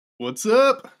What's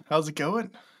up? How's it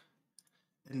going?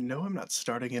 And no, I'm not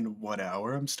starting in 1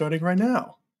 hour. I'm starting right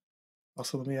now.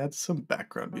 Also, let me add some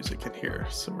background music in here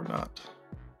so we're not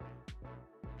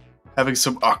having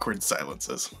some awkward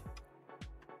silences.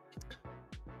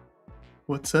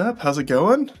 What's up? How's it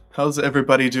going? How's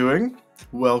everybody doing?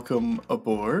 Welcome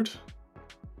aboard.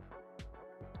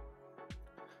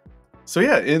 So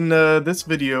yeah, in this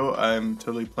video, I'm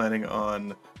totally planning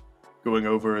on going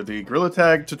over the Gorilla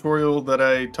Tag tutorial that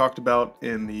I talked about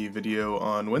in the video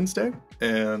on Wednesday,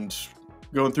 and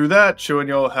going through that, showing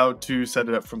y'all how to set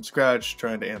it up from scratch,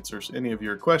 trying to answer any of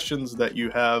your questions that you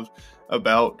have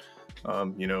about,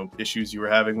 issues you were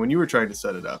having when you were trying to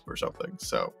set it up or something.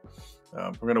 So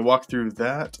we're going to walk through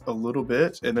that a little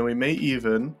bit, and then we may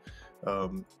even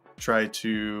try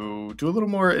to do a little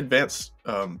more advanced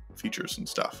features and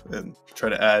stuff, and try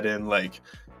to add in like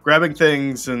grabbing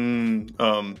things and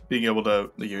being able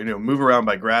to move around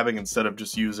by grabbing instead of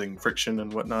just using friction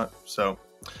and whatnot. So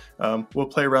we'll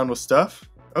play around with stuff.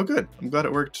 Oh, good. I'm glad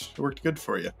it worked good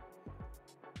for you.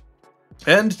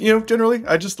 And generally,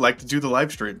 I just like to do the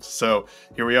live streams. So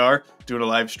here we are doing a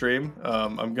live stream.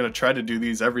 I'm gonna try to do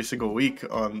these every single week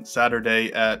on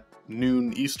Saturday at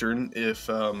noon Eastern if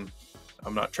I'm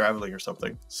not traveling or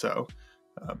something. So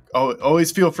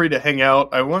always feel free to hang out.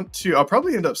 I'll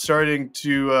probably end up starting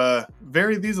to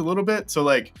vary these a little bit. So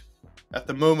like at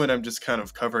the moment, I'm just kind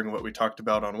of covering what we talked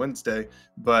about on Wednesday,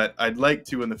 but I'd like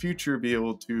to in the future be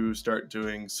able to start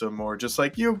doing some more just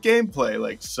like, gameplay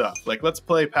like stuff. Like let's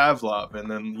play Pavlov, and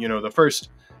then, the first,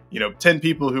 10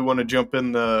 people who want to jump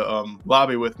in the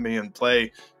lobby with me and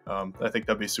play, I think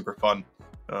that'd be super fun.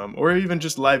 Or even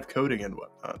just live coding and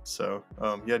whatnot. So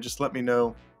yeah, just let me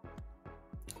know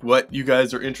what you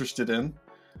guys are interested in,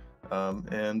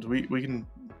 and we can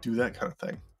do that kind of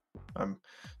thing. I'm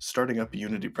starting up a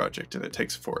Unity project and it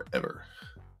takes forever.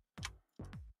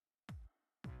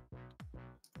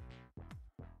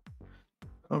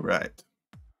 All right.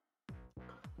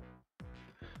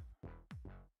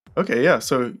 Okay, yeah,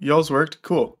 so y'all's worked.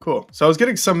 Cool. So I was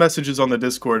getting some messages on the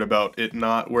Discord about it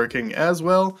not working as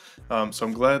well, so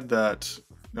I'm glad that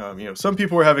some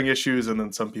people were having issues and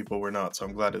then some people were not, so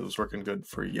I'm glad it was working good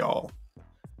for y'all.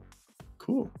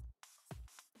 Cool.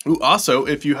 Ooh, also,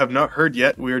 if you have not heard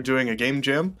yet, we are doing a game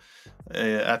jam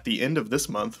at the end of this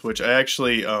month, which I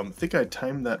actually think I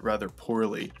timed that rather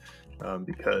poorly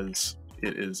because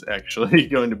it is actually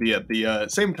going to be at the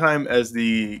same time as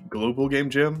the global game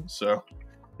jam. So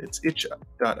it's itch.io/jam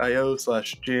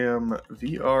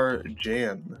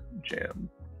VRJam.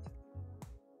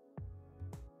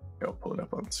 I'll pull it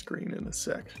up on screen in a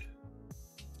sec.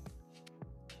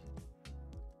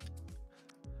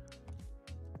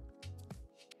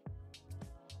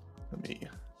 Let me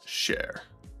share.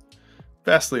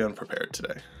 Vastly unprepared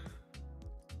today.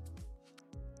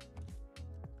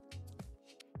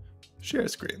 Share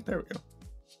screen. There we go.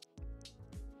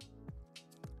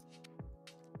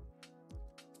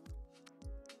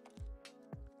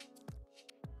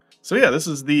 So yeah, this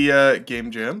is the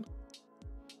game jam.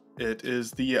 It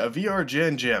is the VR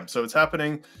Jam. So it's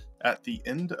happening at the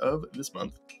end of this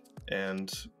month, and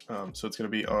so it's going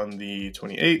to be on the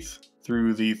 28th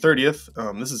through the 30th.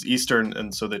 This is Eastern,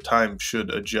 and so the time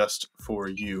should adjust for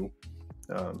you,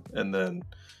 and then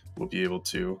we'll be able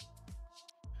to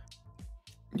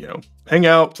hang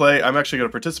out, play. I'm actually going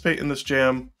to participate in this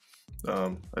jam.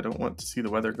 I don't want to see the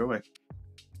weather go away.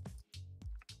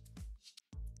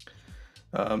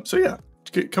 So yeah,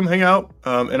 come hang out,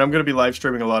 and I'm going to be live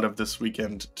streaming a lot of this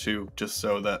weekend too, just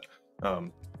so that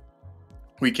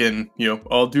we can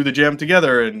all do the jam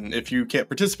together. And if you can't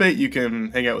participate, you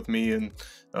can hang out with me and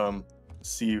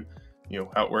see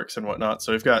how it works and whatnot.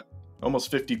 So we've got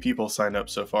almost 50 people signed up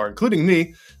so far, including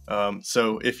me.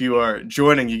 So if you are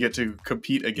joining, you get to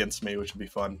compete against me, which will be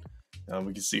fun.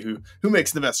 We can see who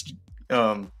makes the best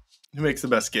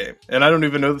game. And I don't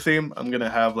even know the theme. I'm gonna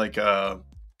have like a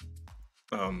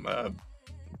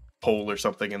poll or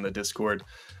something in the Discord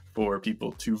for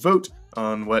people to vote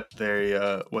on what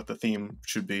the theme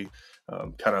should be,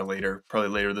 kind of probably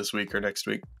later this week or next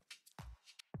week.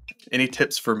 Any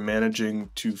tips for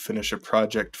managing to finish a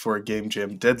project for a game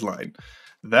jam deadline?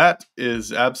 That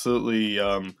is absolutely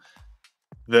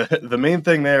the main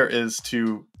thing there is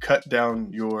to cut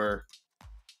down your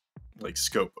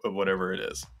scope of whatever it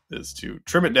is to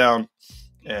trim it down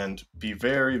and be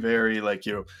very, very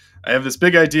I have this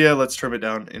big idea, let's trim it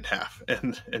down in half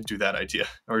and do that idea,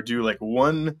 or do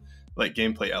one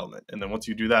gameplay element, and then once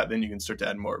you do that, then you can start to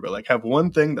add more. But have one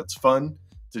thing that's fun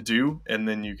to do, and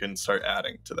then you can start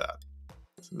adding to that.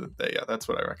 So yeah, that's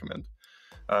what I recommend.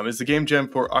 Is the game jam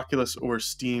for Oculus or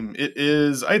Steam? It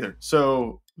is either.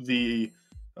 So the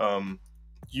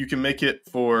You can make it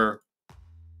for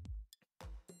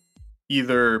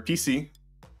either PC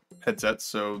headsets,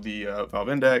 so the Valve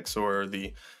Index or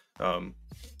the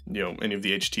any of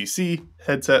the HTC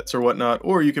headsets or whatnot,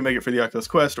 or you can make it for the Oculus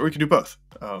Quest, or you can do both.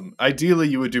 Ideally,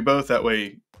 you would do both. That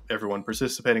way, everyone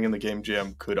participating in the game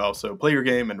jam could also play your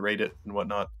game and rate it and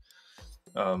whatnot.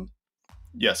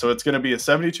 Yeah, so it's going to be a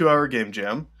 72-hour game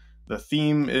jam. The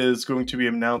theme is going to be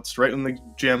announced right when the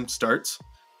jam starts,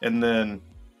 and then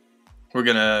we're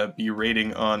going to be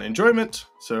rating on enjoyment.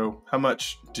 So how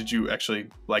much did you actually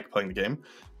like playing the game?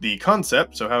 The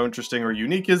concept, so how interesting or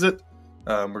unique is it?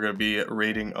 We're going to be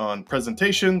rating on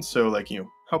presentation, so like,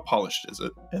 how polished is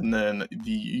it? And then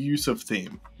the use of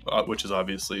theme, which is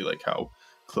obviously like how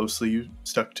closely you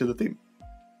stuck to the theme.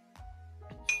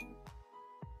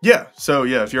 Yeah, so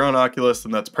yeah, if you're on Oculus,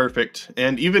 then that's perfect.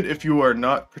 And even if you are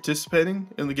not participating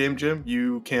in the game jam,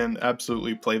 you can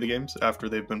absolutely play the games after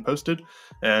they've been posted.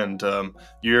 And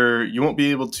you won't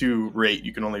be able to rate.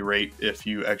 You can only rate if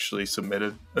you actually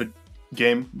submitted a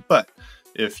game. But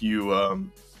if you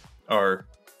are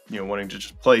wanting to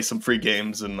just play some free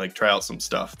games and like try out some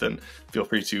stuff, then feel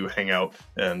free to hang out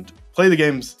and play the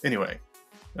games anyway.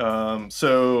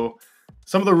 So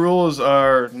some of the rules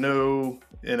are no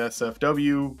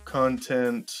NSFW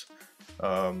content.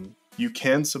 You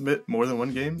can submit more than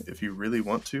one game if you really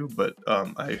want to, but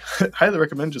I highly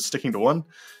recommend just sticking to one.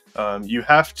 You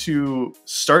have to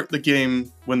start the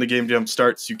game when the game jam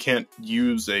starts. You can't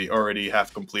use a already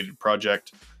half-completed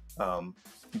project.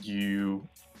 You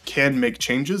can make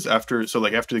changes after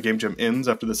the game jam ends,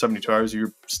 after the 72 hours,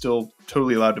 you're still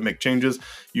totally allowed to make changes.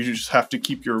 You just have to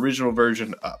keep your original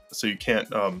version up. So you can't,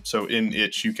 so in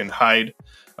itch, you can hide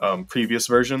previous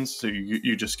versions. So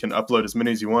you just can upload as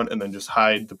many as you want and then just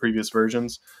hide the previous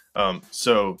versions.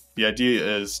 So the idea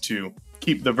is to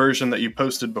keep the version that you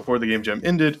posted before the game jam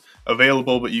ended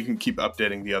available, but you can keep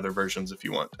updating the other versions if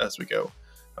you want as we go.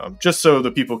 Just so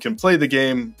the people can play the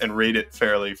game and rate it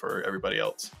fairly for everybody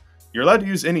else. You're allowed to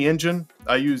use any engine.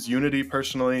 I use Unity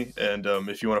personally, and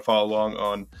if you want to follow along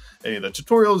on any of the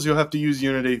tutorials, you'll have to use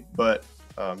Unity, but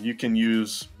you can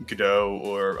use Godot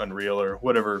or Unreal or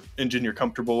whatever engine you're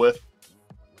comfortable with.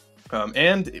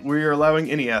 And we're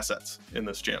allowing any assets in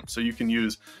this jam, so you can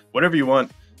use whatever you want.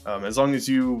 As long as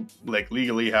you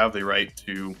legally have the right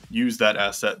to use that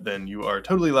asset, then you are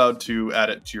totally allowed to add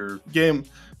it to your game.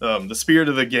 The spirit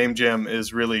of the game jam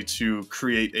is really to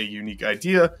create a unique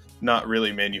idea, not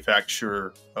really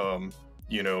manufacture,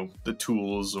 the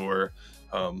tools or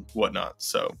whatnot.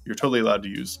 So you're totally allowed to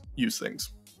use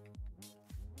things.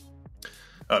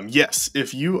 Yes,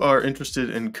 if you are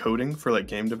interested in coding for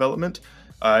game development,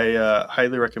 I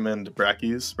highly recommend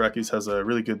Brackeys. Brackeys has a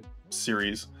really good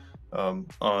series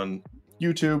on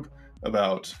YouTube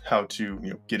about how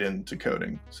to get into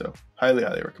coding. So highly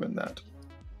recommend that.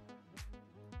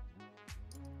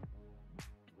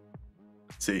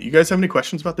 Let's see, you guys have any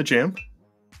questions about the jam?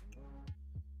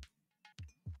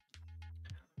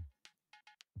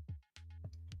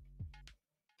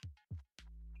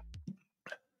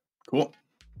 Cool. All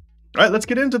right, let's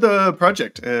get into the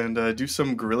project and do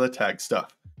some Gorilla Tag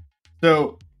stuff.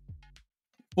 So,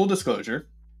 full disclosure,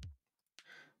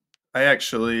 I had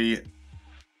the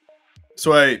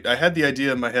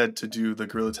idea in my head to do the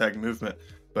Gorilla Tag movement,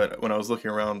 but when I was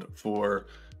looking around for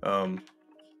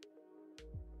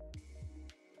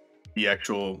the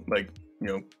actual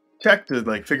tech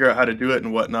to figure out how to do it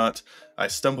and whatnot, I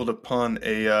stumbled upon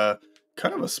a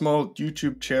kind of a small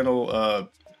YouTube channel,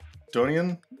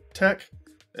 Donian Tech,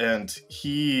 and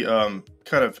he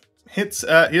kind of hints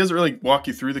at, he doesn't really walk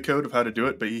you through the code of how to do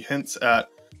it, but he hints at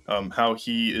how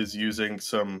he is using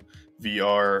some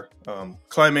VR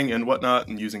climbing and whatnot,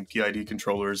 and using PID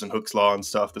controllers and Hooke's Law and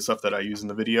stuff, the stuff that I use in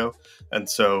the video. And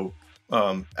so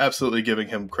absolutely giving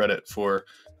him credit for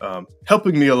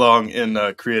helping me along in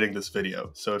creating this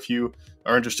video. So if you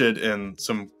are interested in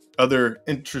some other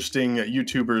interesting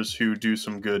YouTubers who do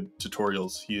some good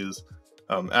tutorials, he is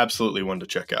absolutely one to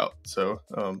check out. So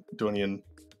Donian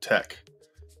Tech.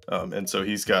 And so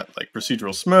he's got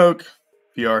procedural smoke,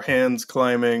 VR hands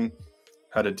climbing,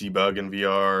 how to debug in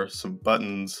VR, some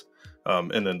buttons,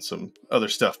 and then some other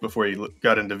stuff before he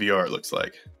got into VR, it looks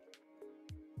like.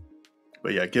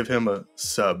 But yeah, give him a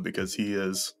sub because he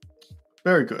is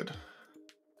very good.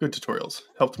 Good tutorials.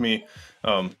 Helped me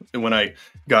when I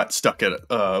got stuck at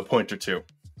a point or two.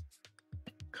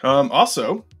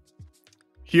 Also,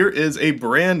 here is a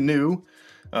brand new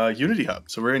Unity Hub.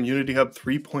 So we're in Unity Hub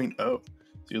 3.0. So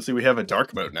you'll see we have a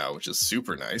dark mode now, which is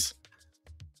super nice.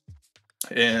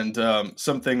 And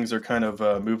some things are kind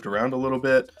of moved around a little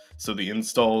bit. So the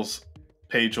installs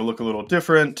page will look a little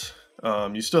different.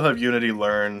 You still have Unity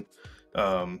Learn,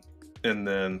 and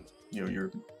then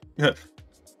your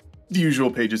the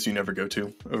usual pages you never go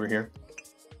to over here.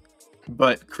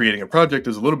 But creating a project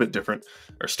is a little bit different,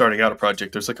 or starting out a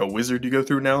project. There's like a wizard you go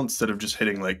through now instead of just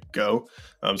hitting like go.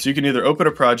 So you can either open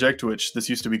a project, which this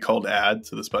used to be called add,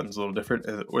 so this button's a little different,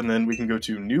 and then we can go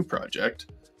to new project.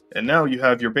 And now you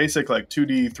have your basic like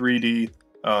 2D, 3D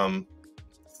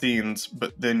scenes,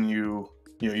 but then you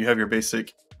have your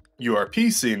basic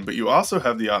URP scene, but you also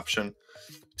have the option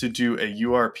to do a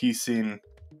URP scene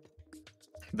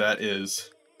that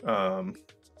is, oh,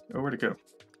 where'd it go?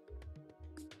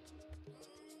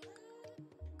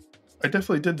 I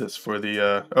definitely did this for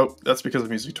the, oh, that's because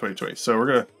I'm using 2020. So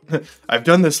we're gonna, I've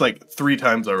done this like 3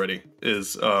 times already,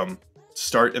 is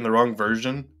start in the wrong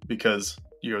version because,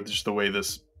 just the way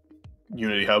this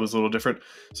Unity Hub is a little different.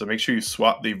 So make sure you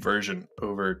swap the version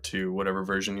over to whatever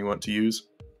version you want to use.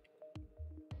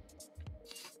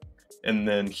 And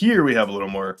then here we have a little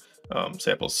more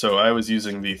samples. So I was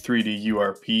using the 3D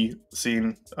URP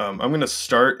scene. I'm gonna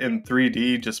start in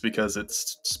 3D just because it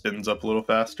spins up a little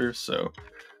faster. So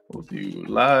we'll do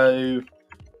live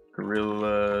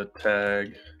gorilla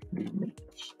tag movement.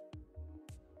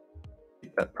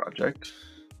 That project.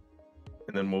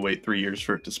 And then we'll wait 3 years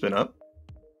for it to spin up.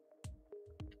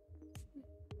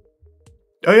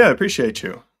 Oh yeah, I appreciate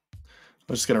you.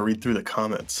 I'm just gonna read through the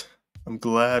comments. I'm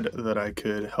glad that I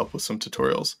could help with some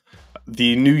tutorials.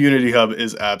 The new Unity Hub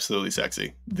is absolutely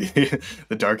sexy. The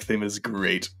dark theme is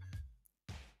great.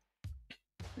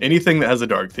 Anything that has a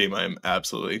dark theme, I'm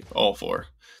absolutely all for.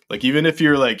 Like, even if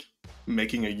you're like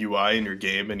making a UI in your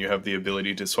game and you have the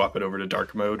ability to swap it over to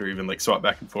dark mode or even like swap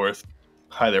back and forth,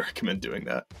 highly recommend doing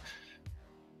that.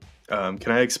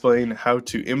 Can I explain how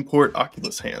to import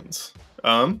Oculus hands?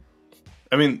 I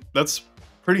mean, that's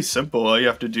pretty simple. All you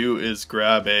have to do is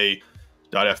grab a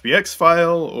 .fbx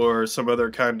file or some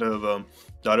other kind of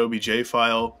 .obj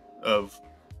file of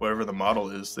whatever the model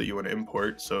is that you want to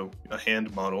import, so a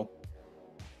hand model.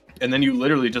 And then you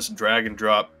literally just drag and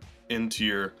drop into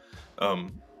your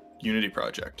Unity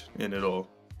project, and it'll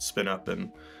spin up,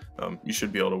 and you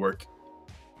should be able to work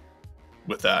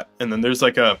with that. And then there's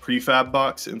like a prefab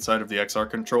box inside of the XR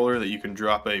controller that you can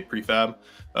drop a prefab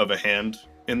of a hand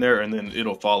in there, and then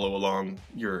it'll follow along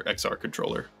your XR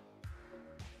controller.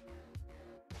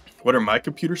 What are my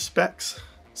computer specs?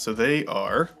 So they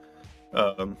are,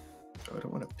 oh, I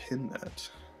don't want to pin that.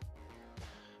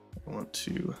 I want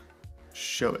to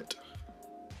show it.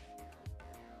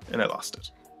 And I lost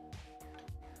it.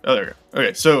 Oh, there we go.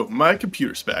 Okay, so my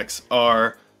computer specs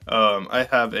are, I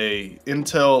have a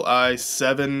Intel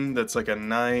i7 that's like a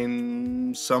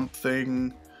 9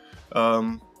 something,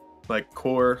 like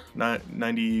core,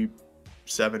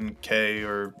 97K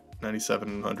or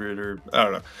 9700 or I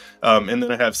don't know. And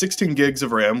then I have 16 gigs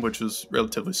of RAM, which is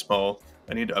relatively small.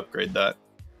 I need to upgrade that.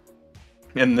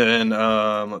 And then,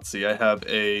 let's see, I have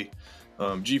a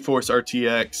GeForce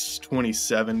RTX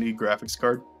 2070 graphics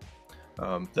card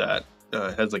that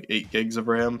has like 8 gigs of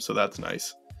RAM, so that's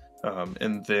nice.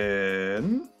 And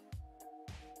then,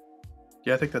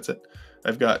 yeah, I think that's it.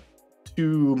 I've got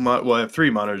I have 3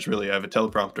 monitors really. I have a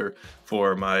teleprompter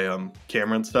for my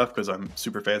camera and stuff because I'm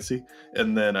super fancy,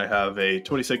 and then I have a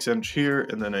 26-inch here,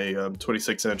 and then a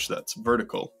 26-inch that's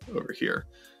vertical over here.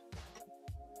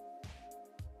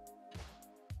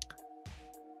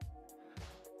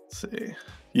 Let's see.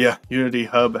 Yeah, Unity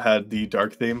Hub had the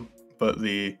dark theme, but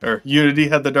Unity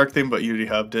had the dark theme, but Unity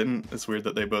Hub didn't. It's weird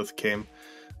that they both came.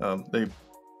 They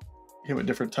came at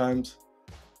different times.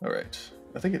 All right,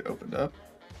 I think it opened up.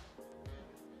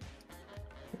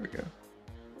 There we go.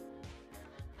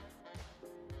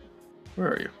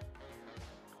 Where are you?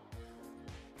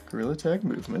 Gorilla tag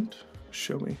movement.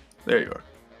 Show me. There you are.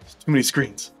 There's too many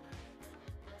screens.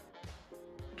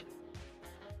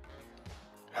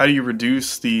 How do you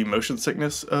reduce the motion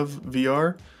sickness of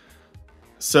VR?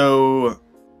 So,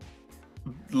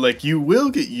 like, you will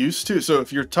get used to, so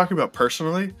if you're talking about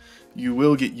personally, you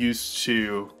will get used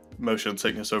to motion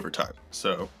sickness over time.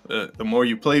 So the more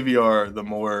you play VR, the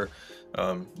more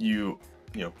you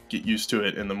get used to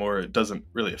it, and the more it doesn't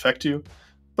really affect you.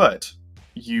 But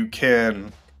you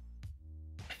can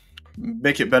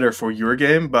make it better for your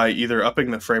game by either upping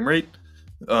the frame rate,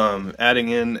 adding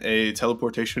in a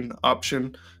teleportation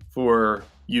option for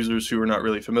users who are not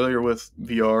really familiar with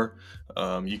VR.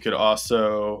 You could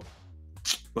also,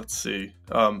 let's see,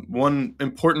 one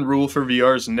important rule for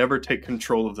VR is never take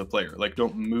control of the player. Like,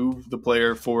 don't move the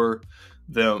player for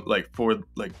them,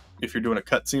 if you're doing a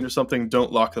cutscene or something,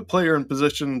 don't lock the player in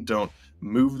position, don't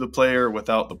move the player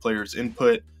without the player's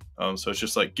input. So it's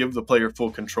just like, give the player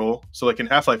full control. So like in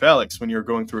Half-Life Alyx, when you're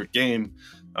going through a game,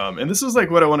 And this is like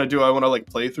what I want to do. I want to like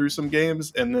play through some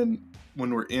games, and then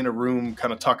when we're in a room,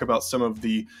 kind of talk about some of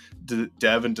the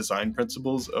dev and design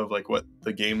principles of like what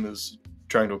the game is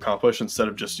trying to accomplish, instead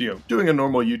of just, you know, doing a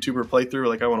normal YouTuber playthrough.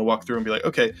 Like I want to walk through and be like,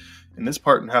 okay, in this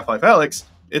part in Half-Life Alyx,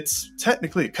 it's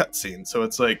technically a cutscene. So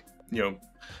it's like, you know,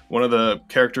 one of the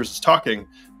characters is talking,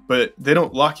 but they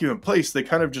don't lock you in place. They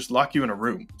kind of just lock you in a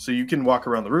room. So you can walk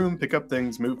around the room, pick up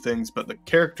things, move things, but the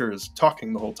character is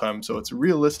talking the whole time. So it's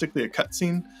realistically a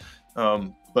cutscene.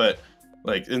 But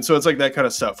like, and so it's like that kind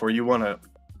of stuff where you want to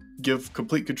give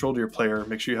complete control to your player,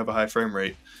 make sure you have a high frame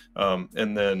rate,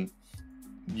 and then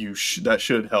that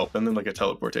should help. And then like a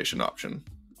teleportation option.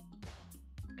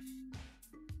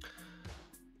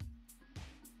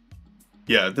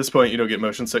 Yeah, at this point you don't get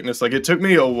motion sickness. Like it took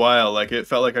me a while. Like it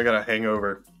felt like I got a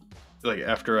hangover. Like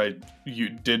after I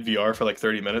did VR for like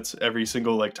 30 minutes every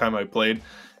single like time I played,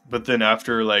 but then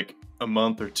after like a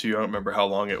month or two, I don't remember how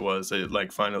long it was, it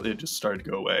like finally it just started to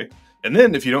go away. And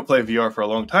then if you don't play VR for a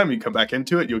long time, you come back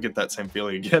into it, you'll get that same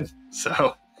feeling again.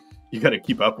 So you got to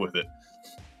keep up with it.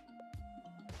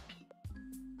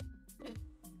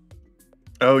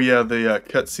 Oh yeah, the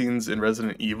cutscenes in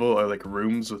Resident Evil are like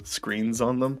rooms with screens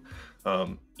on them.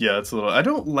 Yeah, it's a little. I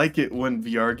don't like it when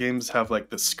VR games have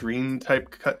like the screen type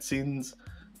cutscenes.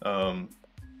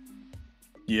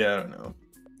 Yeah, I don't know.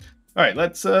 All right,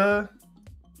 let's go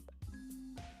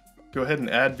ahead and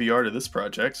add VR to this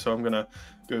project. So I'm gonna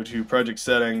go to Project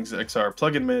Settings, XR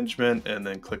Plugin Management, and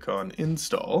then click on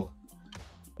Install.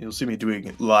 You'll see me doing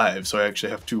it live, so I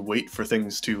actually have to wait for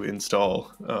things to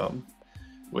install,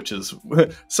 which is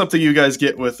something you guys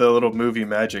get with a little movie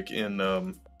magic in,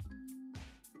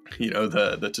 you know,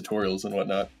 the tutorials and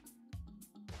whatnot.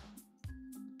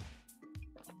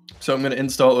 So I'm going to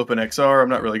install OpenXR. I'm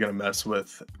not really going to mess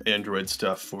with Android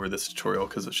stuff for this tutorial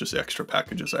because it's just extra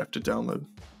packages I have to download.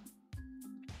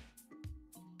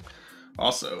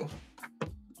 Also,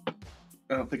 I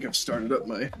don't think I've started up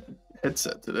my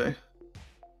headset today.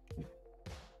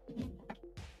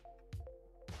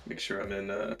 Make sure I'm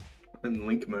in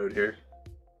link mode here.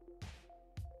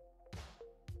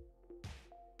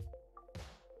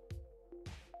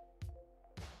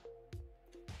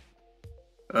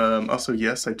 Also,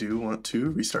 yes, I do want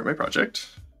to restart my project.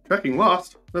 Tracking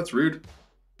lost? That's rude.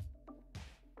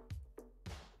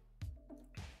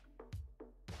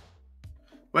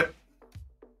 What?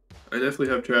 I definitely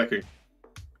have tracking.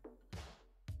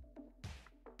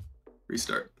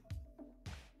 Restart.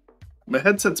 My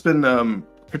headset's been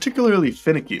particularly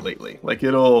finicky lately. Like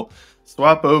it'll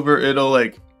swap over, it'll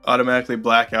like automatically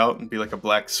black out and be like a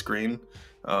black screen.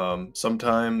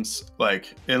 Sometimes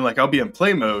like, and like I'll be in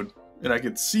play mode and I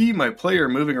could see my player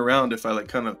moving around if I like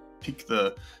kind of peek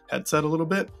the headset a little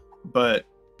bit, but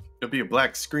it'll be a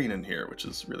black screen in here, which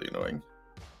is really annoying.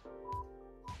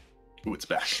 Ooh, it's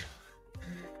back.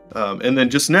 And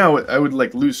then just now I would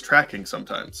like lose tracking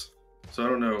sometimes. So I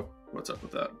don't know what's up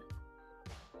with that.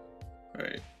 All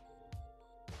right.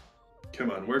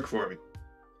 Come on, work for me.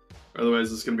 Otherwise,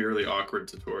 this is going to be a really awkward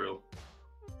tutorial.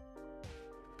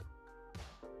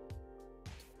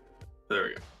 There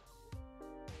we go.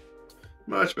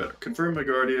 Much better. Confirm my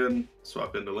Guardian,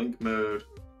 swap into link mode.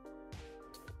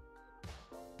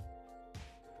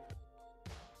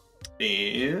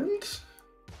 And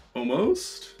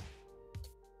almost.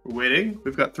 We're waiting.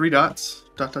 We've got 3 dots.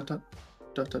 Dot, dot, dot.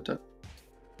 Dot, dot, dot.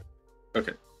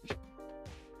 Okay.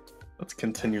 Let's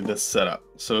continue this setup.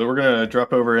 So we're going to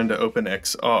drop over into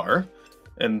OpenXR,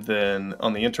 and then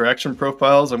on the interaction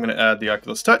profiles, I'm going to add the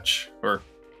Oculus Touch, or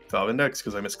Valve Index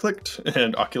because I misclicked,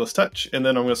 and Oculus Touch, and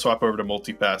then I'm going to swap over to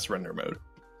multipass render mode.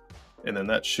 And then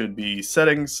that should be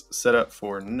settings set up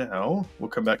for now. We'll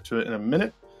come back to it in a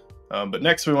minute. But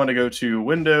next we want to go to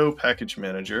Window Package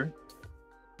Manager.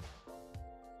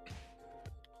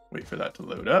 Wait for that to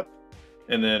load up.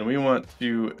 And then we want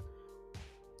to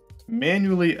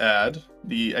manually add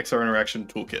the XR interaction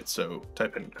toolkit. So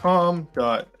type in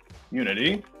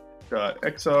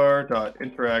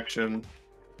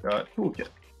com.unity.xr.interaction.toolkit.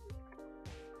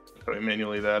 So we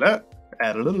manually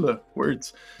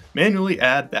manually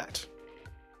add that.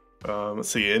 Let's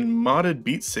see, in modded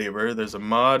Beat Saber, there's a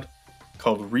mod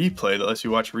called Replay that lets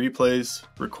you watch replays,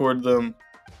 record them.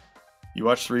 You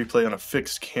watch the replay on a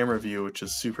fixed camera view, which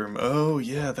is super. Oh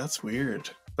yeah, that's weird.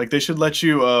 Like they should let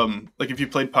you, like if you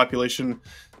played Population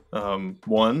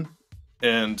 1,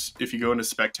 and if you go into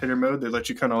spectator mode, they let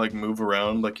you kind of like move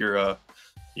around like you're,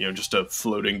 you know, just a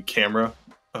floating camera,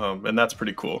 and that's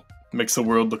pretty cool. It makes the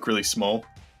world look really small.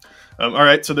 All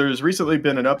right, so there's recently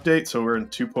been an update, so we're in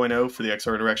 2.0 for the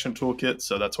XR Interaction Toolkit,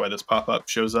 so that's why this pop-up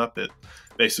shows up. It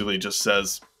basically just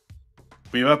says,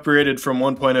 we've upgraded from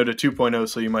 1.0 to 2.0,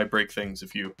 so you might break things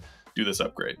if you do this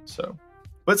upgrade. So,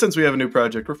 but since we have a new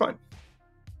project, we're fine.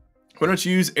 Why don't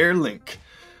you use AirLink?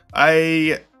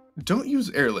 I don't use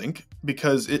AirLink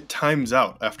because it times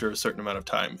out after a certain amount of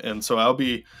time, and so I'll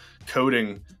be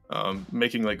coding,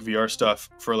 making like VR stuff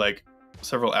for like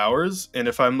several hours, and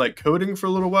if I'm like coding for a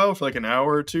little while, for like an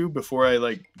hour or two before I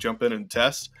like jump in and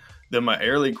test, then my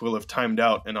AirLink will have timed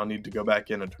out and I'll need to go back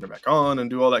in and turn it back on and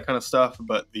do all that kind of stuff.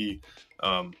 But the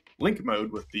link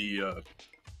mode with the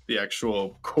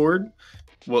actual cord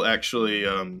will actually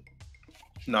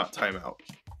not time out.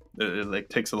 It like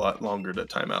takes a lot longer to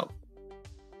time out.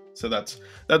 So that's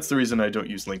the reason I don't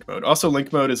use link mode. Also,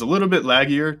 link mode is a little bit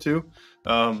laggier too.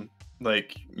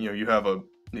 Like, you know, you have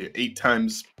 8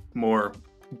 times more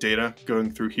data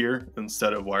going through here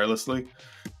instead of wirelessly.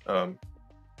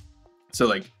 So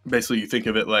like basically you think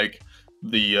of it like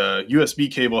the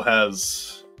USB cable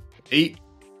has 8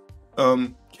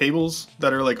 cables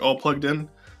that are like all plugged in.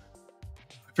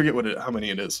 I forget how many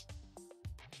it is.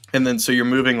 And then so you're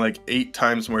moving like 8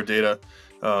 times more data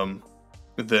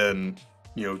than,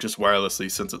 you know, just wirelessly,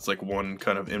 since it's like one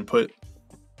kind of input.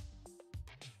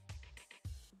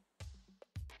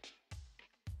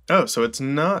 Oh, so it's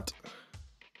not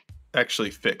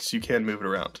actually fixed. You can move it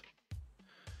around.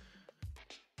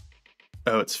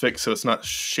 Oh, it's fixed, so it's not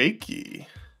shaky.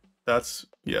 That's,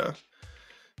 yeah.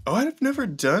 Oh, I've never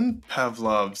done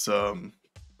Pavlov's,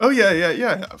 Oh, yeah,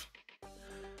 I have.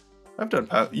 I've done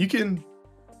you can,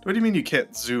 what do you mean you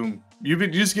can't zoom? You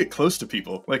just get close to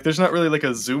people. Like, there's not really like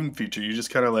a zoom feature. You just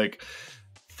kind of like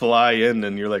fly in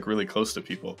and you're like really close to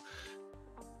people.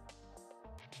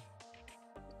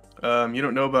 You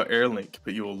don't know about AirLink,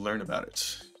 but you will learn about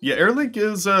it. Yeah, AirLink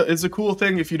is a cool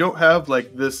thing if you don't have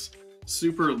like this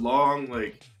super long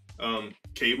like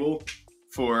cable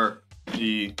for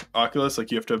the Oculus.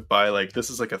 Like, you have to buy like, this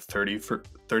is like a 30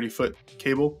 foot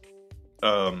cable.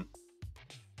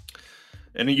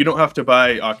 And you don't have to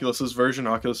buy Oculus's version.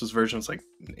 Oculus's version is like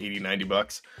 80-90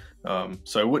 bucks.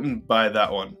 So I wouldn't buy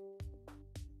that one.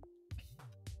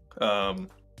 But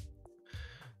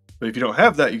if you don't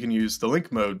have that, you can use the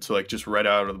link mode to like just right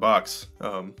out of the box.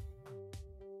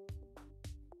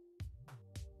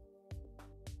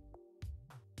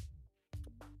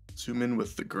 Zoom in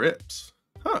with the grips.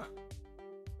 Huh.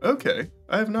 Okay.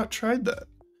 I have not tried that.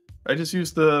 I just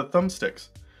use the thumbsticks.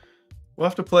 We'll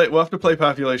have to play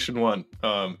Population 1,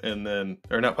 and then,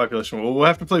 or not Population 1. We'll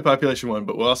have to play Population 1,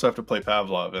 but we'll also have to play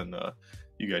Pavlov, and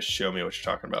you guys show me what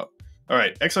you're talking about. All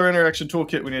right, XR Interaction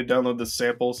Toolkit. We need to download this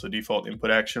sample, so default input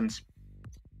actions,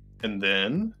 and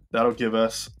then that'll give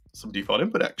us some default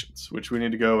input actions, which we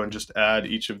need to go and just add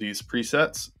each of these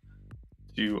presets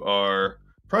to our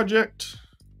project.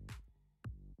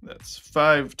 That's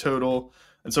 5 total,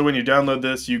 and so when you download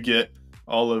this, you get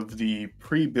all of the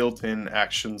pre-built-in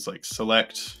actions like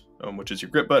select, which is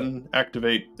your grip button,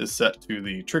 activate is set to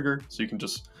the trigger, so you can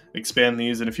just expand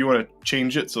these. And if you want to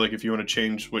change it, so like if you want to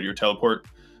change what your teleport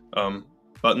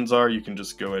buttons are, you can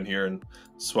just go in here and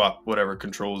swap whatever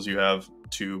controls you have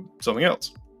to something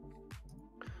else.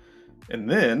 And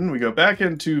then we go back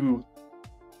into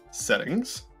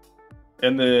settings,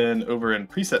 and then over in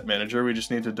preset manager, we just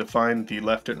need to define the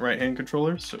left and right hand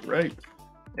controllers. So right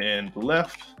and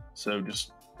left. So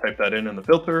just type that in the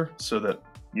filter so that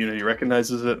Unity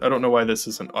recognizes it. I don't know why this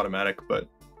isn't automatic, but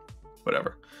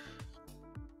whatever.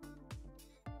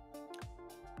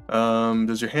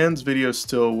 Does your hands video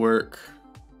still work?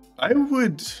 I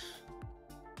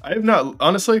have not,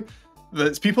 honestly,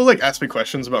 people like ask me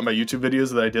questions about my YouTube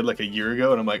videos that I did like a year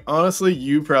ago, and I'm like, honestly,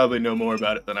 you probably know more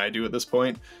about it than I do at this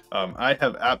point. I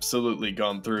have absolutely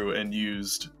gone through and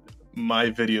used my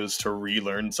videos to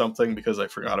relearn something because I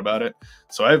forgot about it.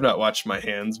 So I have not watched my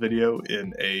hands video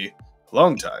in a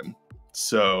long time.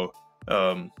 So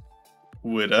I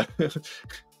would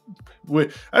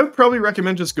probably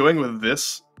recommend just going with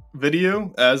this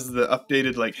video as the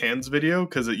updated like hands video,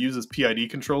 because it uses PID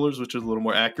controllers, which is a little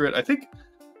more accurate. I think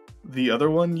the other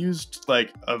one used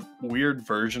like a weird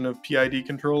version of PID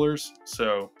controllers,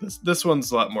 so this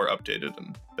one's a lot more updated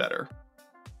and better.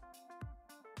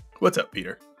 What's up,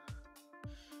 Peter?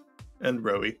 And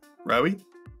Rowie.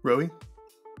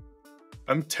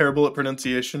 I'm terrible at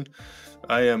pronunciation.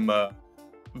 I am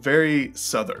very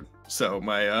southern, so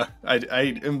my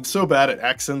I am so bad at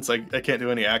accents. I can't do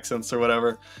any accents or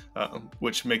whatever,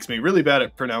 which makes me really bad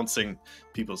at pronouncing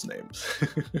people's names.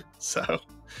 So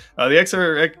the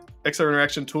XR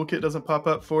Interaction Toolkit doesn't pop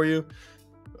up for you.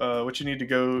 What you need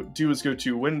to do is go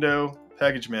to Window,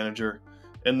 Package Manager,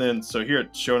 and then, so here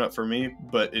it's showing up for me,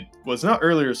 but it was not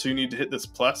earlier, so you need to hit this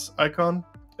plus icon,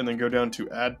 and then go down to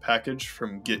Add Package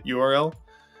from Get URL,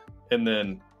 and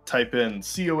then type in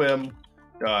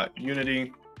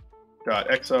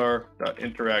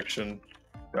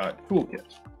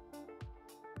com.unity.xr.interaction.toolkit.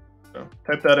 So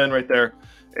type that in right there,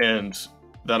 and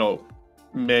that'll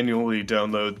manually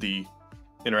download the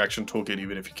interaction toolkit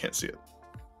even if you can't see it.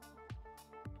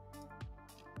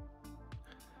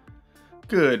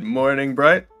 Good morning,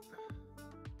 Bright.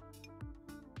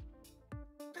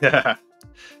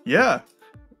 Yeah.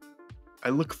 I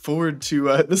look forward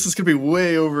to, this is going to be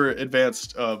way over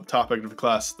advanced topic of the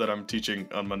class that I'm teaching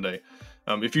on Monday.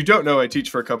 If you don't know, I teach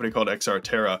for a company called XR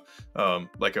Terra,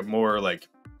 like a more like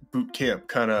boot camp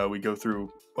kind of, we go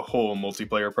through a whole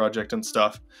multiplayer project and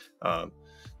stuff.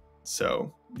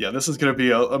 So yeah, this is going to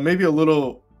be maybe a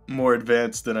little more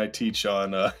advanced than I teach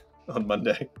on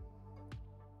Monday.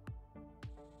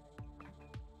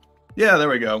 Yeah, there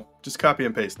we go. Just copy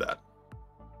and paste that.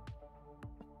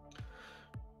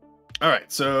 All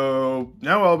right, so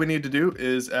now all we need to do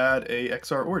is add a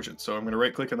XR origin. So I'm going to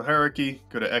right click in the hierarchy,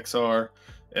 go to XR,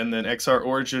 and then XR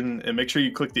origin, and make sure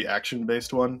you click the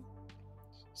action-based one.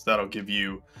 So that'll give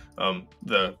you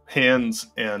the hands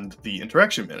and the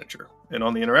interaction manager. And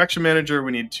on the interaction manager,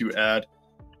 we need to add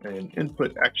an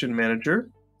input action manager,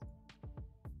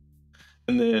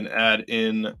 and then add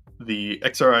in the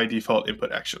XRI default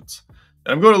input actions.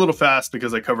 And I'm going a little fast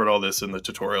because I covered all this in the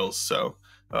tutorials, so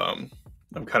I'm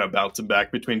kind of bouncing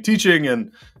back between teaching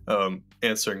and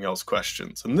answering y'all's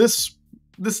questions. And this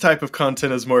type of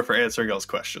content is more for answering y'all's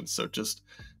questions. So just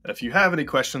if you have any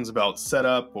questions about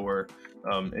setup or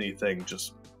anything,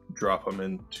 just drop them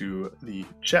into the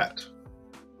chat.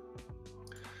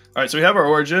 All right, so we have our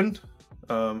origin.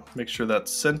 Make sure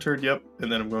that's centered, yep.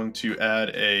 And then I'm going to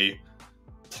add a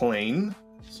plane.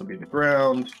 This will be the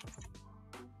ground.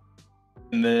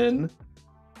 And then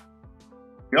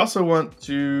we also want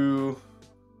to,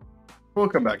 we'll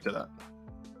come back to that.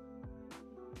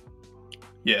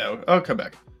 Yeah, I'll come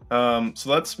back.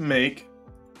 So let's make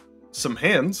some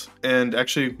hands and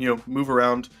actually, move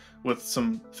around with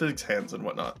some physics hands and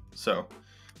whatnot. So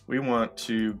we want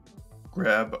to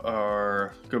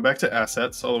go back to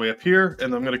assets all the way up here,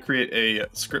 and I'm going to create a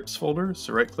scripts folder.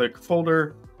 So right click,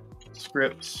 folder,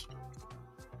 scripts,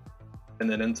 and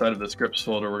then inside of the scripts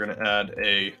folder, we're going to add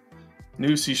a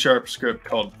new C# script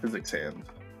called physics hand.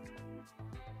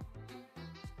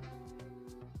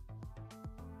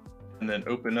 And then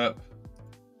open up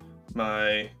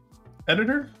my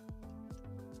editor.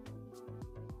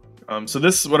 So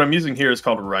this, what I'm using here is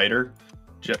called Writer,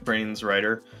 JetBrains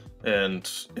Writer,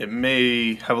 and it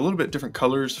may have a little bit different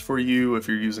colors for you if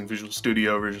you're using Visual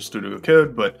Studio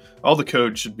Code, but all the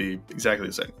code should be exactly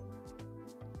the same.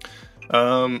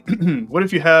 What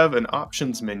if you have an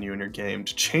options menu in your game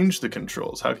to change the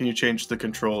controls? How can you change the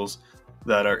controls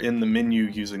that are in the menu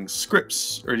using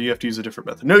scripts, or do you have to use a different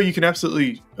method? No, you can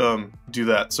absolutely do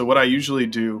that. So what I usually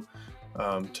do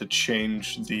to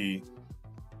change the,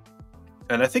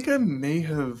 and I think I may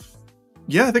have,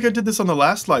 yeah, I think I did this on the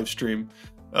last live stream,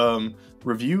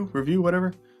 review,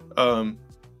 whatever.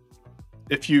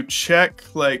 If you check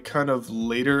like kind of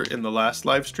later in the last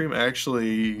live stream, I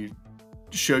actually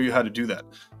show you how to do that.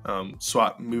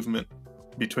 Swap movement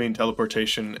between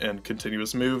teleportation and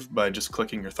continuous move by just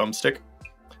clicking your thumbstick,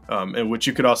 and which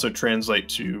you could also translate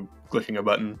to clicking a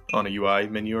button on a UI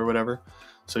menu or whatever.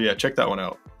 So yeah, check that one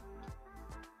out.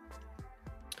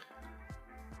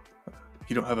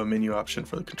 You don't have a menu option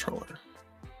for the controller.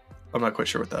 I'm not quite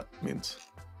sure what that means.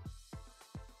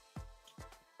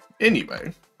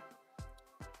 Anyway,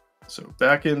 so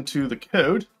back into the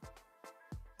code.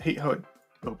 I hate how it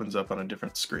opens up on a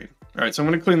different screen. All right, so I'm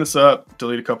going to clean this up,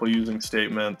 delete a couple using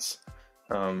statements,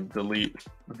 delete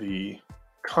the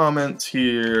comments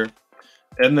here,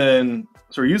 and then,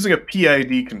 so we're using a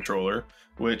PID controller,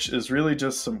 which is really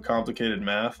just some complicated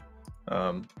math.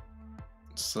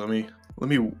 So let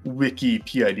me wiki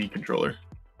PID controller.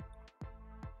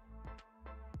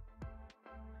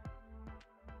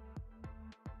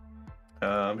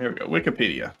 Here we go,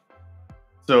 Wikipedia.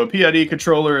 So a PID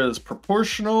controller is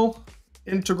proportional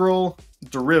integral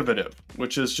derivative,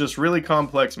 which is just really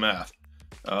complex math.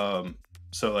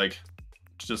 So like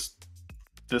just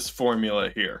this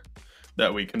formula here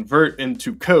that we convert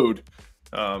into code,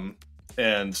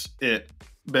 and it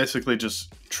basically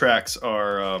just tracks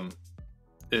our,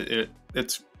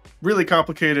 it's really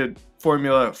complicated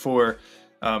formula for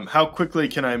how quickly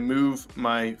can I move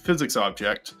my physics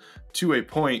object to a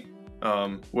point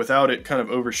without it kind of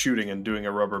overshooting and doing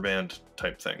a rubber band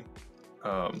type thing.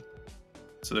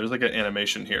 So there's like an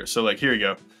animation here. So like, here you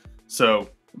go. So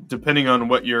depending on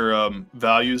what your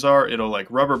values are, it'll like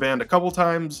rubber band a couple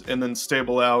times and then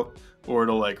stable out, or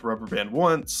it'll like rubber band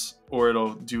once, or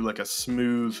it'll do like a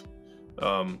smooth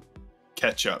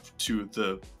catch up to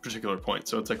the particular point.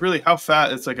 So it's like really how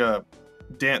fast, it's like a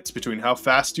dance between how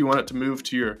fast you want it to move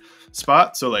to your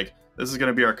spot. So like this is going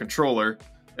to be our controller,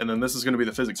 and then this is going to be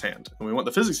the physics hand. And we want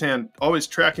the physics hand always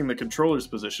tracking the controller's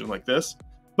position like this.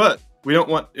 But we don't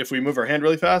want, if we move our hand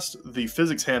really fast, the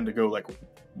physics hand to go like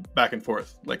back and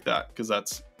forth like that, because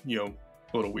that's, you know,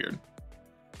 a little weird.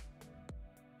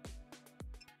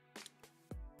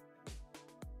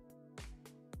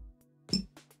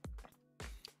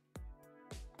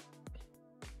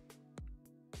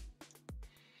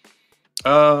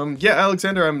 Yeah,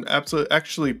 Alexander, I'm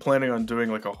actually planning on doing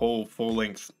like a whole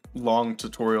full-length long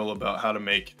tutorial about how to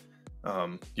make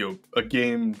you know, a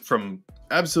game from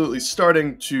absolutely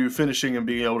starting to finishing and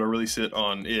being able to release it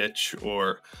on itch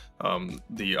or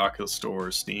the Oculus Store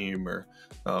or Steam or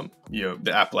you know,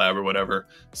 the App Lab or whatever.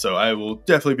 So I will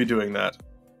definitely be doing that.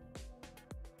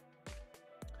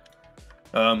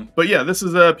 But yeah, this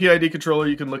is a PID controller.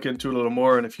 You can look into it a little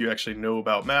more, and if you actually know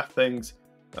about math things,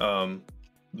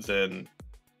 then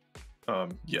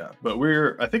yeah, but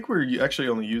I think we're actually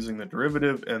only using the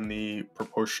derivative and the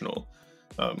proportional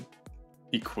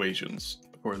equations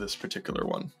for this particular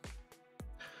one.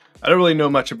 I don't really know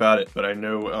much about it, but I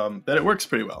know that it works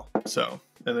pretty well. So,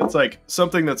 and it's like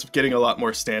something that's getting a lot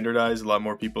more standardized. A lot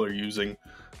more people are using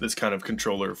this kind of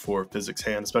controller for physics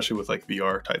hand, especially with like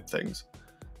VR type things.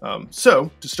 So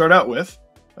to start out with,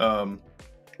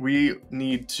 we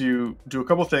need to do a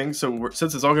couple things. So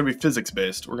since it's all going to be physics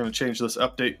based, we're going to change this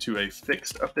update to a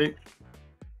fixed update.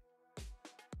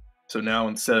 So now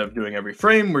instead of doing every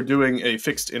frame, we're doing a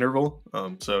fixed interval.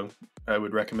 So I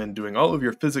would recommend doing all of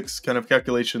your physics kind of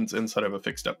calculations inside of a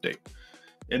fixed update.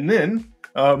 And then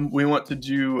we want to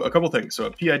do a couple things. So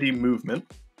a PID movement.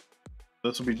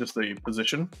 This will be just the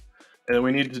position. And then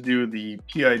we need to do the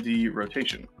PID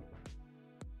rotation.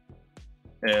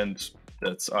 And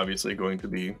that's obviously going to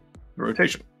be the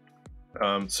rotation.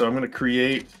 So I'm going to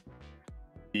create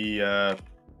the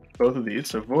both of these.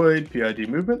 So void PID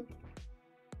movement.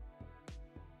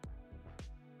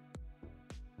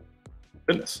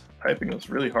 Goodness, typing was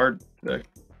really hard today.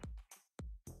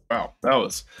 Wow, that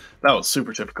was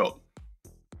super difficult.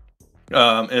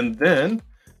 And then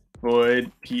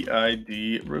void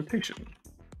PID rotation.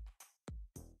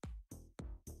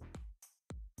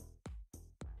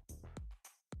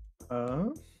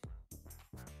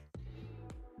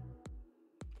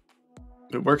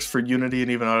 It works for Unity and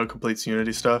even auto-completes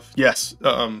Unity stuff. Yes,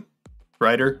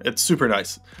 Writer, it's super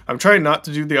nice. I'm trying not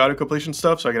to do the auto-completion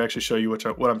stuff so I can actually show you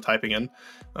what I'm typing in.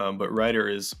 But Writer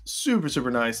is super,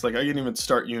 super nice. Like I can even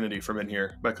start Unity from in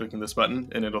here by clicking this button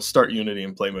and it'll start Unity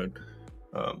in play mode.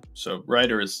 So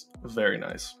Writer is very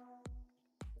nice.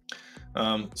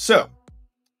 So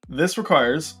this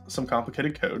requires some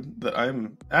complicated code that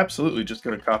I'm absolutely just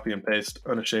going to copy and paste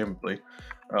unashamedly.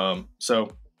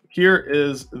 So here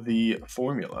is the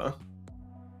formula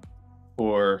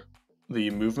for the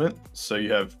movement. So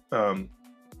you have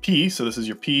P, so this is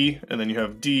your P, and then you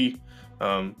have D,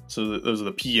 so those are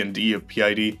the P and D of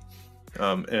PID.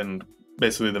 And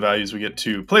basically the values we get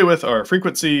to play with are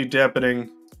frequency, dampening,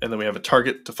 and then we have a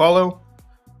target to follow.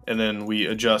 And then we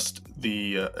adjust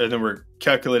the, and then we're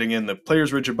calculating in the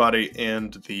player's rigid body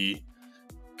and the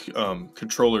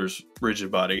controller's rigid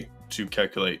body to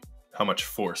calculate how much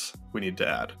force we need to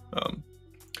add.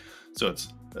 So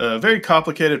it's a very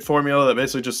complicated formula that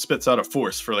basically just spits out a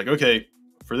force for like, okay,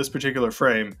 for this particular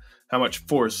frame, how much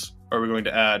force are we going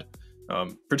to add?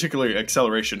 Particularly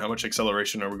acceleration, how much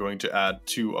acceleration are we going to add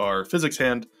to our physics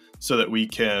hand so that we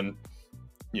can,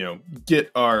 you know,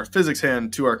 get our physics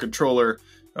hand to our controller,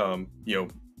 you know,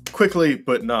 quickly,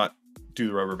 but not do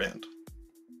the rubber band.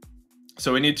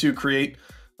 So we need to create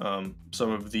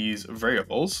some of these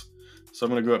variables. So I'm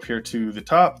going to go up here to the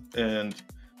top and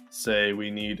say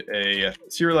we need a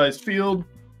serialized field.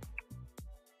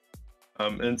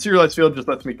 And serialized field just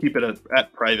lets me keep it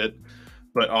at private,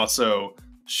 but also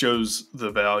shows the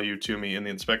value to me in the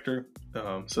inspector.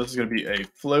 So this is going to be a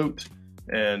float,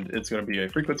 and it's going to be a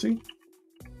frequency.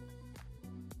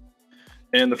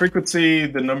 And the frequency,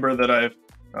 the number that I've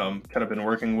kind of been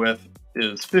working with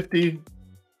is 50.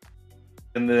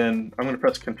 And then I'm going to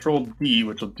press Control D,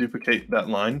 which will duplicate that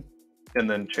line, and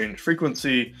then change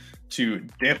frequency to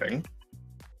damping,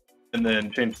 and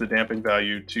then change the damping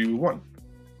value to 1.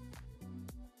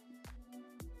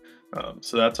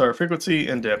 So that's our frequency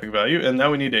and damping value. And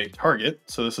now we need a target.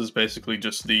 So this is basically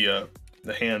just the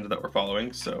hand that we're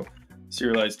following. So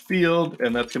serialized field,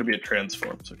 and that's going to be a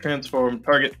transform. So transform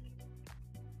target.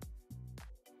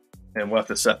 And we'll have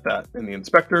to set that in the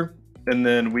inspector. And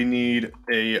then we need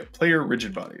a player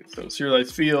rigid body. So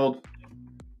serialized field,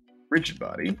 rigid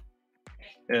body.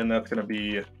 and that's going to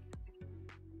be,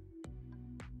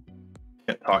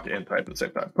 can't talk and type at the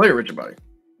same time, player rigid body,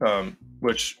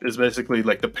 which is basically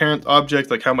like the parent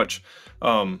object, like how much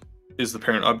is the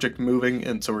parent object moving,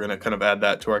 and so we're going to kind of add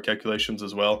that to our calculations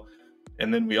as well.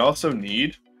 And then we also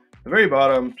need, at the very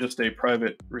bottom, just a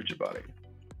private rigid body.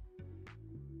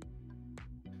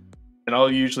 And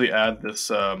I'll usually add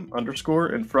this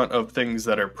underscore in front of things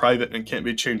that are private and can't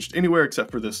be changed anywhere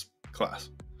except for this class.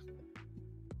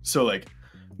 So like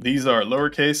these are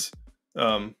lowercase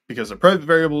because they're private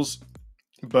variables,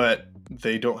 but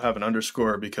they don't have an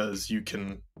underscore because you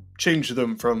can change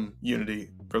them from Unity,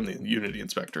 from the Unity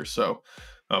inspector. So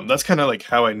that's kind of like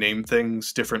how I name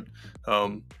things. Different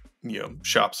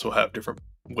shops will have different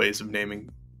ways of naming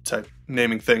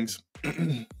things.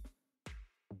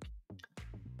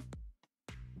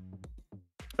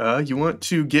 You want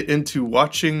to get into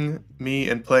watching me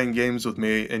and playing games with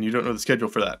me, and you don't know the schedule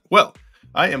for that. Well,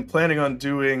 I am planning on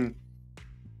doing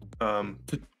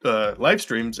live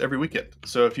streams every weekend.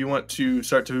 So if you want to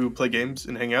start to play games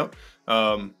and hang out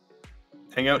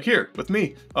here with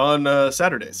me on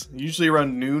Saturdays. Usually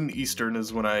around noon Eastern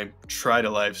is when I try to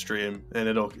live stream, and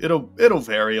it'll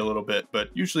vary a little bit, but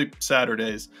usually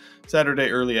Saturday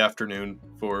early afternoon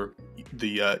for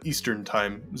the Eastern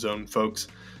time zone folks.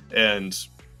 And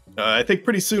I think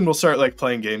pretty soon we'll start like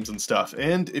playing games and stuff.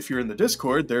 And if you're in the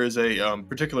Discord, there is a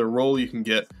particular role you can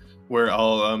get where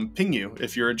I'll ping you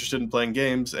if you're interested in playing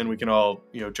games, and we can all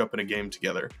jump in a game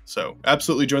together. So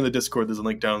absolutely join the Discord. There's a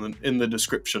link down in the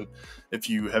description. If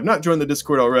you have not joined the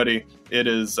Discord already, it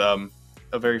is a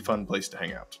very fun place to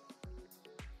hang out.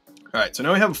 All right, so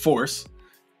now we have a force.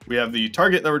 We have the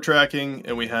target that we're tracking,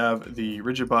 and we have the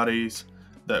rigid bodies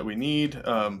that we need.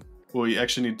 We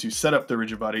actually need to set up the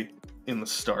rigid body in the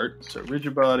start. So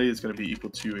rigid body is going to be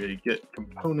equal to a get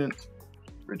component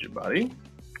rigid body.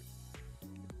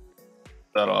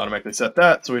 That'll automatically set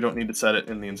that, so we don't need to set it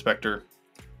in the inspector.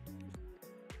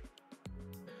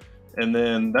 And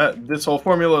then this whole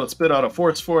formula will spit out a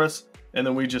force for us, and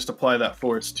then we just apply that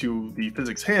force to the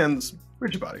physics hands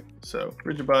rigid body. So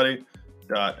rigid body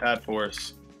dot add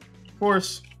force,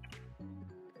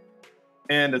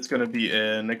 and it's going to be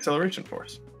an acceleration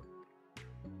force.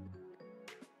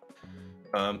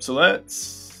 So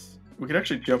we could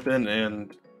actually jump in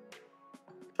and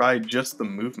try just the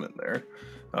movement there.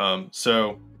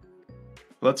 So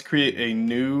let's create a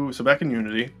new, so back in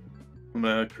Unity, I'm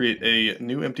going to create a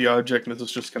new empty object, and this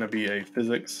is just going to be a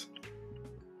physics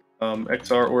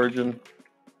XR origin.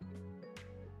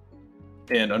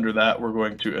 And under that, we're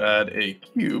going to add a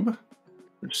cube,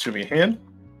 which is going to be a hand,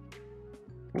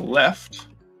 left,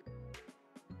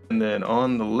 and then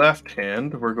on the left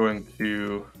hand, we're going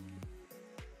to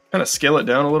kind of scale it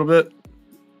down a little bit.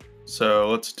 So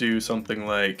let's do something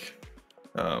like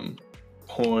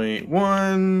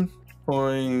 0.1,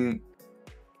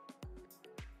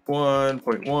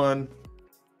 0.1,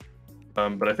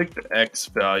 but I think the X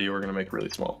value we're going to make really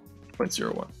small,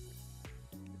 0.01.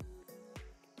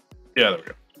 Yeah, there we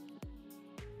go.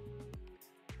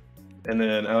 And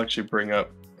then I'll actually bring up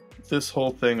this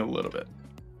whole thing a little bit.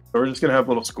 So we're just going to have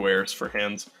little squares for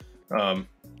hands. I'm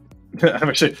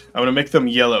going to make them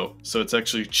yellow, so it's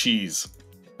actually cheese.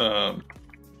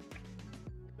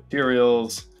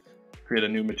 Materials, create a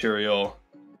new material.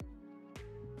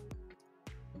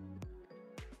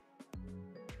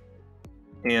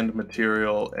 And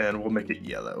material, and we'll make it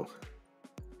yellow.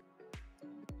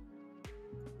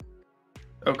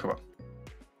 Oh, come on.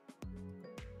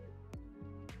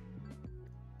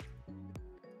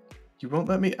 You won't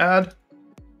let me add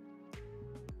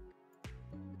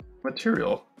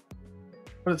material.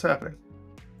 What is happening?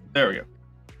 There we go.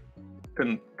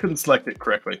 Couldn't select it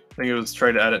correctly. I think it was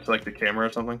trying to add it to like the camera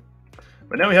or something.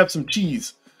 But now we have some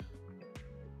cheese.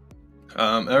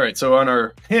 All right, so on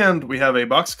our hand, we have a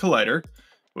box collider,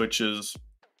 which is,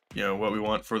 what we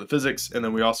want for the physics. And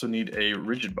then we also need a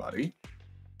rigid body.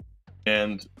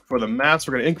 And for the mass,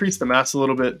 we're going to increase the mass a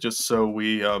little bit just so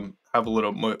we have a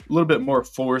little bit more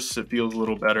force. It feels a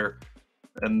little better.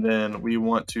 And then we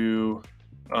want to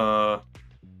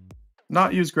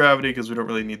not use gravity because we don't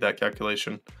really need that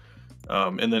calculation.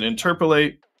 And then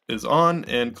interpolate is on,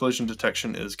 and collision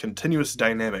detection is continuous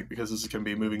dynamic because this is going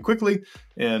to be moving quickly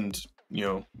and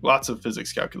lots of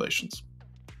physics calculations.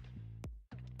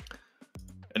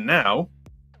 And now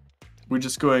we're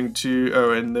just going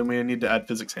to, and then we need to add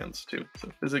physics hands too. So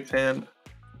physics hand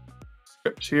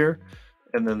script here,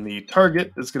 and then the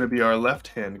target is going to be our left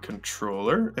hand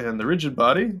controller, and the rigid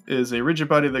body is a rigid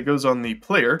body that goes on the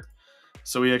player.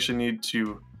 So we actually need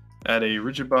to add a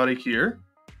rigid body here.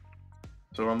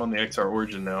 So I'm on the XR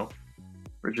origin now.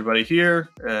 rigid body here,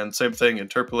 and same thing,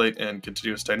 interpolate and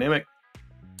continuous dynamic.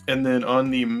 And then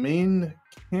on the main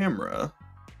camera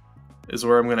is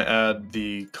where I'm going to add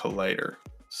the collider.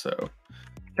 So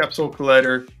capsule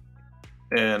collider,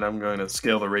 and I'm going to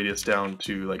scale the radius down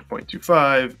to like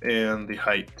 0.25 and the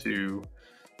height to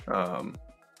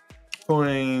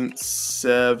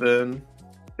 0.7,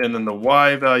 and then the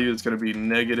y value is going to be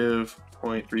negative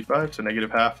 0.35, so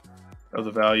negative half of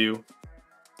the value.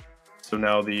 So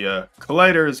now the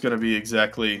collider is going to be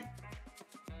exactly,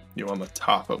 on the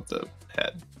top of the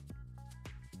head.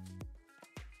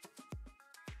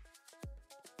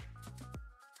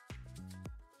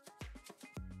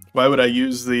 Why would I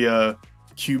use the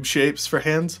cube shapes for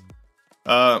hands?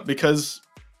 Because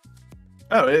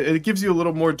it gives you a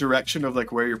little more direction of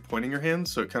like where you're pointing your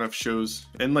hands, so it kind of shows,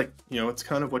 and like, it's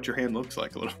kind of what your hand looks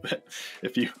like a little bit.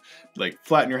 If you like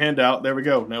flatten your hand out, there we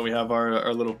go. Now we have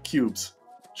our little cubes.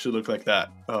 Should look like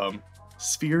that.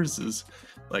 Spheres is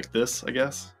like this, I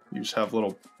guess. You just have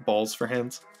little balls for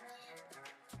hands.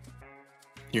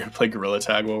 You're gonna play gorilla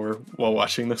tag while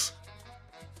watching this.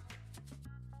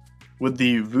 Would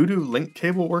the Voodoo link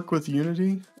cable work with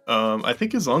Unity? I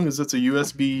think as long as it's a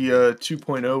USB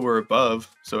 2.0 or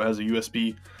above, so it has a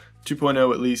USB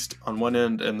 2.0 at least on one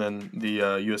end, and then the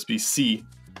USB-C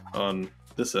on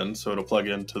this end, so it'll plug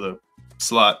into the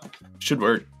slot. Should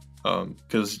work,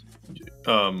 because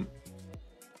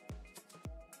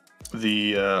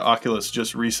the Oculus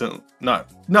just not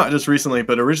just recently,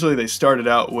 but originally they started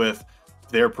out with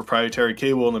their proprietary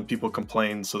cable, and then people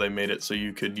complained, so they made it so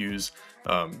you could use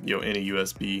any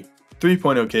USB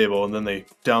 3.0 cable, and then they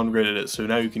downgraded it, so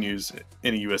now you can use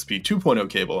any USB 2.0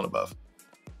 cable and above.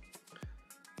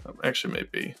 Actually,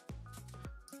 maybe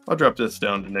I'll drop this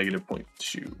down to negative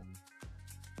 0.2.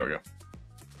 There we go.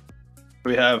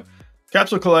 We have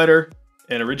capsule collider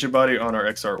and a rigid body on our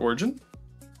XR origin,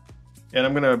 and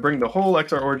I'm going to bring the whole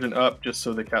XR origin up just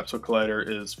so the capsule collider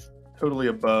is totally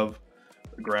above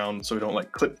the ground, so we don't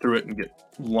like clip through it and get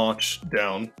launched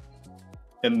down.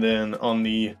 And then on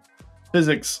the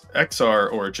physics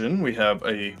XR origin, we have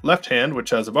a left hand, which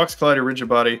has a box collider rigid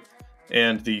body,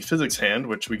 and the physics hand,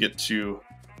 which we get to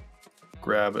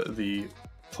grab the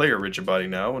player rigid body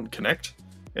now and connect.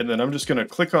 And then I'm just going to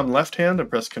click on left hand and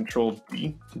press Control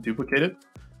D to duplicate it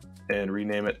and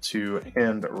rename it to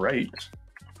hand right.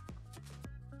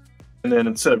 And then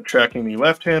instead of tracking the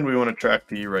left hand, we want to track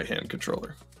the right hand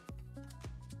controller.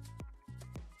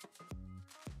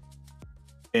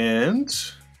 And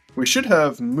we should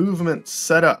have movement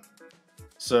set up.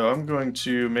 So I'm going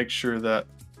to make sure that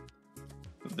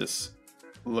this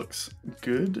looks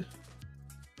good,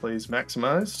 plays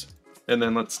maximized, and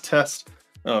then let's test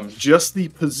just the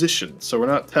position. So we're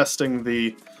not testing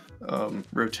the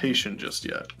rotation just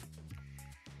yet.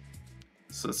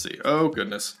 So let's see. Oh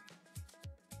goodness,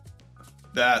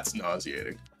 that's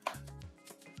nauseating.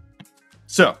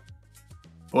 So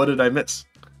what did I miss?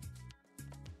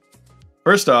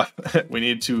 First off, we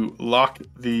need to lock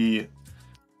the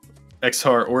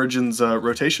XR Origins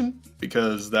rotation,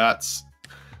 because that's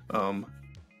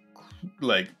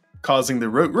like causing the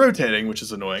rotating, which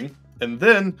is annoying. And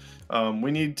then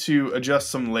we need to adjust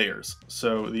some layers.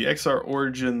 So the XR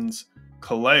Origins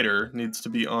collider needs to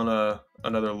be on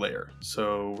another layer.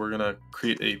 So we're gonna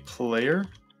create a player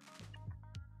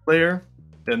layer,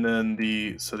 and then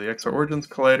the XR Origins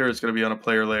collider is gonna be on a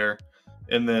player layer.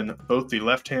 And then both the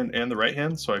left hand and the right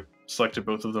hand, so I selected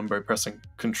both of them by pressing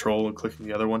Control and clicking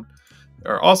the other one,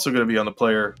 are also going to be on the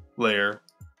player layer.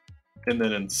 And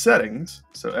then in settings,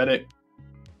 so edit,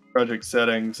 project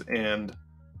settings, and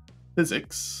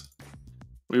physics,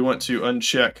 we want to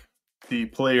uncheck the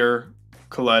player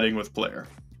colliding with player.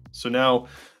 So now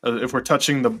if we're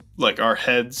touching our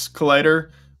heads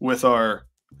collider with our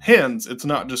hands, it's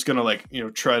not just going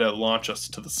to try to launch us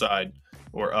to the side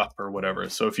or up or whatever.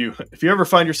 So if you ever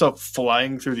find yourself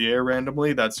flying through the air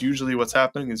randomly, that's usually what's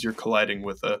happening, is you're colliding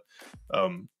with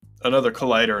another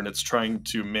collider, and it's trying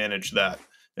to manage that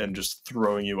and just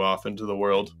throwing you off into the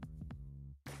world.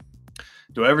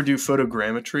 Do I ever do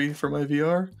photogrammetry for my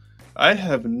VR? I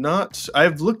have not.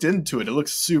 I've looked into it. It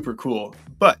looks super cool,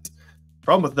 but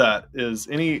problem with that is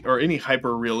any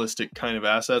hyper realistic kind of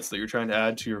assets that you're trying to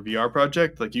add to your VR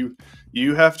project, like you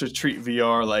have to treat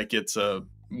VR like it's a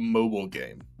mobile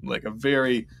game, like a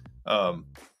very low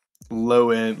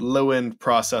end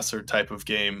processor type of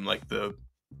game. Like the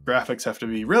graphics have to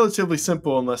be relatively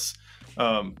simple, unless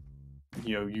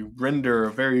you render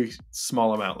a very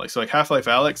small amount. Like Half-Life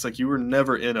Alyx, like you were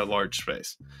never in a large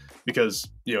space, because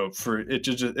for it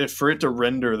to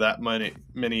render that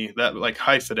many that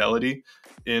high fidelity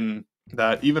in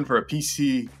that, even for a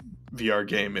PC VR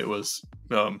game, it was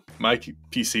my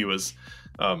PC was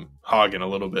hogging a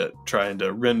little bit, trying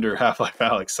to render Half-Life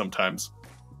Alyx sometimes.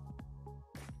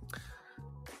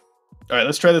 All right,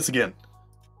 let's try this again.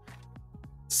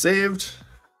 Saved.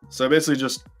 So I basically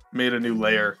just made a new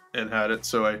layer and had it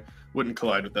so I wouldn't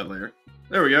collide with that layer.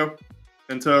 There we go.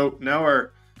 And so now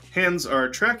our hands are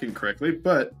tracking correctly,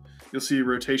 but you'll see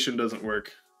rotation doesn't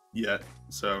work yet.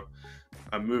 So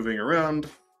I'm moving around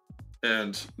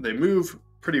and they move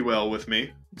pretty well with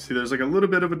me. See, there's like a little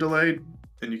bit of a delay,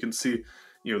 and you can see,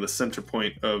 you know, the center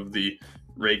point of the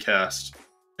raycast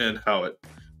and how it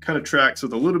kind of tracks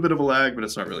with a little bit of a lag, but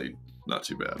it's not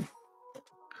too bad.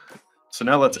 So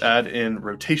now let's add in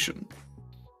rotation.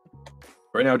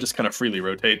 Right now it just kind of freely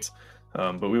rotates,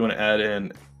 but we want to add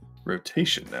in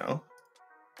rotation now.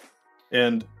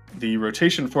 And the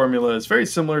rotation formula is very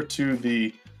similar to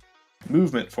the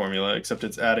movement formula, except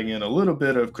it's adding in a little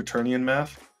bit of quaternion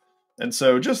math. And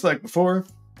so just like before,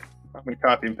 I'm going to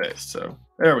copy and paste. So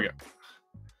there we go.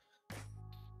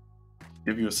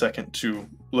 Give you a second to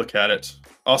look at it.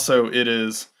 Also, it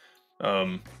is,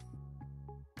 I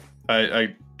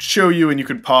show you and you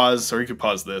could pause, or you could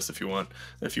pause this if you want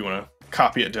to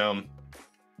copy it down.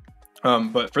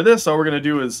 But for this, all we're going to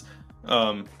do is,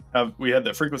 we had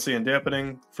the frequency and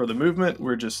dampening for the movement.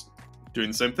 We're just doing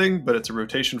the same thing, but it's a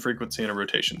rotation frequency and a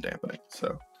rotation dampening.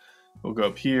 So we'll go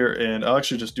up here, and I'll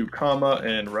actually just do comma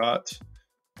and rot.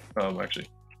 Actually,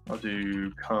 I'll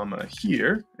do comma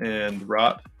here and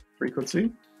rot frequency.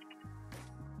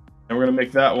 And we're going to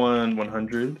make that one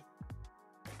 100.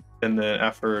 And then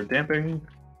after damping,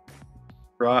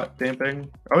 rot, damping.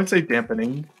 I would say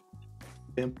dampening.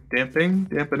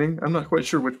 Dampening. I'm not quite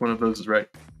sure which one of those is right.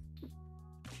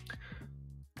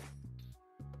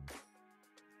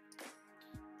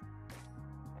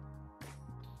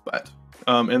 But,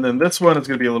 and then this one is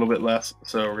going to be a little bit less,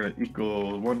 so we're going to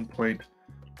equal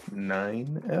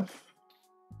 1.9F.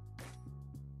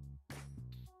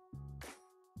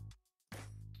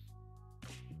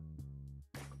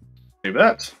 Save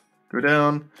that, go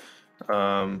down,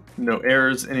 no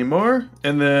errors anymore,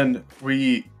 and then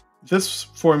this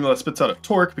formula spits out a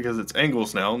torque because it's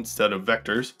angles now instead of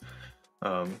vectors,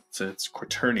 so it's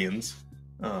quaternions.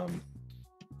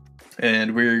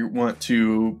 And we want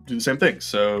to do the same thing.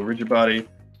 So rigid body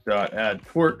dot add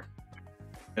torque,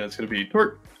 and it's going to be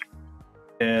torque,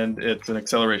 and it's an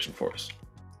acceleration force.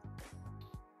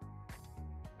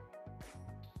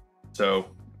 So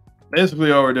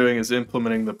basically all we're doing is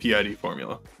implementing the PID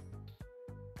formula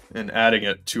and adding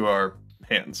it to our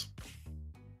hands.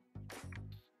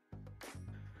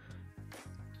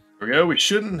 There we go. We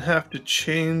shouldn't have to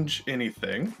change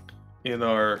anything in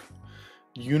our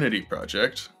Unity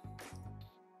project.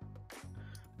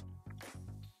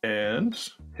 And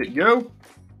hit go.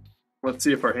 Let's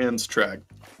see if our hands track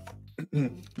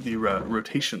the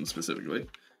rotation specifically.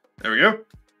 There we go.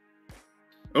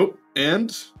 Oh,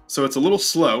 and so it's a little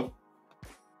slow.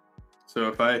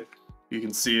 So you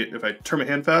can see it, if I turn my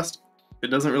hand fast, it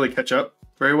doesn't really catch up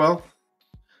very well.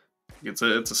 It's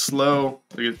a slow,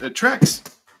 it tracks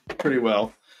pretty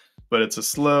well, but it's a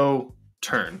slow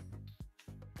turn.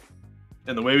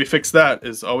 And the way we fix that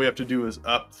is all we have to do is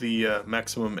up the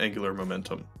maximum angular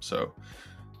momentum. So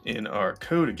in our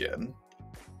code again,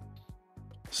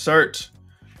 start,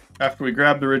 after we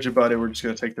grab the rigid body, we're just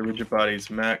going to take the rigid body's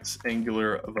max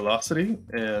angular velocity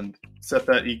and set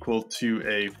that equal to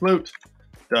a float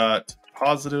dot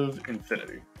positive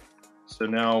infinity. So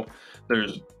now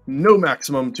there's no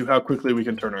maximum to how quickly we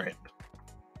can turn our hand.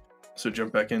 So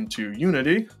jump back into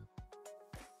Unity,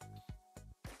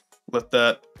 let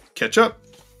that catch up,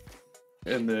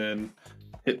 and then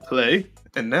hit play,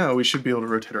 and now we should be able to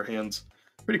rotate our hands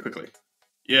pretty quickly.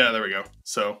 Yeah, there we go.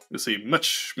 So you'll see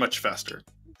much faster,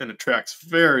 and it tracks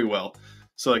very well.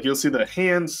 So like you'll see the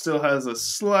hand still has a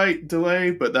slight delay,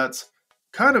 but that's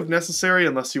kind of necessary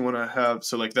unless you want to have,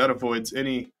 so like that avoids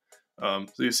any, so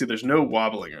you see there's no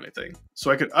wobbling or anything.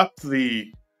 So I could up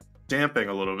the damping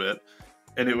a little bit,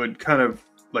 and it would kind of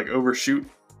like overshoot,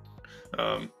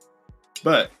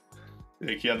 but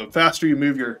like, yeah, the faster you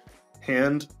move your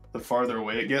hand, the farther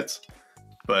away it gets.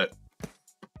 But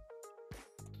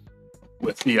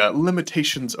with the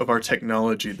limitations of our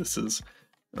technology, this is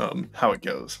how it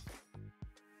goes.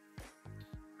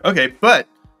 Okay, but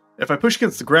if I push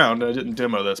against the ground, I didn't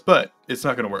demo this, but it's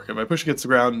not going to work. If I push against the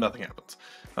ground, nothing happens.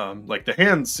 Like the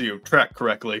hands, track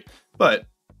correctly, but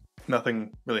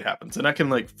nothing really happens. And I can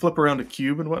like flip around a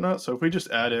cube and whatnot. So if we just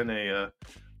add in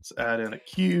let's add in a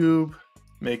cube,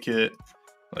 make it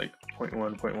like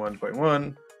 0.1, 0.1,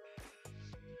 0.1.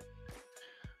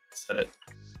 Set it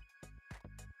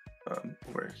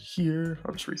over here.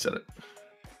 I'll just reset it.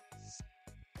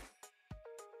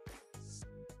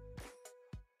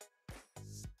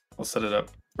 I'll set it up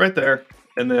right there,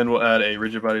 and then we'll add a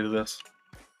rigid body to this.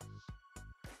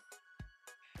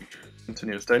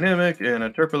 Continuous dynamic and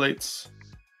interpolates.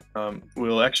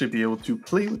 We'll actually be able to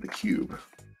play with the cube.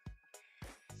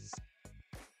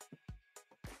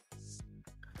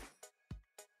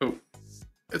 Oh,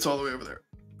 it's all the way over there.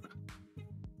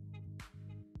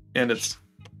 And it's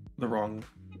the wrong,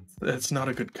 it's not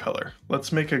a good color.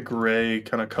 Let's make a gray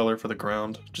kind of color for the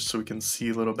ground, just so we can see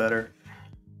a little better.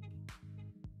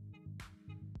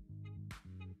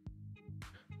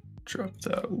 Drop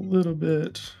that a little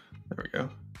bit. There we go.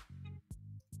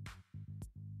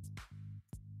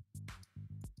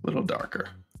 A little darker.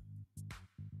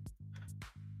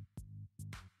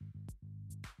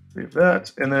 Save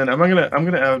that, and then I'm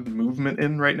gonna add movement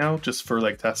in right now, just for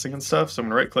like testing and stuff. So I'm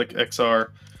gonna right-click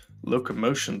XR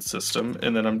locomotion system,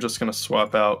 and then I'm just gonna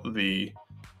swap out the.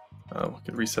 We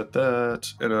could reset that,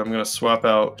 and I'm gonna swap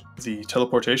out the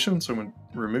teleportation. So I'm gonna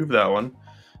remove that one,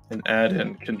 and add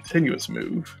in continuous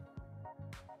move.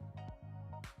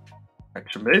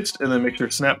 Action based, and then make sure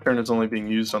snap turn is only being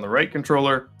used on the right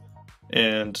controller,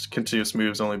 and continuous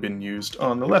move is only being used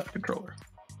on the left controller.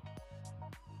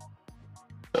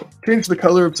 So change the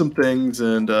color of some things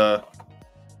and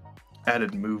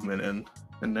added movement in,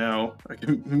 and now I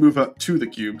can move up to the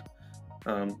cube,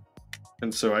 and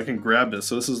so I can grab this.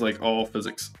 So this is like all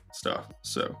physics stuff.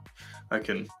 So I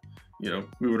can,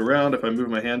 move it around. If I move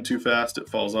my hand too fast, it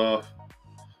falls off.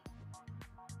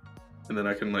 And then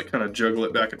I can like kind of juggle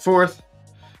it back and forth.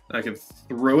 And I can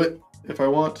throw it if I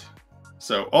want.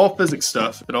 So all physics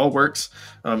stuff, it all works.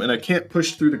 And I can't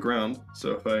push through the ground.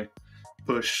 So if I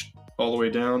push all the way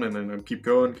down and then keep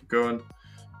going,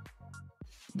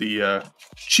 the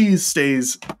cheese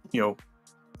stays,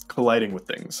 colliding with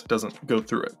things. It doesn't go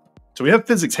through it. So we have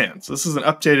physics hands. This is an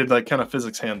updated like kind of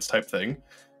physics hands type thing.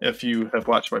 If you have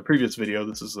watched my previous video,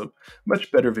 this is a much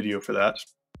better video for that.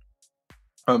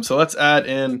 So let's add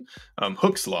in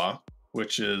Hooke's law,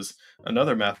 which is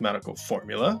another mathematical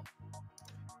formula.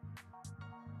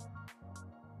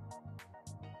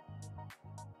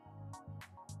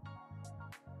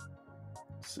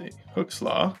 Let's see, Hooke's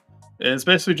law is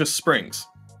basically just springs.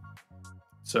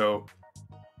 So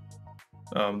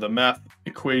the math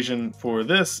equation for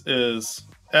this is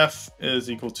F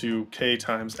is equal to K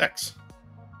times X,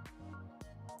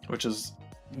 which is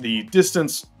the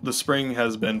distance the spring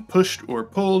has been pushed or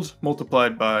pulled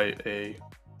multiplied by a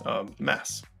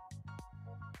mass.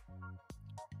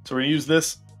 So we're going to use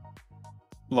this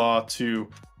law to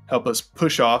help us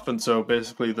push off, and so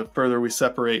basically the further we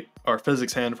separate our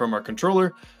physics hand from our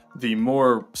controller, the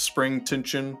more spring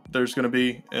tension there's going to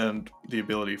be, and the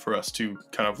ability for us to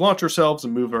kind of launch ourselves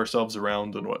and move ourselves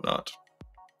around and whatnot.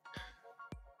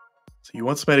 So you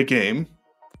once made a game,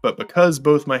 but because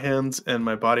both my hands and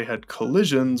my body had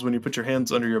collisions, when you put your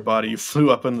hands under your body, you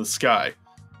flew up in the sky.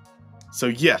 So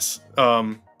yes,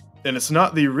 and it's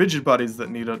not the rigid bodies that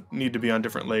need to be on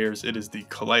different layers, it is the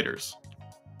colliders.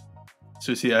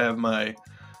 So you see I have my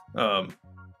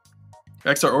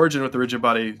XR origin with the rigid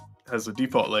body has a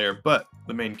default layer, but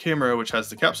the main camera, which has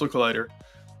the capsule collider,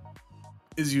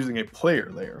 is using a player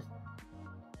layer.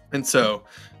 And so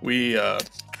we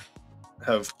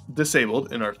have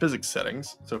disabled in our physics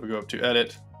settings. So if we go up to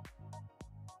edit,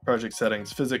 project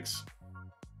settings, physics,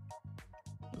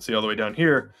 see all the way down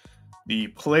here, the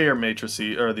player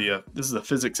matrices, or the this is the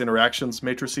physics interactions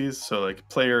matrices. So like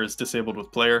player is disabled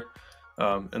with player.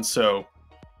 And so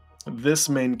this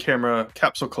main camera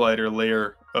capsule collider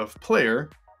layer of player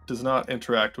does not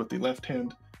interact with the left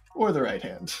hand or the right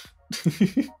hand.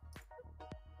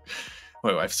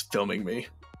 My wife's filming me,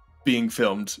 being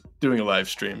filmed, doing a live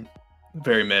stream.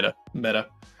 Very meta.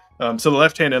 So the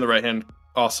left hand and the right hand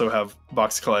also have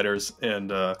box colliders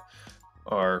and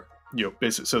are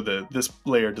basic. So this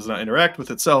layer does not interact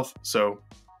with itself. So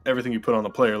everything you put on the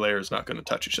player layer is not going to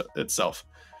touch itself.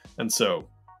 And so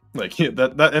like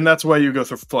and that's why you go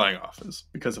through flying off, is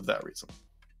because of that reason.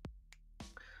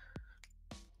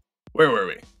 Where were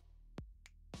we?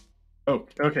 Oh,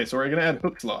 okay. So we're going to add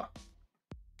Hooke's law.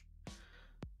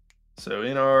 So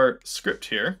in our script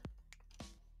here,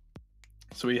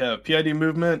 so we have PID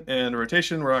movement and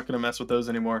rotation. We're not going to mess with those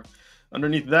anymore.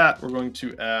 Underneath that, we're going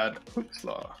to add Hooke's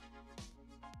law,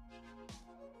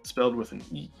 spelled with an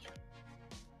E.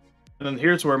 And then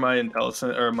here's where my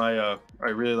IntelliSense, or my I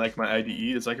really like my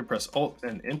IDE, is I can press Alt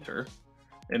and Enter,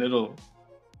 and it'll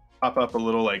pop up a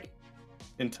little like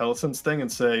IntelliSense thing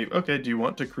and say, okay, do you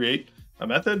want to create a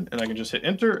method? And I can just hit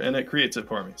Enter, and it creates it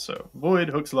for me. So void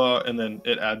Hooke's law, and then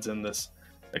it adds in this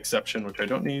exception, which I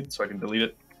don't need, so I can delete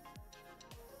it.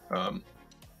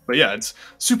 But But yeah, it's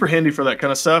super handy for that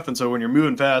kind of stuff. And so when you're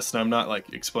moving fast and I'm not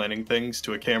like explaining things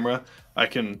to a camera, I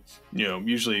can,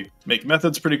 usually make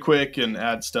methods pretty quick and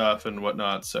add stuff and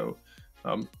whatnot. So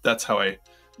that's how I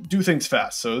do things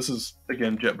fast. So this is,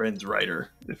 again, JetBrains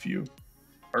Writer, if you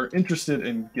are interested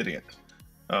in getting it.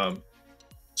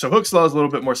 So Hooke's Law is a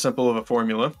little bit more simple of a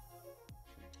formula.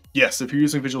 Yes, if you're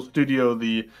using Visual Studio,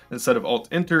 instead of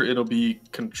Alt-Enter, it'll be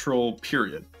Control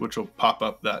period, which will pop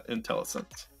up that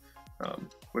IntelliSense.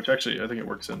 Which actually, I think it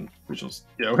works in Visuals.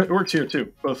 Yeah, it works here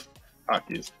too, both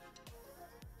hotkeys.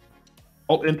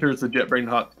 Alt-Enter is the JetBrains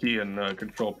hotkey, and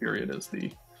Control period is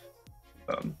the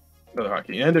other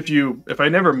hotkey. And if I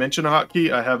never mention a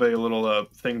hotkey, I have a little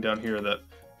thing down here that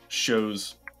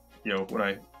shows, when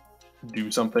I do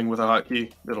something with a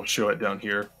hotkey, it'll show it down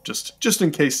here, just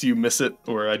in case you miss it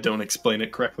or I don't explain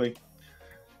it correctly.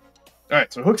 All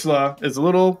right, so Hooke's Law is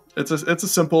it's a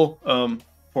simple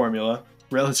formula,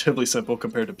 relatively simple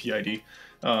compared to PID.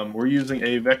 We're using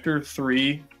a vector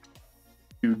 3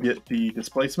 to get the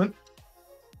displacement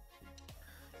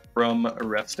from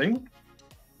resting.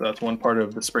 So that's one part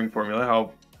of the spring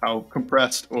formula, how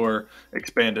compressed or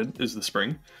expanded is the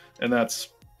spring, and that's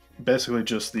basically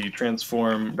just the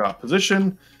transform dot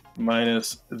position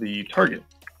minus the target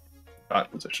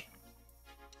dot position.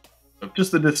 So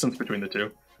just the distance between the two.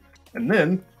 And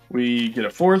then we get a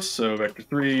force, so vector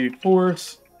 3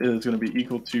 force is going to be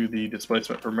equal to the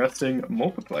displacement from resting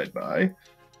multiplied by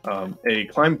a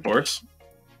climb force.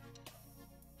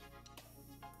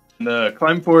 And the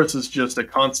climb force is just a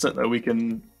constant that we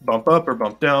can bump up or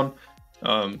bump down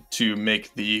to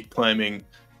make the climbing,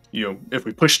 if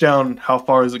we push down, how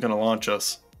far is it going to launch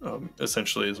us,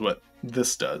 essentially is what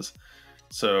this does.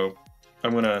 So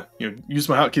I'm going to use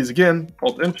my hotkeys again,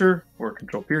 Alt-Enter or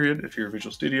Control period if you're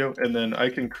Visual Studio, and then I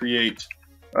can create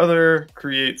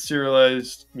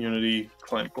serialized Unity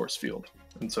climb force field.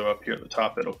 And so up here at the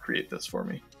top, it'll create this for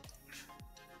me.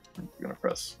 I'm going to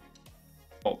press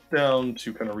Alt down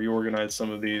to kind of reorganize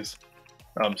some of these.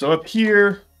 So up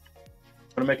here,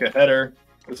 I'm going to make a header.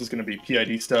 This is going to be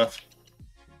PID stuff.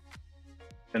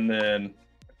 And then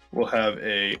we'll have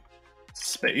a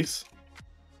space.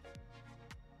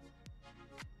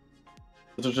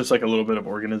 This is just like a little bit of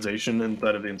organization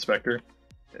inside of the inspector.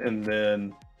 And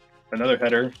then another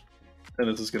header, and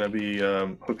this is going to be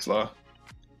Hooke's Law.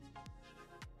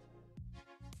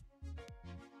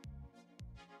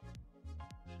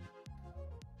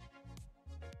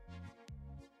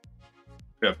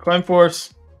 We have climb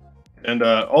force, and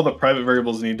all the private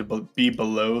variables need to be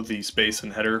below the space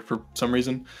and header for some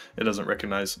reason. It doesn't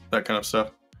recognize that kind of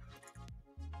stuff.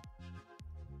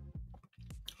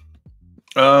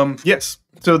 Yes,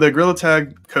 so the Gorilla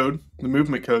Tag code, the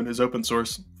movement code, is open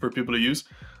source for people to use.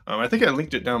 I think I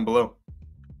linked it down below.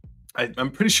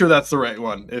 I'm pretty sure that's the right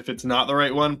one. If it's not the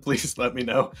right one, please let me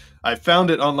know. I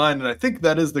found it online, and I think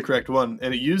that is the correct one.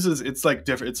 And it's like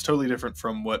different. It's totally different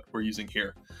from what we're using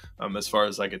here, as far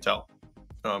as I could tell.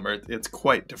 Or it's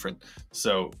quite different.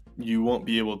 So you won't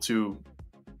be able to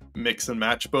mix and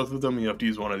match both of them. You have to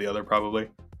use one or the other, probably.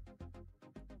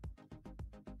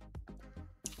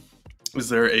 Is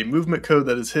there a movement code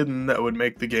that is hidden that would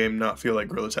make the game not feel like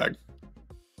Gorilla Tag?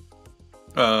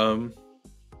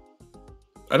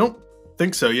 I don't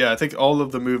think so. Yeah, I think all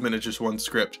of the movement is just one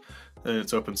script, and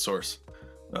it's open source.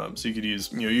 So you could use,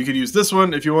 you could use this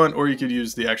one if you want, or you could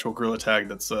use the actual Gorilla Tag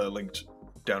that's linked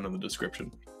down in the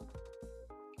description.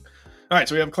 All right,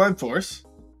 so we have climb force,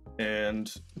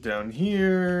 and down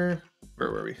here,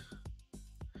 where were we?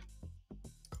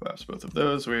 Collapse both of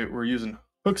those. We're using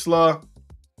Hooke's Law.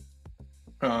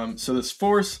 So this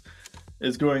force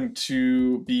is going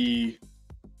to be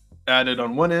added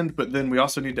on one end, but then we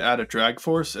also need to add a drag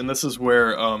force, and this is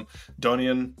where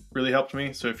Donian really helped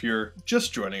me. So if you're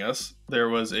just joining us, there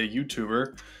was a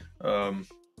YouTuber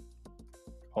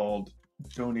called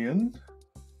Donian.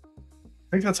 I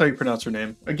think that's how you pronounce her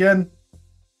name. Again,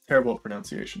 terrible at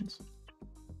pronunciations.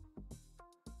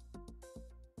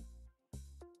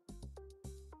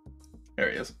 There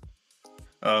he is.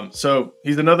 So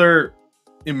he's another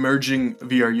emerging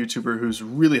VR YouTuber who's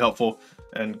really helpful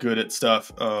and good at stuff,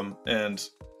 and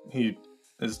he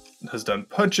has done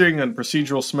punching and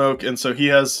procedural smoke, and so he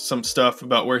has some stuff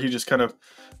about where he just kind of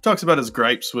talks about his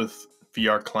gripes with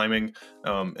VR climbing,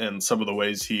 and some of the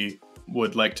ways he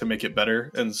would like to make it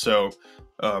better. And so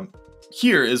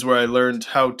here is where I learned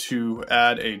how to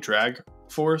add a drag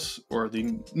force, or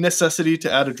the necessity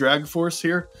to add a drag force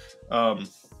here,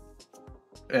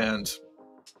 and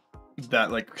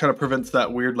that like kind of prevents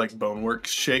that weird like Boneworks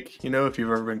shake, if you've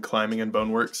ever been climbing in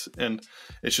Boneworks, and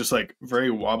it's just like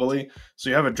very wobbly. So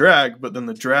you have a drag, but then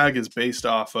the drag is based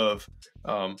off of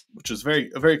which is a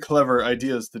very clever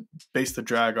idea, is to base the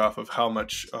drag off of how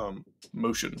much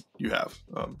motion you have.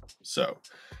 So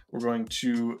we're going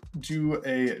to do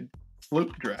a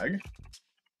float drag.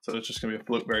 So it's just going to be a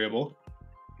float variable.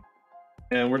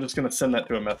 And we're just going to send that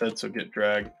to a method, so get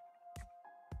drag.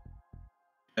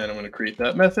 And I'm going to create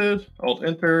that method,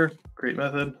 Alt-Enter, create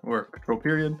method, or control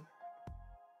period,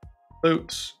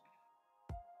 float.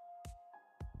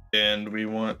 And we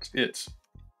want it.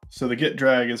 So the get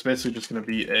drag is basically just going to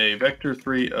be a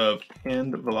vector3 of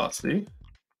hand velocity.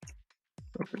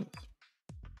 Open this.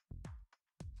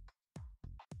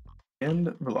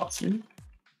 And velocity.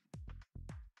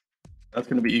 That's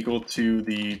going to be equal to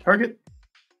the target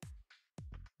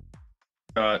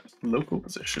dot local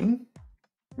position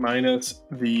minus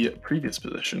the previous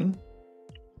position.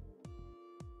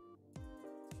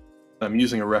 I'm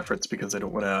using a reference because I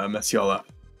don't want to mess y'all up.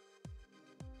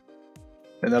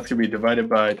 And that's going to be divided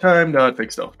by time dot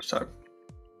fixed delta time.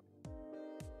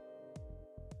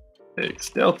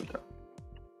 Fixed delta time.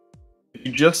 If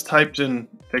you just typed in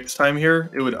fixed time here,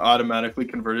 it would automatically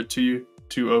convert it to you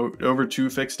over to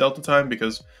fixed delta time,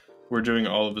 because we're doing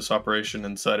all of this operation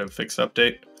inside of fixed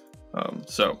update.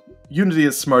 So Unity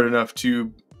is smart enough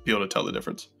to be able to tell the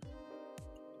difference.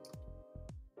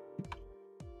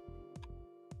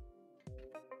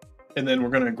 And then we're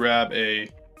going to grab do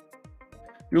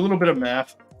a little bit of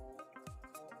math.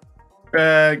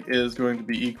 Drag is going to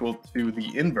be equal to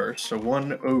the inverse, so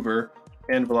 1 over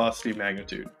hand velocity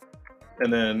magnitude.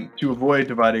 And then to avoid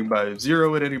dividing by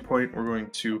 0 at any point, we're going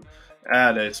to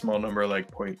add a small number like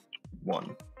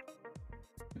 0.1.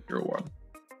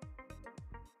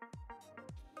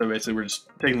 So basically we're just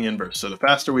taking the inverse. So the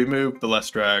faster we move, the less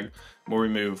drag. The more we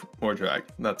move, more drag.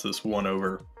 And that's this 1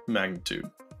 over magnitude.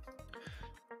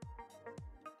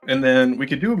 And then we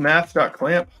could do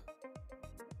math.clamp.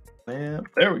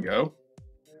 There we go.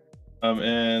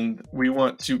 And we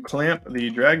want to clamp the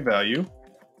drag value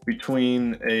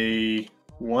between a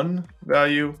 1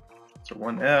 value, so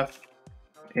 1f,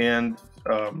 and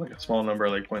like a small number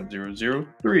like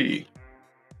 0.003.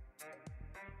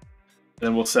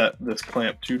 Then we'll set this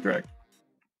clamp to drag.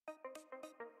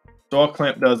 So all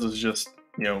clamp does is just,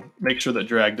 make sure that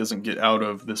drag doesn't get out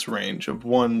of this range of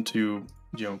 1 to,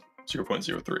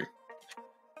 0.03.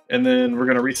 And then we're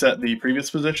going to reset the previous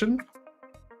position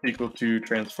equal to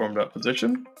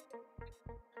transform.position,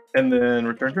 and then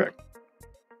return drag.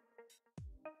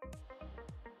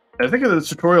 I think in this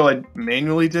tutorial I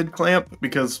manually did clamp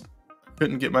because I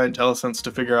couldn't get my IntelliSense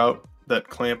to figure out that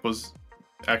clamp was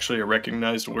actually a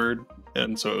recognized word,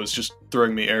 and so it was just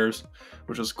throwing me errors,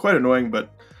 which was quite annoying,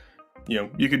 but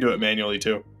you could do it manually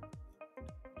too.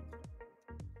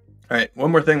 All right,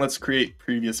 one more thing, let's create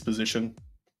previous position.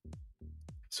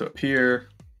 So up here,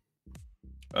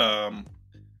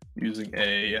 using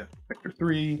a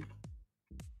vector3,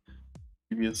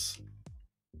 previous,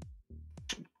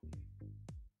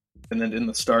 and then in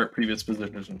the start, previous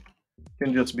position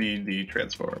can just be the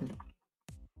transform.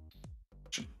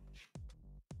 So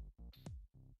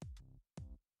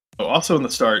also in the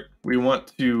start, we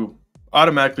want to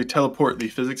automatically teleport the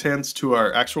physics hands to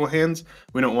our actual hands.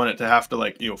 We don't want it to have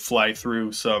to fly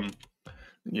through some,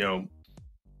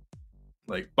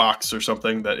 like box or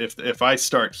something, that if I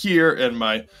start here and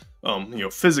my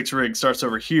physics rig starts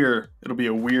over here, it'll be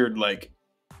a weird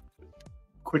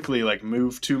quickly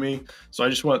move to me. So I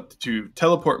just want to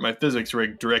teleport my physics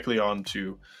rig directly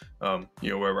onto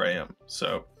wherever I am.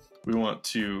 So we want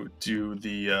to do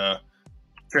the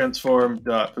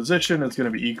transform.position is going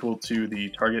to be equal to the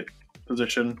target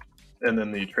position, and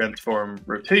then the transform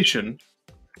rotation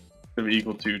is going to be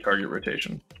equal to target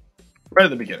rotation right at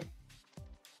the beginning.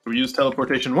 We use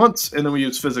teleportation once, and then we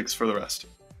use physics for the rest.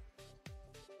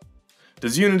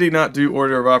 Does Unity not do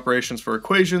order of operations for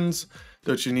equations?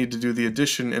 Don't you need to do the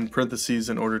addition in parentheses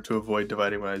in order to avoid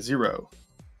dividing by 0?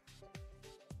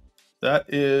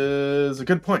 That is a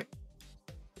good point.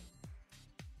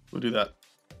 We'll do that.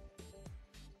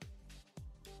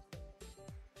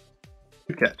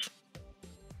 Good catch.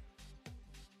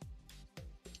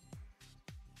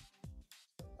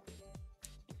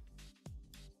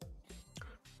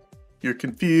 You're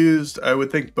confused. I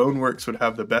would think Boneworks would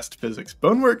have the best physics.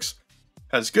 Boneworks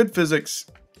has good physics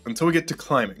until we get to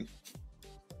climbing.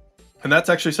 And that's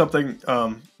actually something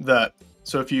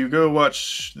so if you go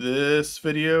watch this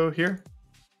video here,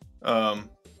 here,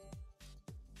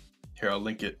 I'll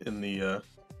link it in the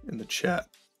chat.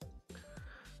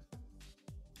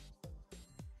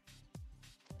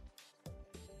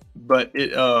 But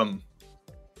it,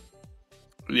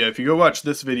 yeah, if you go watch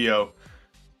this video,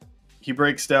 he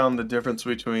breaks down the difference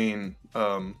between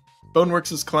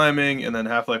Boneworks' climbing and then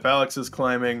Half-Life Alyx's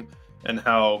climbing, and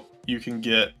how you can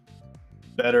get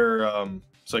better.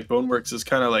 So like Boneworks is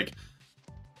kind of like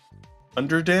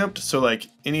underdamped, so like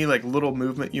any like little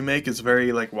movement you make is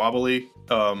very like wobbly.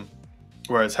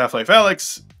 Whereas Half-Life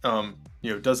Alyx,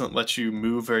 you know, doesn't let you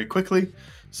move very quickly,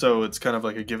 so it's kind of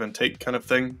like a give and take kind of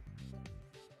thing.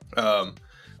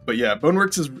 But yeah,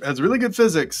 Boneworks has really good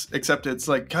physics, except it's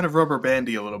like kind of rubber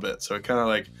bandy a little bit, so it kind of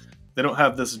like they don't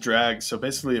have this drag. So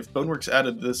basically, if Boneworks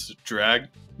added this drag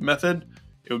method,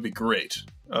 it would be great.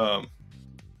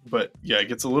 But yeah, it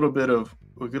gets a little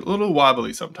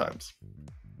wobbly sometimes.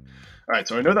 All right,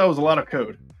 so I know that was a lot of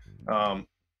code, but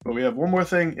we have one more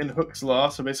thing in Hooke's law.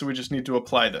 So basically, we just need to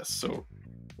apply this. So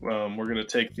we're going to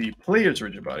take the player's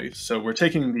rigid body. So we're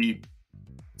taking the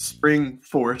spring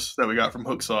force that we got from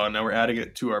Hooke's law, and now we're adding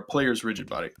it to our player's rigid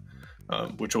body,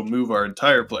 which will move our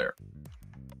entire player.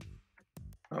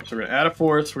 So we're going to add a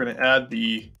force. We're going to add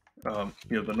the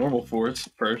the normal force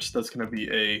first. That's going to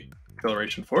be a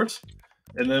acceleration force,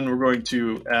 and then we're going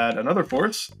to add another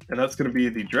force, and that's going to be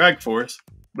the drag force.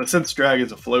 But since drag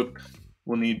is a float,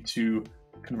 we'll need to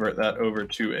convert that over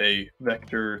to a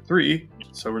vector 3.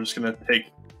 So we're just going to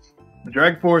take the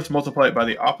drag force, multiply it by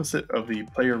the opposite of the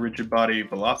player rigid body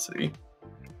velocity,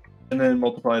 and then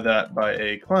multiply that by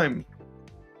a climb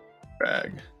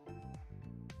drag.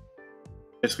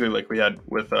 Basically, like we had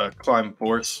with a climb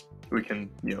force, we can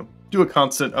do a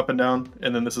constant up and down,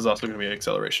 and then this is also going to be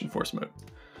acceleration force mode.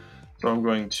 So I'm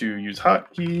going to use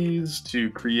hotkeys to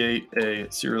create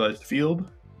a serialized field,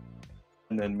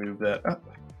 and then move that up.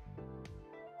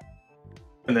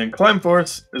 And then climb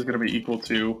force is going to be equal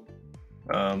to,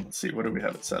 let's see, what do we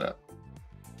have it set at?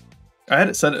 I had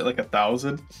it set at like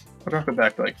 1,000. I'll drop it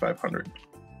back to like 500.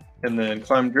 And then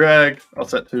climb drag, I'll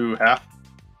set to half,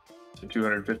 to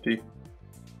 250.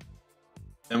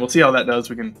 And we'll see how that does.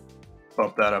 We can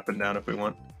bump that up and down if we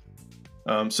want.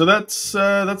 So that's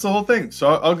the whole thing. So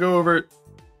I'll go over it.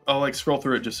 I'll like scroll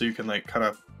through it just so you can like kind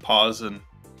of pause and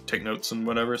take notes and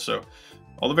whatever. So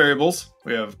all the variables,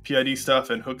 we have PID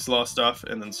stuff and Hooke's law stuff,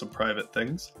 and then some private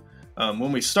things.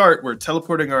 When we start, we're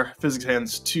teleporting our physics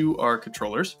hands to our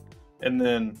controllers, and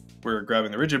then we're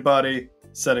grabbing the rigid body,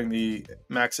 setting the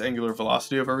max angular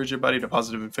velocity of our rigid body to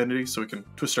positive infinity so we can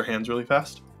twist our hands really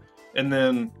fast. And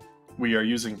then we are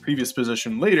using previous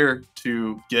position later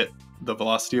to get the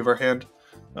velocity of our hand.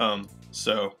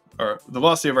 The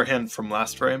velocity of our hand from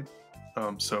last frame.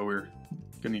 So we're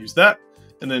going to use that.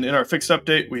 And then in our fixed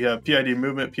update, we have PID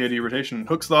movement, PID rotation, and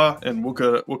Hooke's law, and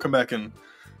we'll come back and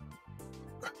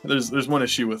there's one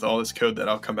issue with all this code that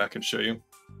I'll come back and show you.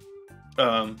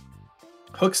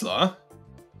 Hooke's law,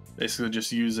 basically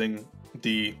just using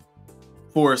the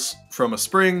force from a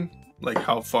spring, like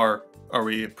how far are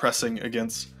we pressing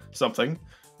against something,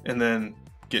 and then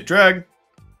get drag,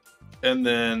 and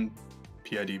then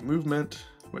PID movement,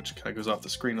 which kind of goes off the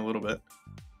screen a little bit.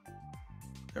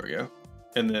 There we go.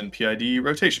 And then PID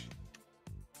rotation.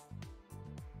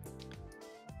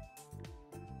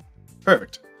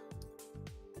 Perfect.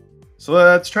 So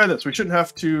let's try this. We shouldn't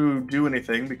have to do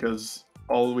anything because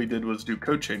all we did was do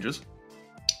code changes.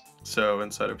 So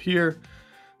inside of here,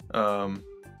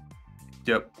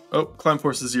 yep. Oh, climb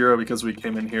force is 0 because we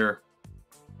came in here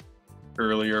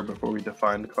earlier before we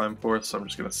defined climb force. So I'm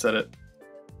just going to set it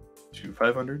to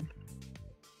 500.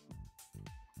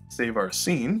 Save our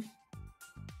scene.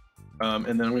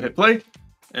 And then we hit play,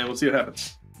 and we'll see what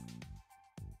happens.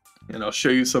 And I'll show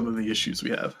you some of the issues we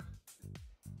have.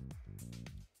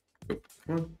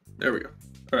 There we go.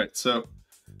 All right, so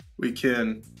we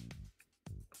can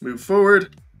move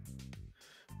forward.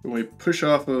 When we push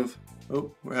off of,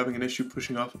 oh, we're having an issue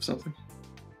pushing off of something.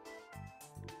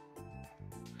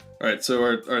 All right, so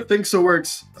our thing still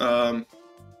works, but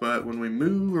when we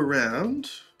move around,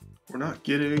 we're not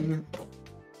getting,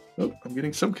 oh, I'm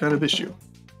getting some kind of issue.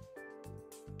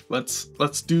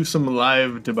 Let's do some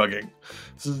live debugging.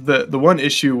 This is the one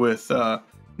issue with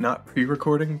not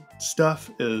pre-recording stuff,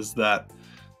 is that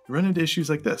you run into issues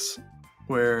like this,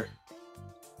 where,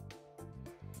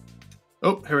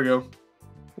 oh, here we go.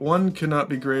 1 cannot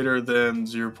be greater than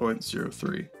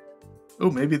 0.03.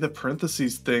 Oh, maybe the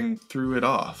parentheses thing threw it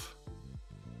off.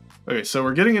 Okay, so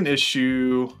we're getting an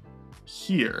issue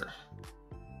here.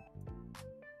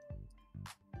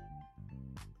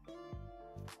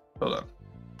 Hold on.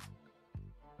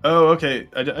 Oh, okay,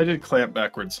 I did clamp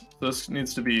backwards. This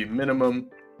needs to be minimum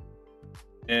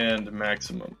and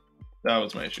maximum. That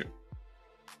was my issue.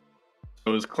 So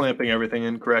it was clamping everything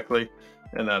incorrectly,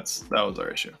 and that was our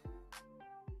issue.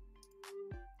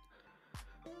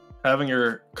 Having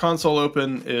your console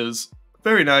open is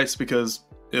very nice because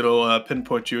it'll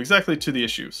pinpoint you exactly to the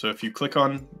issue. So if you click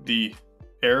on the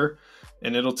error,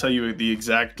 and it'll tell you the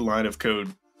exact line of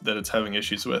code that it's having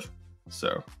issues with.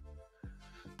 So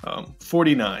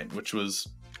 49, which was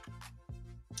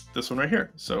this one right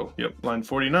here. So yep, line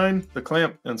 49, the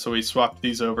clamp, and so we swapped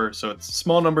these over. So it's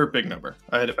small number, big number.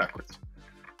 I had it backwards.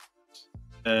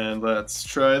 And let's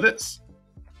try this.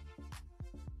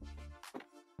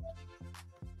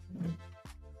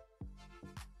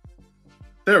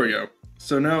 There we go.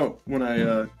 So now when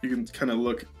I, you can kind of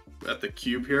look at the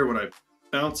cube here. When I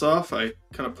bounce off, I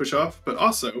kind of push off. But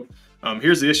also,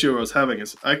 here's the issue I was having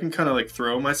is I can kind of like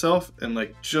throw myself, and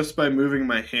like just by moving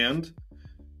my hand,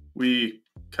 we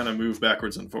kind of move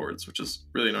backwards and forwards, which is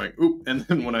really annoying. Oop, and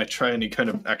then when I try any kind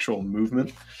of actual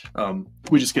movement,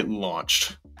 we just get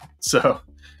launched. So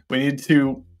we need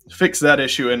to fix that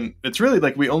issue, and it's really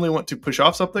like we only want to push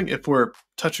off something if we're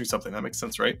touching something. That makes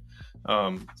sense, right?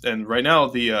 And right now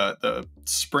the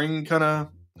spring kind of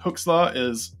Hooke's law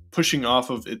is pushing off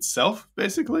of itself,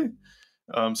 basically.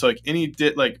 So like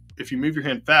like if you move your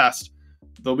hand fast,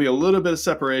 there'll be a little bit of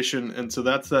separation, and so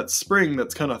that's that spring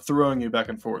that's kind of throwing you back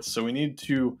and forth. So we need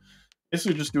to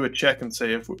basically just do a check and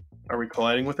say are we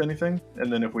colliding with anything,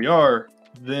 and then if we are,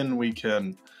 then we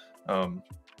can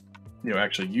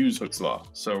actually use Hooke's law.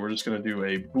 So we're just going to do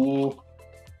a bool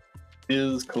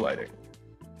is colliding,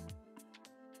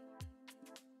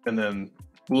 and then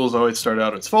bools always start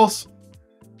out as false,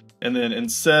 and then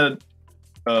instead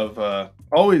of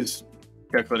always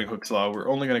calculating Hooke's law, we're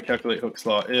only going to calculate Hooke's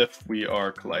law if we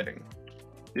are colliding.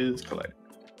 Is colliding.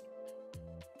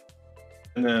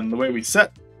 And then the way we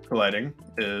set colliding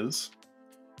is,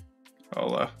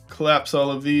 I'll collapse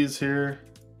all of these here.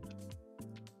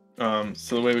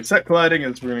 So the way we set colliding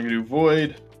is we're going to do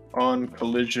void on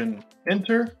collision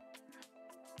enter,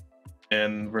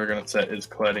 and we're going to set is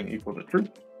colliding equal to true.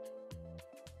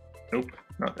 Nope,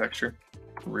 not texture.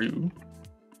 True.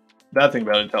 Bad thing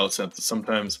about IntelliSense is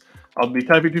sometimes I'll be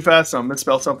typing too fast, I'll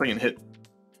misspell something and hit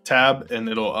tab, and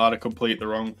it'll autocomplete the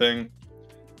wrong thing.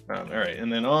 All right,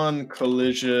 and then on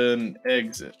collision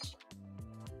exit,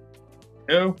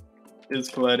 go is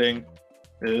colliding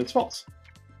is false.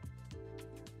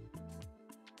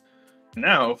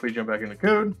 Now, if we jump back into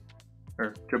code,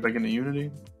 or jump back into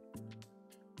Unity,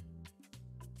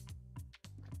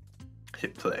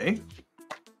 hit play,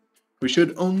 we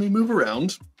should only move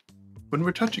around when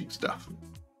we're touching stuff.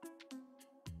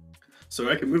 So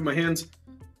I can move my hands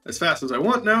as fast as I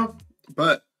want now,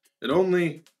 but it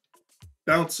only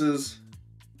bounces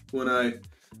when I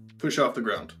push off the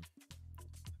ground,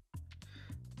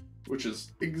 which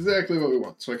is exactly what we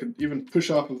want. So I could even push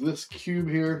off of this cube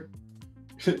here,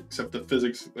 except the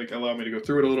physics like allow me to go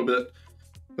through it a little bit,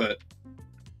 but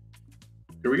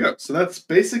here we go. So that's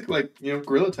basic, like,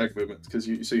 Gorilla Tag movements, because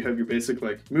you have your basic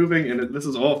like moving, and this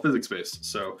is all physics based.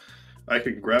 So I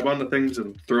can grab onto things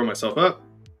and throw myself up.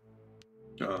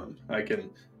 I can,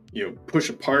 push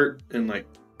apart and like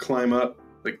climb up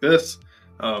like this.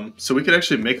 So we could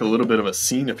actually make a little bit of a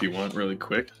scene if you want, really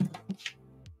quick. Do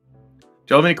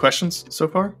y'all have any questions so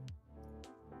far?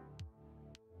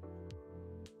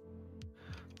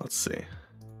 Let's see.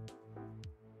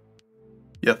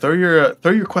 Yeah, throw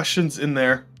your questions in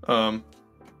there. And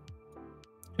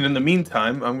in the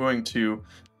meantime, I'm going to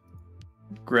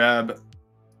grab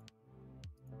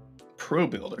Pro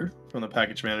Builder from the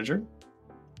package manager.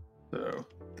 So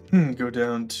go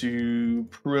down to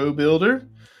Pro Builder,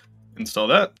 install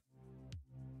that.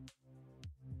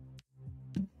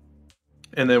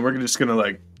 And then we're just gonna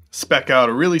like spec out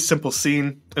a really simple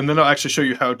scene, and then I'll actually show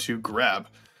you how to grab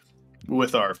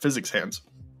with our physics hands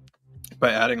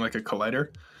by adding like a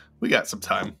collider. We got some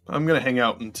time. I'm gonna hang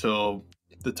out until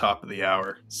the top of the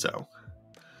hour, so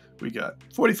we got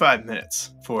 45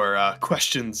 minutes for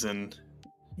questions and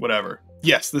whatever.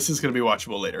 Yes, this is gonna be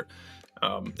watchable later.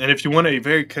 And if you want a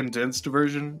very condensed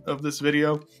version of this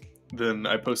video, then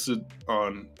I posted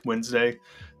on Wednesday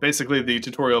basically the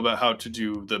tutorial about how to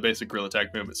do the basic Gorilla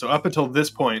Tag movement. So up until this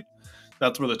point,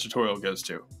 that's where the tutorial goes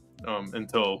to.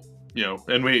 Until,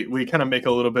 and we kind of make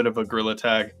a little bit of a Gorilla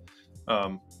Tag,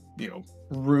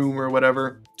 room or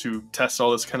whatever to test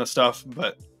all this kind of stuff.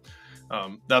 But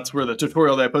that's where the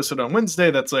tutorial that I posted on Wednesday,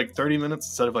 that's like 30 minutes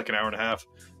instead of like an hour and a half,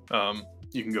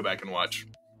 you can go back and watch.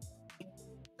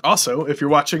 Also, if you're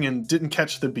watching and didn't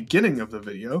catch the beginning of the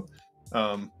video,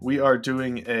 we are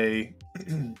doing a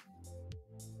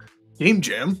game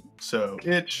jam. So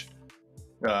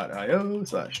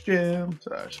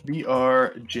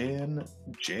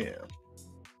itch.io/jam/VRJanJam.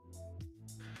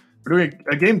 We're doing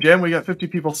a game jam. We got 50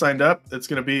 people signed up. It's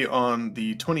going to be on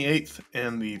the 28th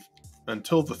and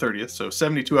until the 30th, so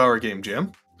 72-hour game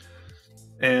jam.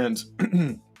 And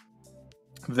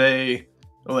they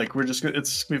Like it's just gonna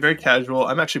be very casual.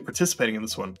 I'm actually participating in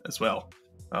this one as well.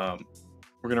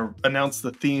 We're gonna announce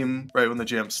the theme right when the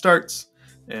jam starts,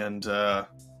 and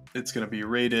it's gonna be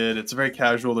rated. It's very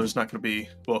casual. There's not gonna be,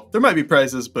 well, there might be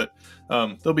prizes, but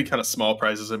there'll be kind of small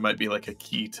prizes. It might be like a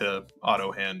key to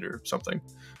auto hand or something.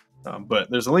 But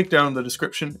there's a link down in the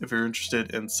description if you're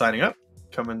interested in signing up,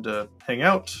 coming to hang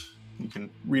out. You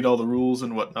can read all the rules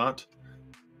and whatnot.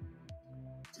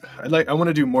 I want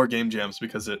to do more game jams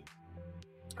because it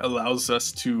allows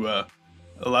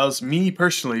me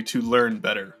personally to learn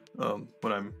better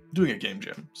when I'm doing a game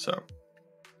jam. So, all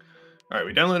right,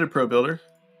 we downloaded Pro Builder.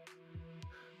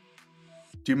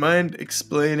 Do you mind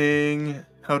explaining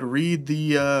how to read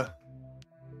the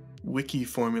wiki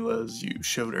formulas you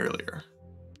showed earlier?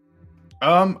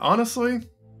 Honestly,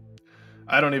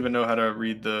 I don't even know how to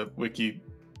read the wiki,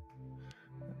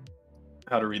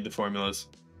 how to read the formulas.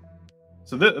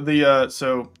 So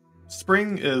so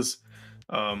spring is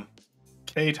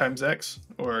k times x,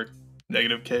 or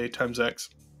negative k times x.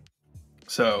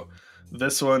 So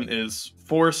this one is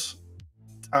force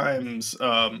times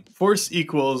force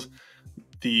equals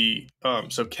the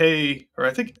so k, or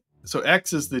I think so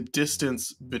x is the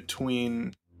distance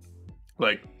between,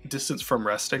 like, distance from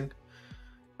resting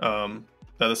that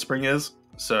the spring is.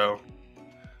 So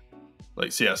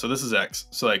like, so yeah, so this is x.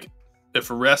 So like if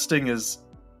resting is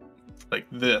like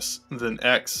this, then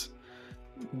x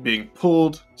being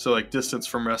pulled, so like distance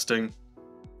from resting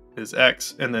is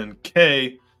x, and then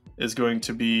k is going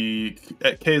to be,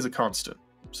 k is a constant.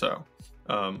 So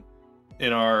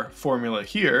in our formula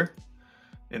here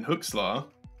in Hooke's law,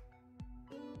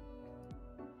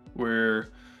 we're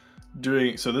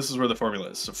doing, so this is where the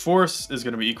formula is. So force is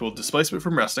going to be equal displacement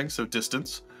from resting, so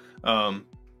distance,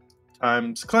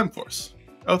 times climb force.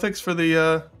 Oh, thanks for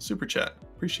the super chat.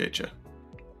 Appreciate you.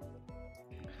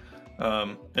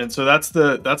 And so that's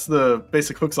the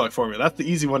basic Hooke's law formula. That's the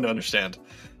easy one to understand.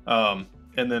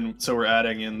 And then so we're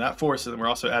adding in that force, and then we're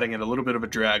also adding in a little bit of a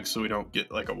drag so we don't get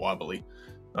like a wobbly.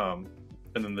 And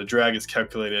then the drag is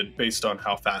calculated based on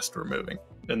how fast we're moving.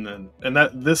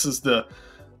 This is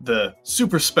the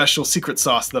super special secret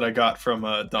sauce that I got from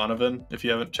Donovan. If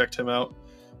you haven't checked him out,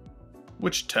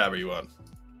 which tab are you on?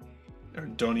 Or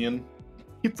Donian? I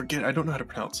keep forgetting. I don't know how to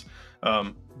pronounce.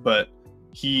 But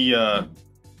he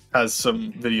has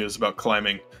some videos about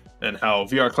climbing and how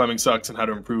VR climbing sucks and how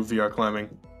to improve VR climbing.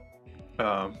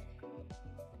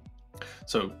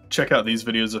 So check out these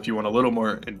videos if you want a little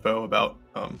more info about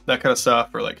that kind of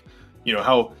stuff, or like, you know,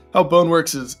 how bone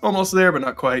works is almost there but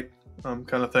not quite,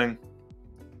 kind of thing.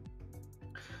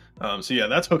 So yeah,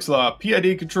 that's Hooke's law.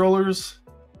 PID controllers,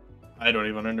 I don't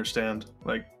even understand.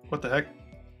 Like, what the heck?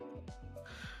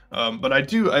 But I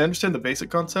understand the basic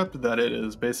concept that it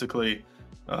is basically,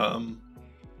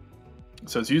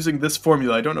 so it's using this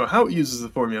formula. I don't know how it uses the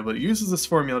formula, but it uses this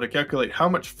formula to calculate how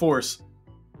much force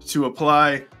to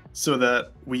apply so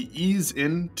that we ease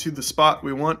into the spot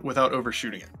we want without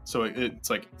overshooting it. So it's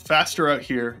like faster out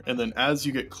here, and then as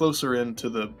you get closer into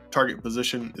the target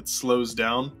position, it slows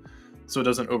down so it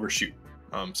doesn't overshoot.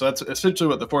 So that's essentially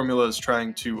what the formula is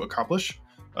trying to accomplish.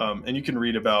 And you can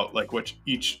read about like what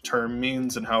each term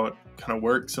means and how it kind of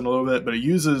works in a little bit, but it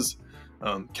uses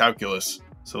calculus,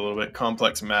 so a little bit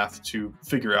complex math, to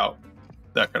figure out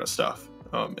that kind of stuff.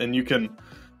 And you can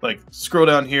like scroll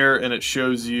down here and it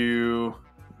shows you,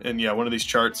 and yeah, one of these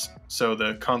charts. So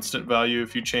the constant value,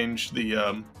 if you change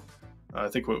the, I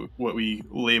think what we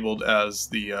labeled as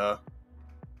the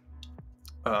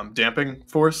damping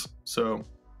force. So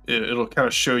it'll kind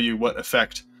of show you what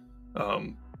effect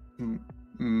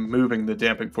moving the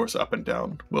damping force up and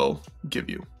down will give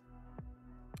you.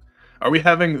 Are we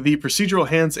having the procedural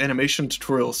hands animation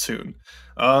tutorial soon?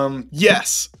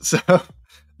 Yes. So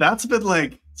that's been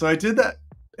like, so I did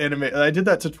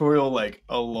that tutorial like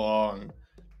a long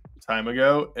time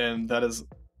ago, and that is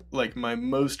like my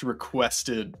most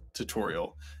requested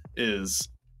tutorial, is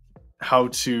how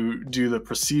to do the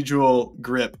procedural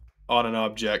grip on an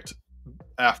object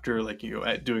after, like, you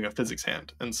know, doing a physics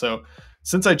hand. And so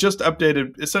since I just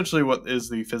updated essentially what is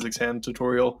the physics hand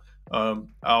tutorial,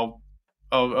 I'll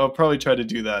probably try to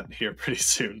do that here pretty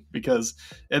soon, because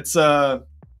it's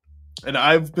and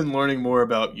I've been learning more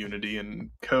about Unity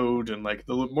and code and like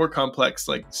the more complex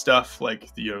like stuff, like,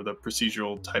 you know, the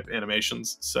procedural type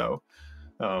animations. So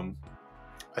I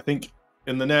think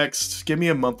in the next, give me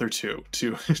a month or two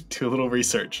to do a little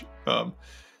research.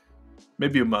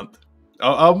 Maybe a month.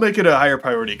 I'll make it a higher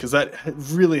priority, because that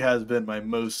really has been my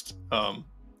most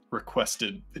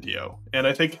requested video, and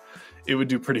I think it would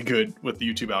do pretty good with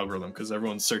the YouTube algorithm, because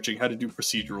everyone's searching how to do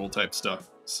procedural type stuff.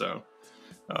 So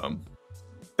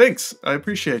thanks, I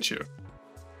appreciate you.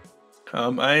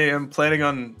 I am planning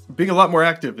on being a lot more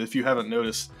active, if you haven't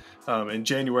noticed. In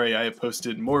January, I have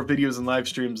posted more videos and live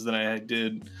streams than I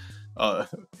did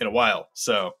in a while.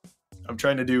 So I'm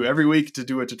trying to do every week to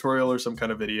do a tutorial or some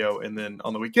kind of video, and then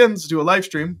on the weekends do a live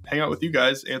stream, hang out with you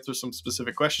guys, answer some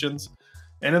specific questions,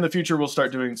 and in the future we'll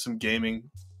start doing some gaming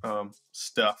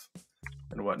stuff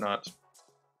and whatnot.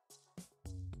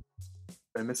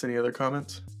 Did I miss any other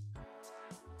comments?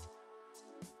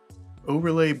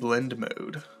 Overlay blend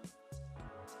mode.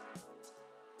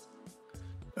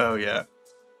 Oh yeah.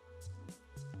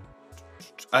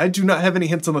 I do not have any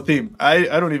hints on the theme. I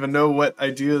don't even know what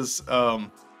ideas.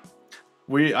 I'm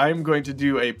going to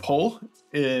do a poll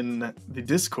in the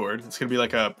Discord. It's gonna be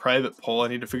like a private poll. I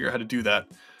need to figure out how to do that.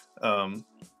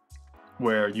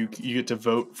 Where you get to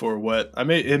vote for what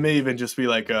it may even just be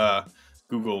like a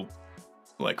Google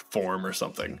like form or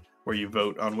something where you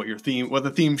vote on what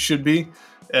the theme should be,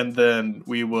 and then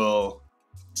we will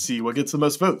see what gets the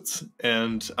most votes.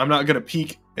 And I'm not going to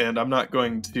peek, and I'm not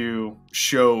going to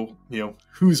show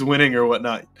who's winning or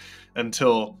whatnot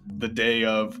until the day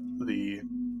of the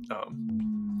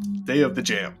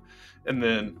jam, and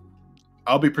then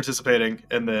I'll be participating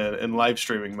and live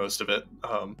streaming most of it,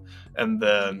 and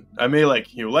then I may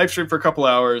live stream for a couple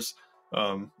hours,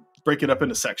 break it up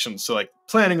into sections, so like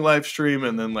planning live stream,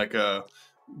 and then like a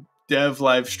dev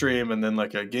live stream, and then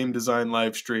like a game design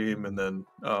live stream, and then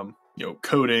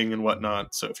coding and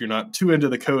whatnot. So if you're not too into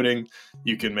the coding,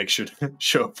 you can make sure to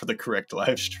show up for the correct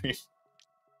live stream.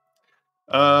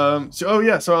 So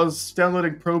I was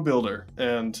downloading Pro Builder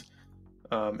and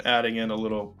adding in a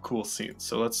little cool scene.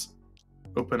 So let's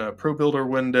open a Pro Builder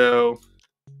window,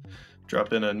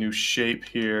 drop in a new shape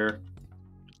here,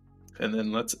 and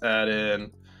then let's add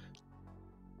in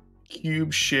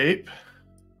cube shape.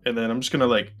 And then I'm just gonna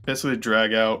basically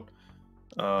drag out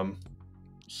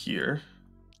here.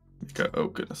 Oh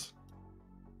goodness,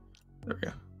 there we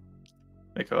go.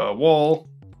 Make a wall,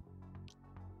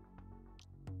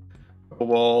 couple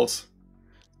walls,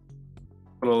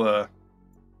 little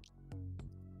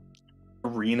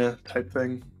arena type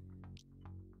thing.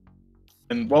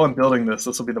 And while I'm building this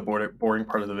will be the boring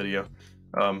part of the video.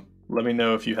 Let me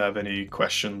know if you have any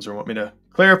questions or want me to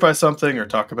clarify something or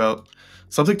talk about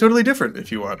something totally different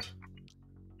if you want.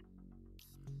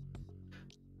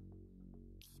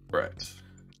 Right.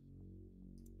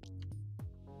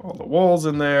 All the walls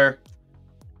in there.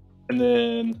 And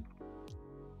then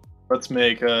let's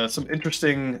make some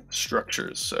interesting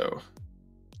structures. So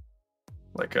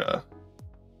like a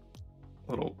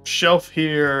little shelf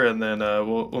here, and then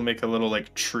we'll make a little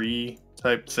tree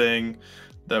type thing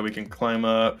that we can climb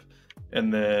up,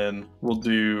 and then we'll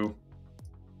do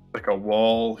like a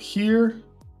wall here.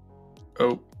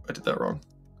 Oh, I did that wrong.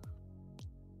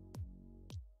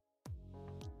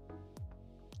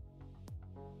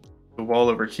 The wall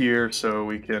over here, so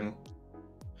we can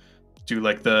do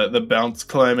like the bounce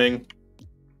climbing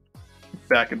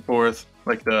back and forth,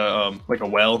 like a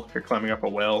well. You're climbing up a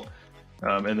well,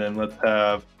 and then let's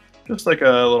have just like a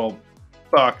little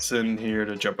box in here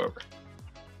to jump over.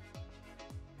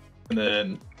 And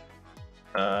then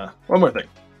one more thing,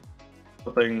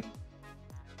 something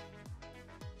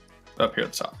up here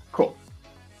at the top. Cool.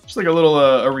 Just like a little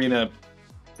arena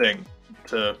thing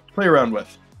to play around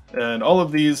with. And all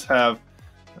of these have,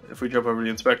 if we jump over the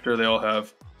inspector, they all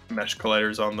have mesh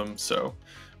colliders on them, so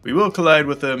we will collide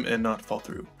with them and not fall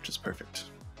through, which is perfect.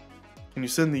 Can you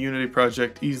send the Unity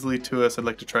project easily to us? I'd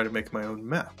like to try to make my own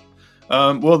map.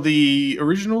 Well, the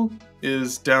original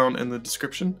is down in the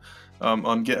description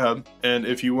on GitHub, and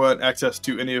if you want access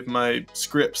to any of my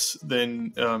scripts,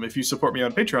 then if you support me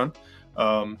on Patreon,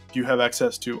 you have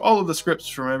access to all of the scripts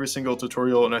from every single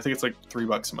tutorial, and I think it's like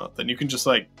 $3 a month, and you can just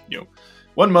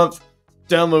 1 month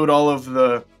download all of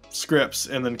the scripts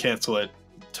and then cancel it.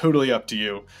 Totally up to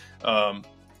you. I'm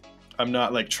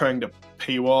not trying to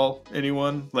paywall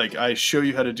anyone. I show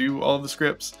you how to do all of the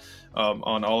scripts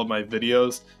on all of my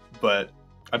videos, but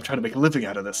I'm trying to make a living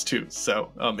out of this too.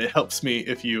 So it helps me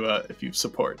if you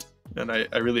support, and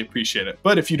I really appreciate it.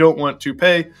 But if you don't want to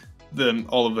pay, then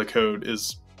all of the code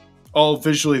is all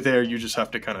visually there. You just have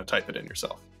to kind of type it in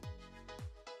yourself.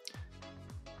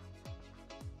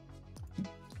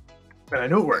 And I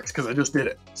know it works because I just did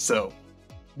it. So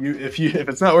if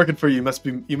it's not working for you,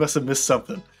 you must have missed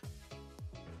something.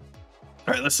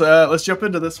 All right, let's jump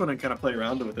into this one and kind of play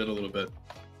around with it a little bit.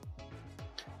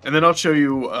 And then I'll show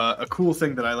you a cool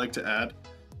thing that I like to add.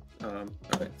 All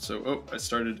right, so I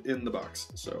started in the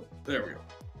box. So there we go.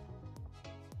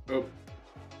 Oh,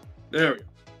 there we go.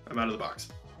 I'm out of the box.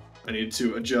 I need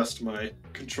to adjust my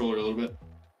controller a little bit.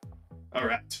 All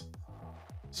right.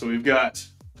 So we've got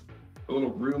a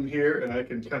little room here, and I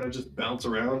can kind of just bounce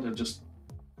around and just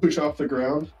push off the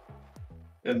ground.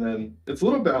 And then it's a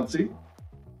little bouncy,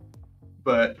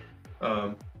 but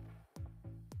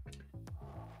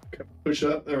push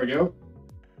up, there we go.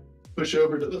 Push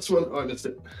over to this one. Oh, I missed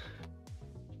it.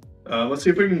 Let's see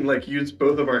if we can like use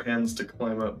both of our hands to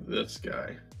climb up this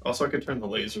guy. Also, I can turn the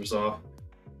lasers off.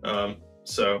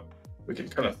 So we can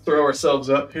kind of throw ourselves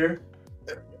up here.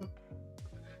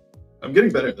 I'm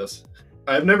getting better at this.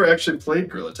 I've never actually played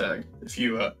Gorilla Tag, if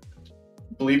you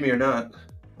believe me or not.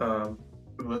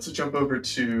 Let's jump over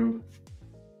to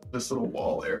this little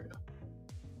wall area.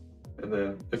 And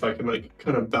then if I can like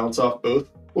kind of bounce off both.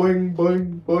 Boing,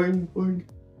 boing, boing, boing.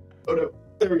 Oh no,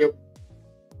 there we go.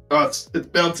 Oh, it's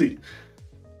bouncy.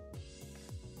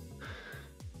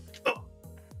 Oh,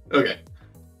 okay.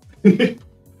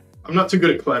 I'm not too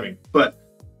good at climbing, but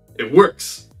it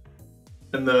works.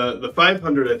 And the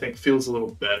 500 I think feels a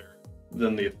little better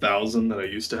than the 1000 that I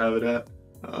used to have it at.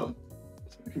 So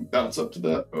I can bounce up to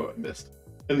that. Oh, I missed.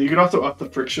 And you can also up the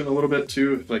friction a little bit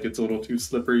too, if like it's a little too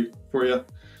slippery for you.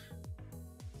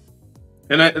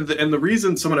 And the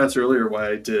reason someone asked earlier why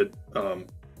I did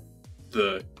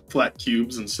the flat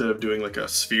cubes instead of doing like a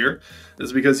sphere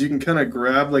is because you can kind of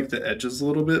grab like the edges a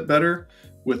little bit better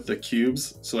with the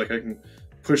cubes. So like I can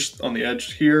push on the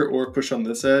edge here or push on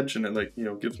this edge, and it like, you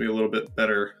know, gives me a little bit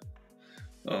better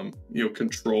you know,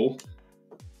 control.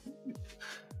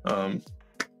 But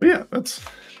yeah, that's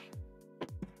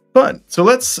fun. So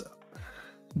let's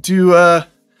do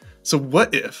so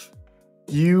what if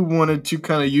you wanted to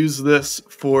kind of use this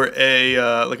for a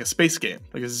like a space game,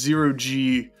 like a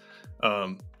 0G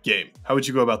game? How would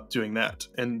you go about doing that?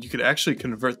 And you could actually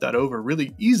convert that over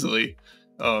really easily.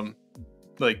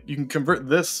 Like you can convert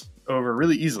this over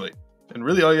really easily, and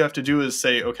really all you have to do is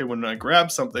say, okay, when I grab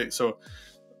something, so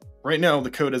right now the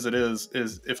code as it is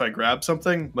if I grab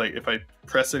something, like if I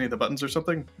press any of the buttons or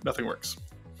something, nothing works.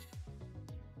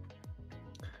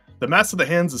 The mass of the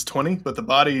hands is 20, but the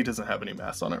body doesn't have any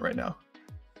mass on it right now.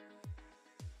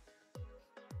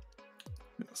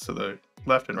 So the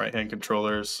left and right hand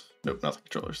controllers, nope, not the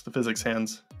controllers, the physics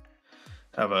hands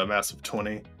have a mass of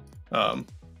 20,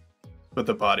 but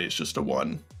the body is just a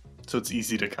 1. So it's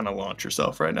easy to kind of launch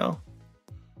yourself right now.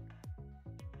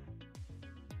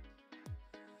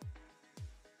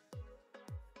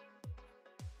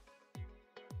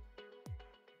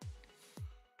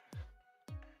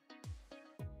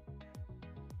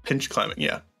 Pinch climbing,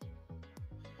 yeah.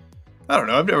 I don't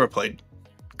know, I've never played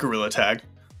Gorilla Tag.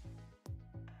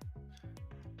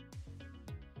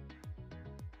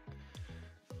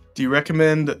 Do you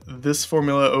recommend this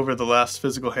formula over the last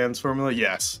physical hands formula?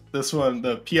 Yes. This one,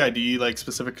 the PID like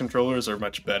specific controllers are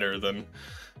much better than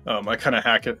I kind of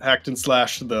hacked and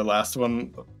slashed the last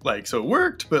one, like, so it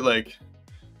worked, but like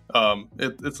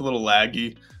it's a little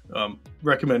laggy.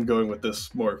 Recommend going with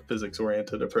this more physics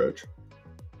oriented approach.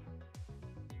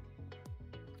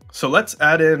 So let's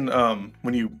add in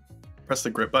when you press the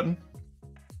grip button,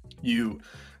 you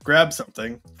grab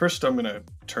something. First, I'm gonna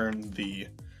turn the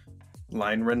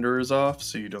line renderers off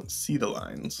so you don't see the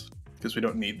lines because we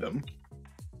don't need them.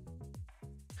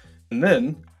 And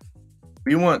then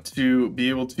we want to be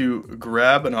able to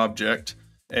grab an object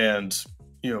and,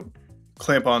 you know,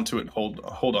 clamp onto it and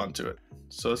hold onto it.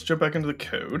 So let's jump back into the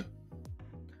code.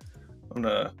 I'm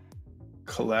gonna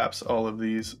collapse all of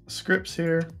these scripts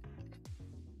here.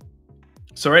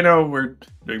 So right now we're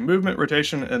doing movement,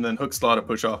 rotation, and then hook slot to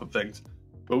push off of things.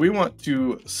 But we want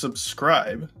to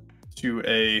subscribe to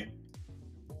a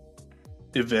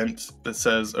event that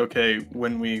says, okay,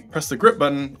 when we press the grip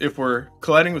button, if we're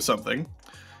colliding with something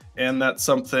and that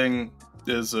something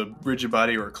is a rigid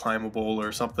body or climbable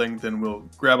or something, then we'll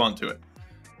grab onto it.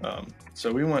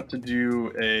 So we want to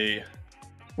do a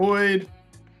void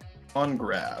on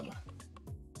grab,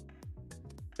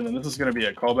 and then this is going to be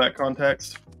a callback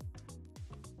context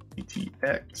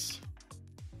PTX.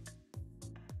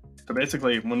 So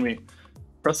basically when we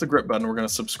press the grip button, we're going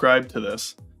to subscribe to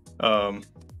this.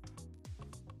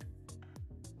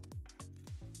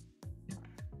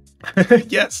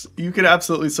 Yes, you can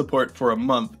absolutely support for a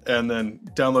month and then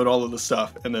download all of the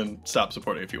stuff and then stop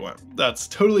supporting if you want. That's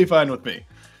totally fine with me.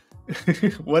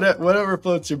 Whatever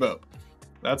floats your boat.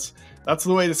 That's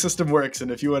the way the system works,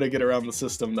 and if you want to get around the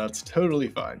system, that's totally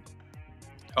fine.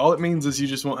 All it means is you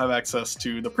just won't have access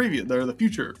to the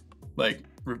future like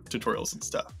tutorials and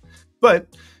stuff. But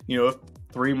you know, if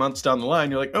 3 months down the line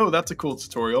you're like, oh, that's a cool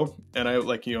tutorial, and I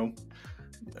like, you know,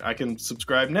 I can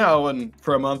subscribe now and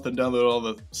for a month and download all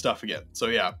the stuff again. So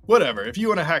yeah, whatever. If you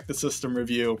want to hack the system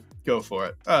review, go for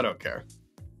it. I don't care.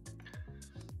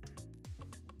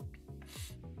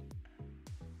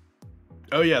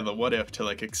 Oh yeah, the what if to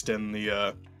like extend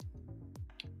the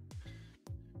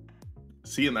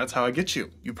see, and that's how I get you.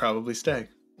 You probably stay.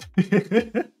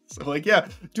 So like, yeah,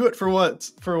 do it for what?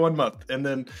 For 1 month. And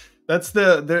then that's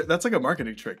that's like a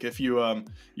marketing trick. If you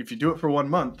do it for 1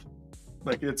 month,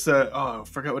 like it's oh, I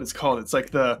forgot what it's called. It's like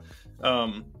the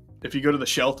if you go to the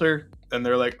shelter and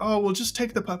they're like, oh, well, just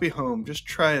take the puppy home, just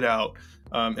try it out.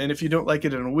 And if you don't like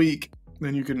it in a week,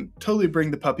 then you can totally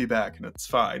bring the puppy back and it's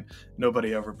fine.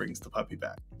 Nobody ever brings the puppy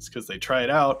back. It's because they try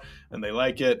it out and they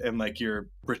like it, and like your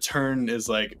return is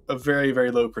like a very,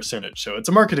 very low percentage. So it's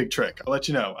a marketing trick. I'll let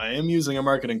you know. I am using a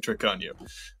marketing trick on you.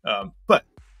 But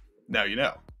now you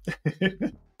know. All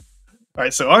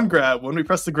right, so on grab, when we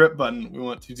press the grip button, we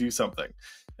want to do something.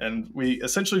 And we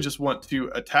essentially just want to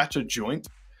attach a joint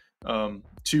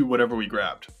to whatever we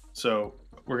grabbed. So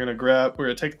we're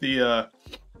gonna take the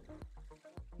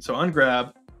so on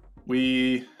grab, but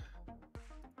we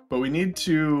need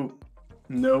to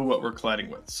know what we're colliding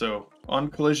with. So on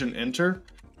collision enter,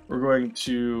 we're going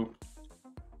to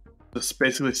just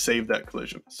basically save that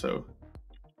collision. So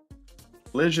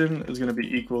collision is going to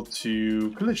be equal to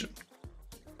collision.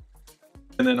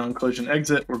 And then on collision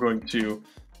exit, we're going to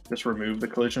just remove the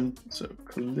collision. So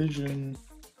collision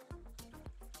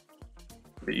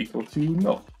be equal to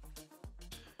null.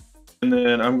 And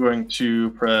then I'm going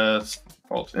to press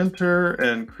Alt Enter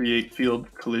and create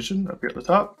field collision up here at the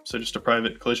top. So just a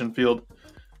private collision field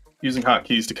using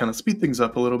hotkeys to kind of speed things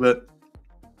up a little bit.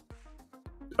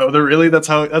 Oh,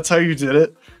 that's how you did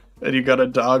it? And you got a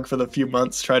dog for the few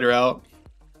months, tried her out?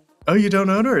 Oh, you don't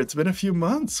own her? It's been a few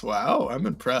months. Wow, I'm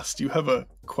impressed. You have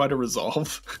quite a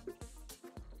resolve.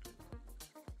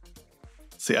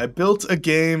 See, I built a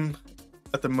game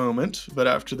at the moment, but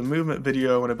after the movement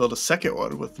video, I want to build a second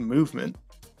one with movement.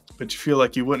 But you feel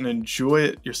like you wouldn't enjoy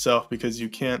it yourself because you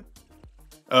can't.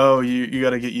 Oh, you got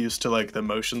to get used to like the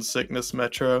motion sickness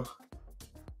Meadow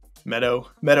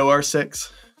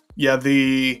R6. Yeah,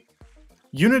 the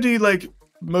Unity like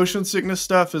motion sickness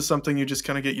stuff is something you just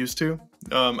kind of get used to.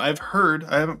 I've heard,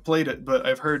 I haven't played it, but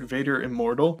I've heard Vader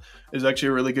Immortal is actually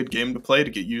a really good game to play to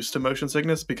get used to motion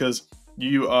sickness, because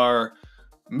you are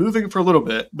moving for a little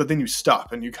bit, but then you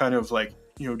stop and you kind of like,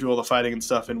 do all the fighting and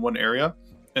stuff in one area,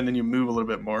 and then you move a little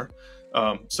bit more.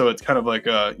 So it's kind of like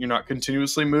you're not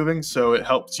continuously moving, so it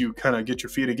helps you kind of get your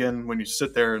feet again when you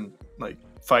sit there and like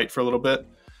fight for a little bit.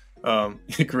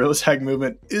 Gorilla Tag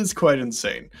movement is quite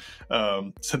insane.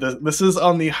 So this is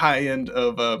on the high end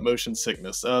of motion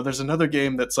sickness. There's another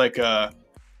game that's like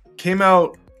came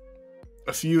out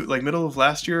like middle of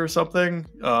last year or something,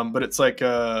 but it's like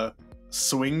a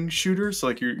swing shooter. So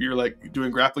like you're like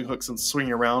doing grappling hooks and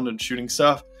swinging around and shooting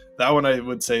stuff. That one I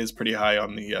would say is pretty high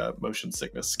on the motion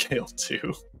sickness scale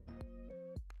too.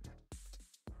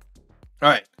 All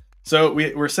right, so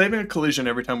we're saving a collision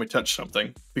every time we touch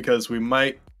something because we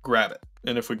might grab it.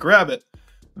 And if we grab it,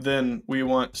 then we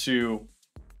want to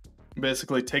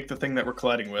basically take the thing that we're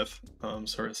colliding with. So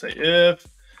we're gonna say if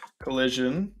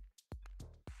collision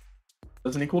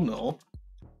doesn't equal null,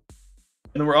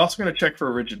 and then we're also gonna check for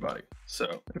a rigid body.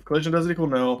 So if collision doesn't equal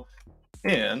null,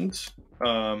 and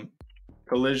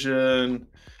collision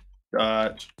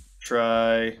dot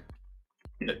try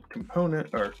get component,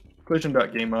 or collision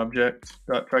dot game object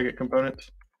dot try get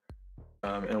component,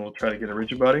 and we'll try to get a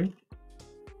rigid body.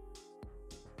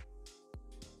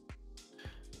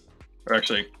 Or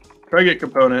actually, try get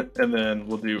component, and then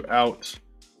we'll do out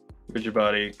rigid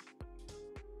body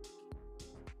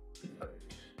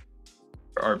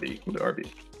or RB. We'll do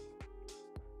RB.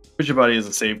 Rigid body is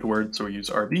a saved word, so we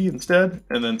use RB instead.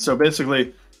 And then so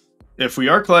basically, if we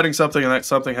are colliding something and that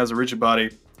something has a rigid body,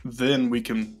 then we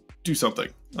can do something.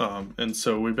 And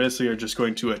so we basically are just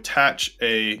going to attach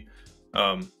a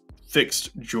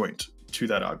fixed joint to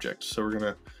that object. So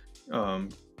we're gonna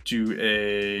do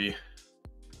a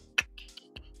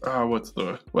what's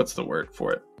the word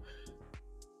for it?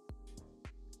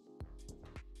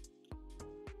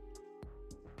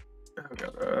 I've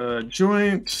got a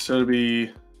joint, so it'll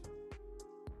be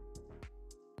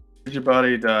rigid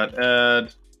body dot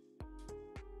add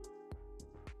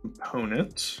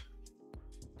component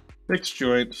fixed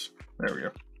joint. There we go.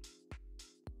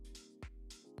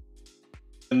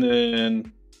 And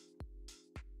then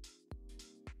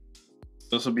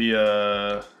this will be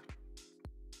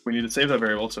we need to save that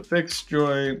variable. So fixed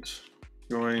joint is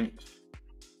going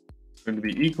to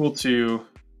be equal to,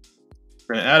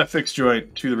 we're going to add a fixed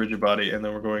joint to the rigid body, and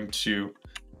then we're going to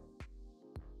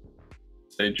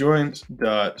say joint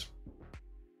dot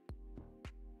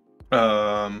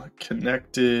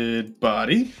connected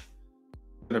body.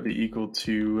 That'll be equal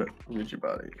to rigid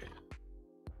body.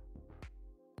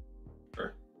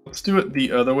 Or Let's do it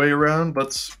the other way around.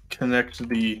 Let's connect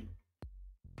the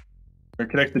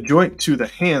joint to the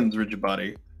hand's rigid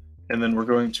body, and then we're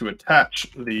going to attach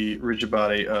the rigid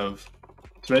body of.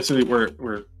 So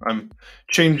basically, I'm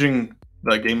changing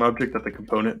the game object that the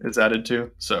component is added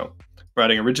to. So we're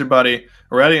adding a rigid body.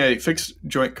 We're adding a fixed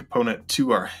joint component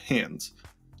to our hands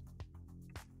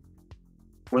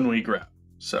when we grab.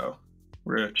 So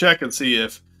we're going to check and see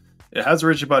if it has a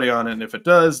rigid body on it, and if it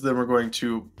does, then we're going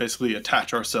to basically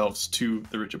attach ourselves to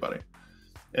the rigid body.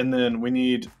 And then we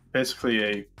need basically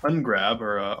a ungrab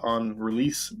or a on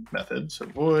release method. So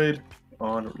void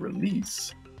on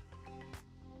release.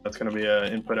 That's going to be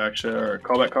an input action or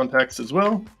callback context as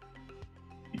well.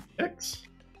 X.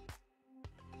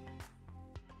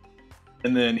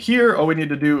 And then here, all we need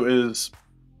to do is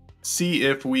see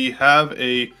if we have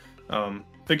a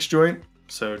fixed joint.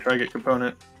 So try get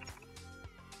component.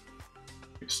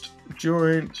 Fixed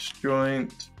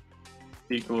joint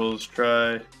equals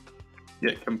try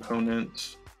get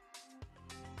component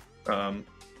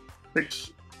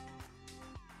fixed.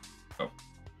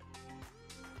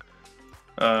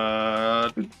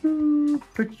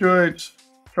 Fixed joint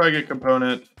try get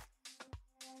component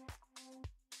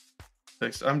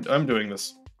fixed. I'm doing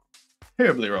this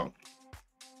terribly wrong.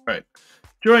 All right,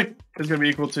 joint is going to be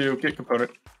equal to get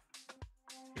component.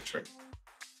 Sure.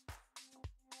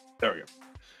 There we go.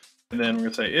 And then we're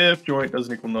going to say if joint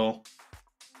doesn't equal null,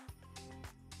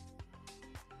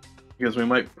 because we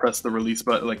might press the release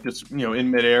button, like just, you know, in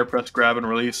midair, press grab and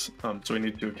release. So we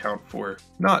need to account for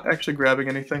not actually grabbing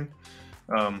anything.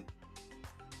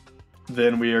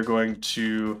 Then we are going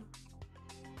to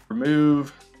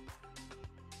remove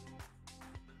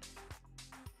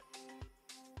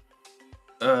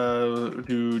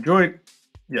do joint.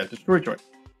 Yeah, destroy joint.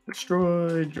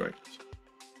 Destroy joint.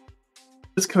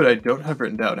 This code I don't have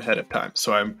written down ahead of time,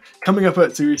 so I'm coming up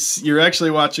at, so you're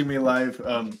actually watching me live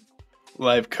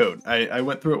live code. I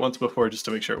went through it once before just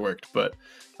to make sure it worked, but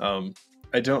I'm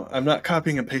not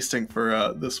copying and pasting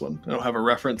for this one. I don't have a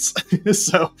reference.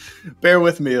 So bear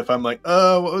with me if I'm like,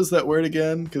 oh, what was that word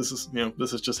again? Because, you know,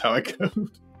 this is just how I code.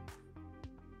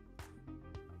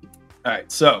 All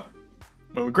right, so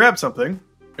when we grab something,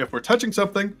 if we're touching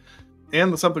something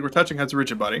and the something we're touching has a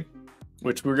rigid body,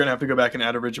 which we're going to have to go back and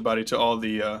add a rigid body to all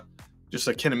the, just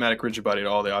a kinematic rigid body to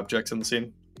all the objects in the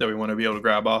scene that we want to be able to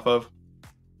grab off of.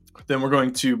 Then we're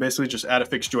going to basically just add a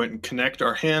fixed joint and connect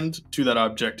our hand to that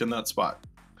object in that spot.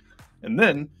 And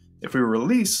then if we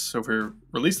release, so if we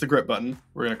release the grip button,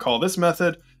 we're going to call this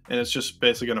method, and it's just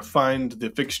basically going to find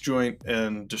the fixed joint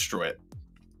and destroy it.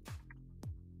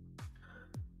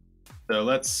 So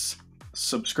let's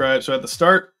subscribe. So at the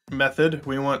start method,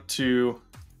 we want to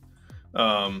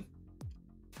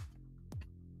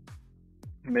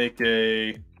let's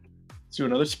do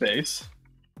another space,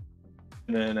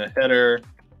 and then a header,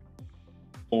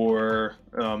 or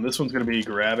this one's going to be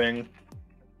grabbing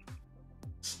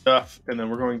stuff, and then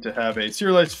we're going to have a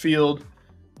serialized field,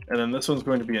 and then this one's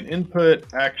going to be an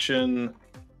input action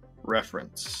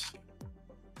reference.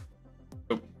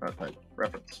 Oh, not type,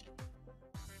 reference.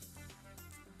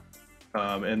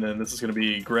 And then this is going to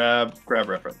be grab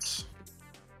reference.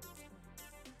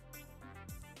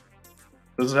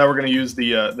 This is how we're going to use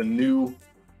the new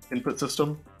input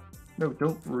system. No,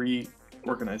 don't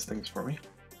reorganize things for me.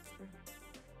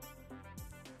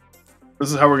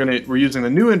 This is how we're using the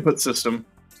new input system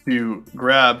to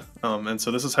grab, and so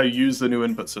this is how you use the new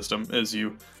input system, is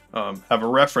you have a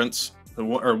reference,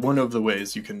 or one of the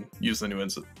ways you can use the new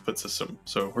input system.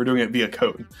 So we're doing it via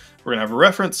code. We're gonna have a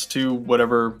reference to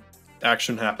whatever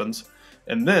action happens,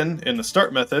 and then in the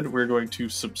start method, we're going to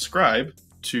subscribe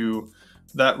to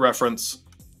that reference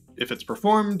if it's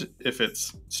performed, if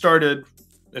it's started,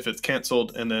 if it's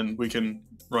canceled, and then we can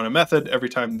run a method every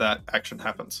time that action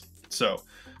happens. So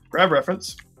grab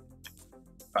reference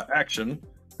action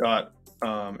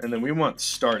and then we want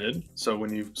started. So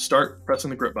when you start pressing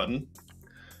the grip button,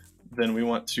 then we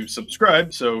want to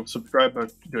subscribe. So subscribe by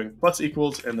doing plus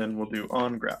equals, and then we'll do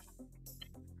on grab.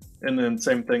 And then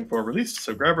same thing for release.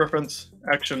 So grab reference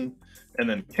action, and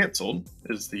then canceled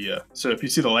is the so if you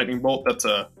see the lightning bolt, that's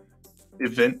a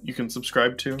event you can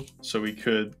subscribe to. So we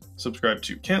could subscribe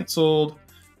to canceled,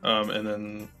 and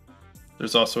then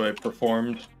there's also a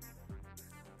performed,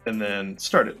 and then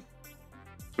started.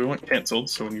 So we want canceled,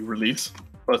 so when you release,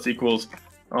 plus equals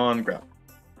on grab.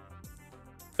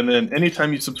 And then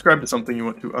anytime you subscribe to something, you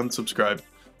want to unsubscribe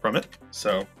from it.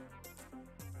 So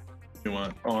you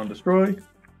want on destroy.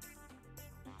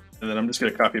 And then I'm just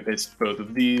going to copy and paste both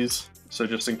of these. So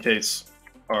just in case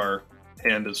our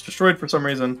hand is destroyed for some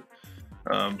reason,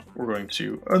 we're going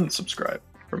to unsubscribe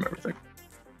from everything.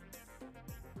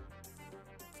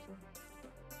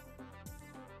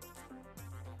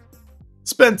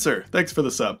 Spencer, thanks for the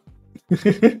sub.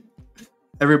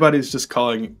 Everybody's just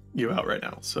calling you out right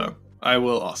now, so I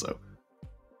will also.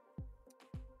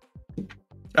 All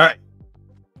right,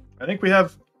 I think we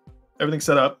have everything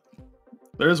set up.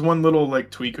 There's one little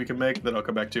like tweak we can make that I'll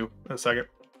come back to in a second.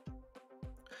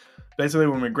 Basically,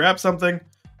 when we grab something,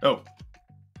 oh,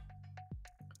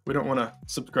 we don't want to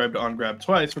subscribe to on grab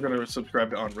twice. We're going to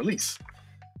subscribe to on release.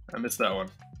 I missed that one.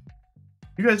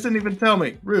 You guys didn't even tell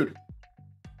me. Rude.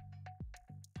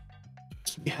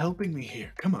 Just be helping me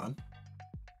here. Come on.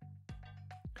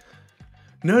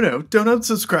 No, don't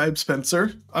unsubscribe,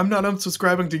 Spencer. I'm not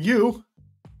unsubscribing to you.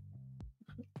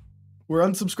 We're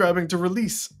unsubscribing to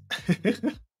release.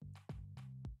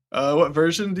 What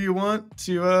version do you want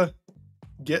to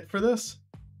get for this?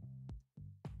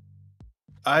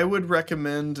 I would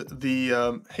recommend the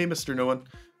hey Mr. No One.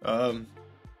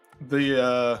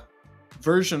 The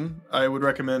version I would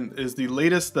recommend is the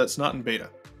latest that's not in beta.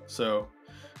 So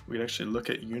we can actually look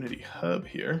at Unity Hub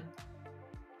here.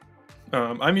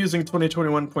 I'm using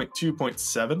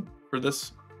 2021.2.7 for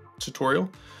this tutorial.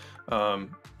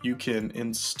 You can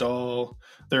install,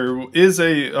 there is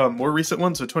a more recent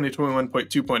one, so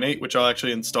 2021.2.8, which I'll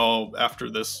actually install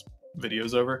after this video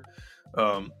is over.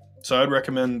 So I'd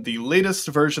recommend the latest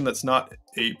version that's not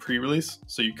a pre-release.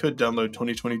 So you could download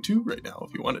 2022 right now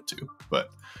if you wanted to, but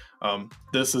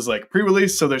this is like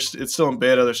pre-release, so it's still in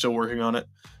beta, they're still working on it.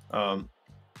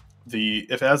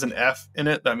 If it has an F in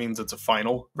it, that means it's a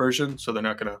final version, so they're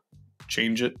not gonna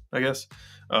change it, I guess.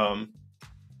 I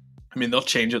mean, they'll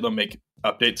change it, they'll make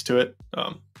updates to it,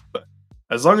 but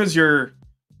as long as you're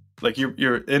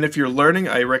and if you're learning,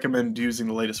 I recommend using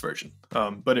the latest version.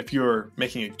 But if you're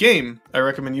making a game, I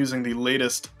recommend using the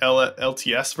latest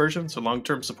LTS version, so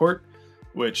long-term support,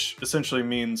 which essentially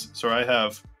means, so I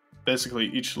have basically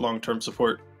each long-term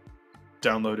support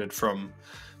downloaded from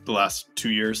the last 2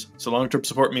 years. So long-term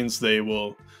support means they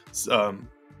will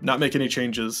not make any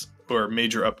changes or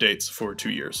major updates for 2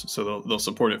 years. So they'll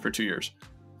support it for 2 years.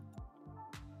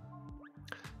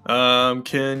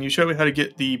 Can you show me how to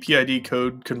get the PID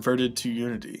code converted to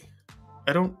Unity?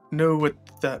 I don't know what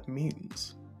that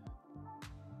means.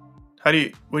 What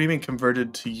do you mean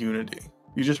converted to Unity?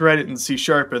 You just write it in C#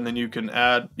 and then you can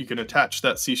attach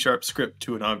that C# script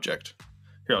to an object.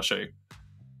 Here, I'll show you.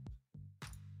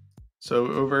 So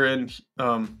over in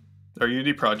our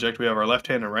Unity project, we have our left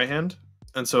hand and right hand.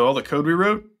 And so all the code we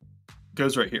wrote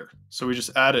goes right here. So we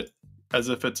just add it as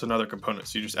if it's another component.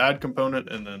 So you just add component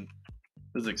and then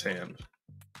physics hand.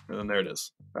 And then there it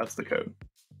is. That's the code.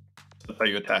 That's how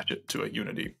you attach it to a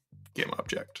Unity game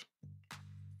object.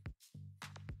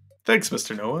 Thanks,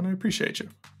 Mr. No One. I appreciate you.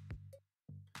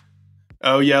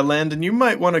 Oh yeah, Landon, you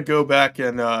might want to go back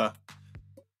and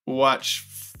watch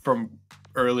from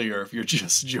earlier if you're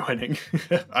just joining.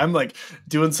 I'm like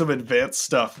doing some advanced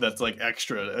stuff that's like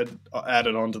extra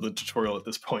added onto the tutorial at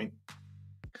this point.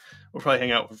 We'll probably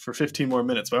hang out for 15 more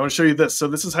minutes, but I want to show you this. So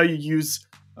this is how you use,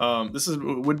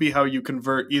 would be how you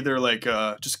convert either like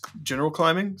just general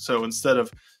climbing. So instead of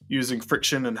using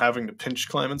friction and having to pinch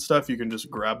climb and stuff, you can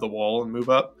just grab the wall and move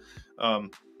up.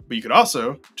 But you could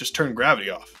also just turn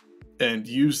gravity off and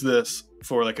use this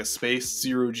for like a space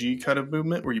 0G kind of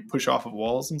movement where you push off of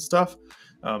walls and stuff.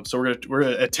 So we're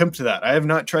gonna attempt that. I have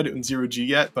not tried it in 0G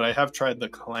yet, but I have tried the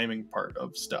climbing part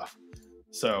of stuff.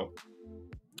 So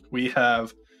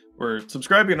we're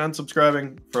subscribing and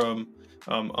unsubscribing from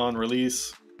on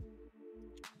release.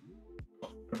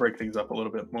 I'll break things up a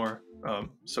little bit more.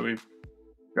 So we've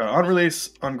got on release,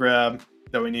 on grab,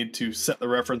 that we need to set the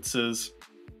references.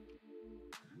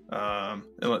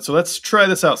 So let's try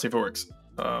this out, see if it works.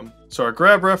 So our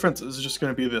grab reference is just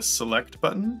going to be this select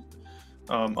button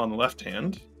on the left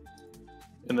hand.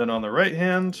 And then on the right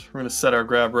hand, we're going to set our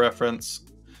grab reference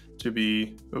to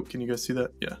be, oh, can you guys see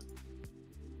that? Yeah.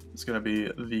 It's going to be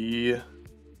the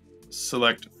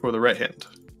select for the right hand.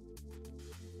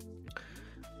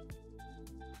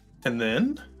 And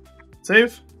then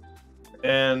save.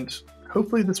 And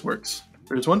hopefully this works.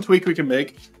 There's one tweak we can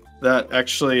make that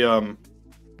actually,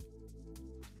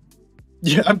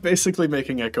 yeah, I'm basically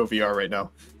making Echo VR right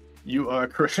now. You are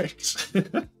correct.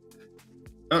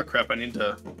 Oh crap, I need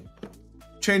to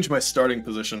change my starting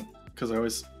position because I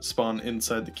always spawn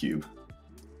inside the cube.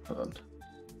 Hold on.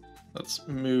 Let's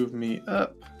move me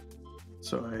up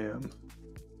so I am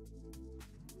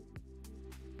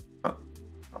not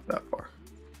that far.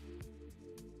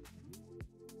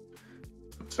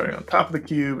 Starting on top of the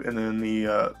cube, and then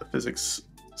the physics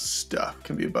stuff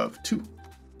can be above 2.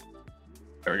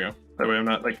 There we go. That way I'm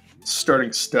not like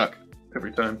starting stuck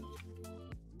every time.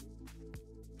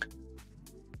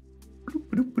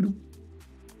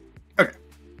 Okay.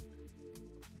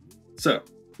 So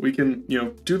we can, you know,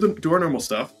 do our normal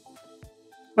stuff.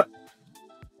 But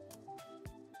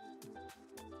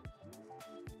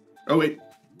oh wait,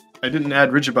 I didn't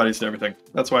add rigid bodies to everything.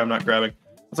 That's why I'm not grabbing.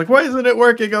 I was like, why isn't it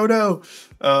working? Oh no.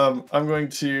 I'm going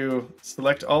to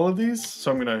select all of these.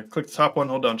 So I'm going to click the top one,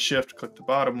 hold down shift, click the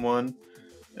bottom one,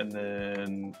 and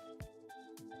then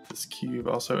this cube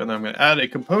also. And then I'm going to add a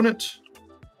component,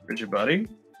 rigid body.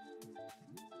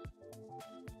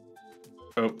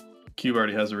 Oh, cube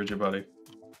already has a rigid body.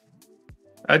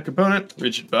 Add component,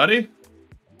 rigid body.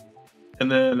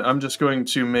 And then I'm just going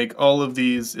to make all of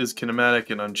these is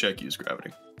kinematic and uncheck use gravity.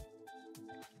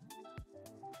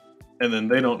 And then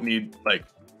they don't need like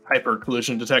hyper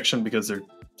collision detection because they're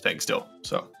staying still.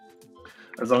 So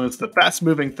as long as the fast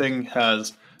moving thing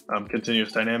has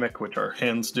continuous dynamic, which our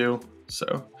hands do,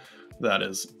 so that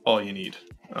is all you need.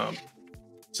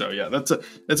 So yeah,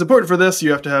 it's important for this.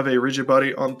 You have to have a rigid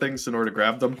body on things in order to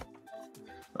grab them.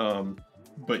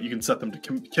 But you can set them to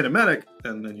kinematic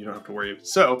and then you don't have to worry.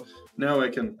 So now I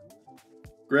can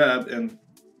grab and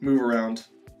move around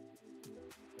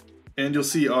and you'll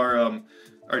see our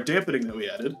dampening that we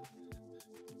added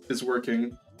is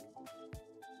working.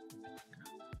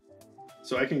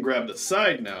 So I can grab the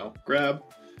side now, grab,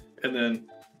 and then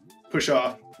push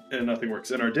off and nothing works.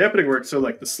 And our dampening works, so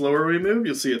like the slower we move,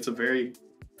 you'll see it's a very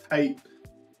tight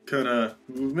kind of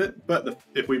movement. But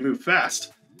if we move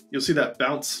fast, you'll see that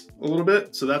bounce a little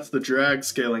bit. So that's the drag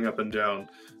scaling up and down.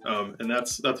 And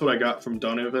that's what I got from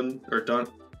Donovan, or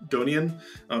Donian.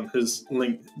 His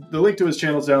link, the link to his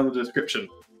channel is down in the description.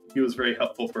 He was very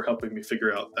helpful for helping me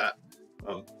figure out that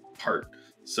part.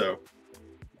 So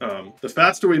the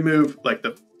faster we move, like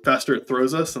the faster it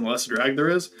throws us and the less drag there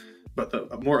is, but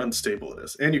the more unstable it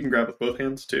is. And you can grab with both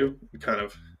hands too.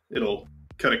 It'll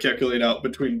kind of calculate out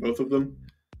between both of them.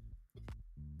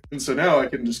 And so now I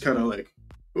can just kind of like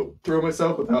throw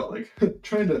myself without like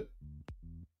trying to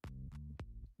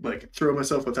like throw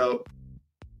myself without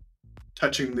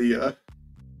touching the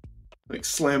like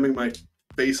slamming my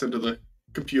face into the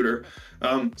computer.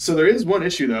 So there is one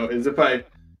issue though, is so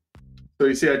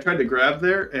you see I tried to grab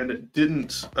there and it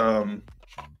didn't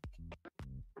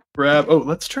grab. Oh,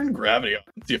 let's turn gravity off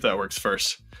and see if that works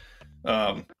first.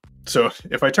 So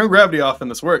if I turn gravity off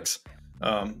and this works,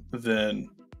 then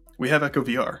we have Echo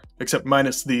VR, except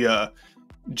minus the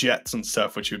jets and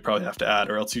stuff, which you'd probably have to add,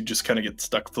 or else you just kind of get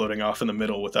stuck floating off in the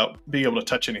middle without being able to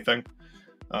touch anything.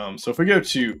 So if we go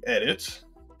to edit,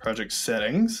 project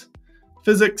settings,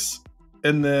 physics,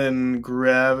 and then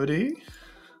gravity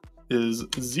is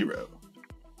 0.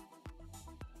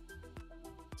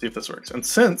 See if this works. And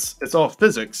since it's all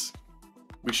physics,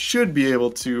 we should be able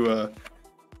to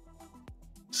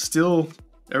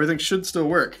everything should still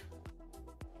work.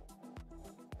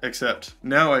 Except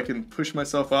now I can push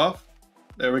myself off.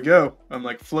 There we go. I'm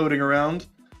like floating around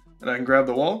and I can grab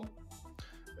the wall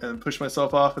and push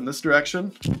myself off in this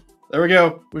direction. There we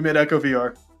go. We made Echo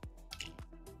VR.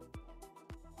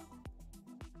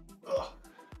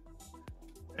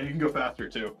 And you can go faster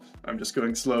too. I'm just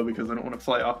going slow because I don't want to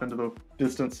fly off into the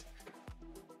distance.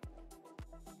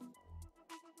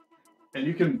 And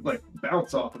you can like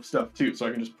bounce off of stuff too, so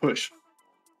I can just push.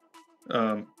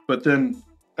 But then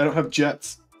I don't have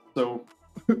jets, so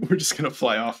we're just gonna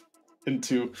fly off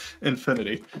into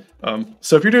infinity.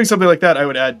 So if you're doing something like that, I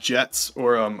would add jets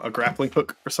or a grappling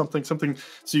hook or something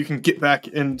so you can get back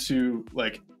into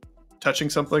like touching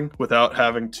something without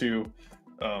having to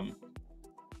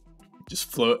just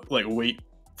float, like wait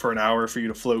for an hour for you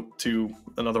to float to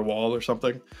another wall or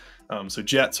something. So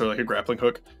jets are like a grappling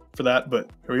hook for that, but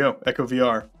here we go, Echo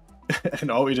VR.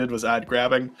 And all we did was add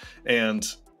grabbing and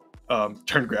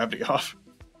turn gravity off.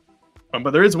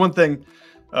 But there is one thing,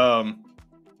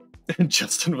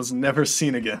 Justin was never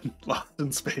seen again, lost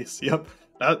in space. Yep,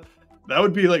 that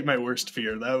would be like my worst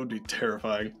fear. That would be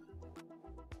terrifying.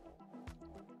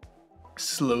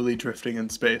 Slowly drifting in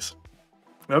space.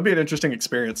 That would be an interesting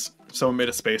experience if someone made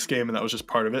a space game and that was just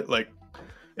part of it. Like,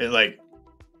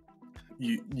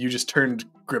 you just turned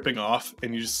gripping off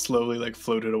and you just slowly like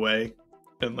floated away,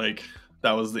 and like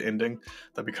that was the ending.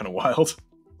 That'd be kind of wild.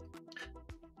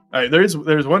 All right, there's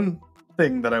one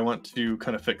thing that I want to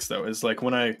kind of fix though, is like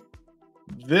when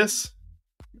this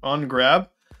on grab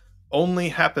only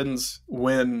happens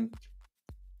when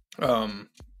the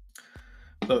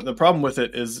problem with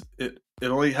it is it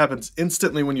only happens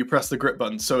instantly when you press the grip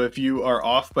button. So if you are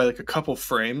off by like a couple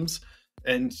frames,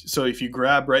 and so if you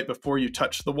grab right before you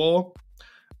touch the wall,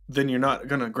 then you're not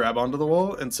gonna grab onto the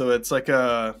wall. And so it's like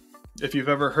if you've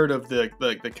ever heard of the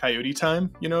Coyote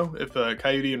time, you know, if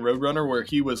Coyote in Roadrunner, where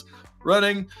he was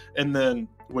running and then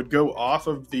would go off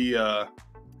of the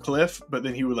cliff, but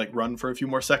then he would like run for a few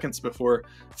more seconds before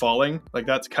falling. Like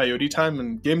that's coyote time,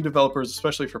 and game developers,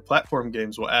 especially for platform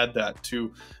games, will add that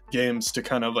to games to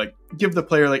kind of like give the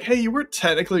player like, hey, you weren't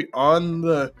technically on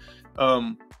the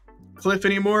cliff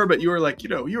anymore, but you were like,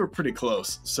 you were pretty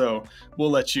close, so we'll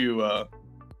let you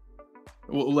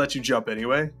jump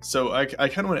anyway. So I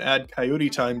kind of want to add coyote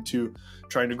time to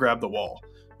trying to grab the wall.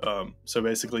 So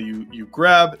basically you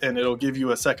grab and it'll give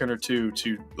you a second or two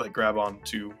to like grab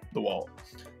onto the wall.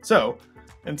 So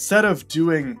instead of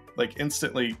doing like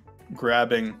instantly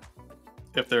grabbing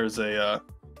if there's a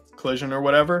collision or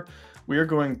whatever, we are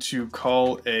going to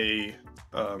call a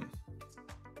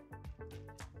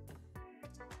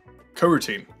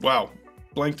coroutine. Wow,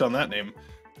 blanked on that name.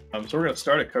 So we're going to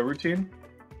start a coroutine,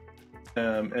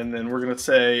 and then we're going to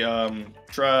say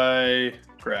try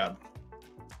grab.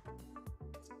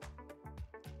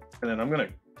 And then I'm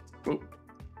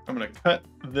gonna cut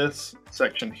this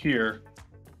section here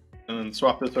and then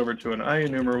swap this over to an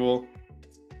IEnumerator.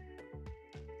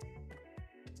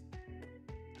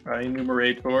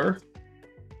 IEnumerator,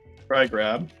 try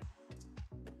grab,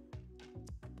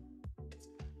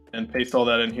 and paste all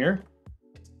that in here.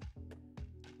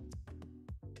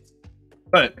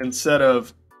 But instead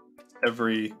of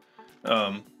every,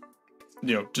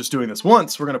 just doing this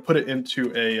once, we're gonna put it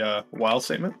into a while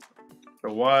statement.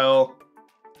 So while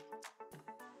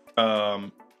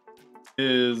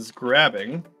is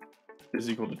grabbing is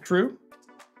equal to true,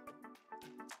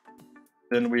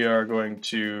 then we are going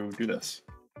to do this,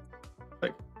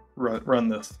 like run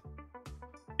this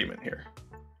statement here.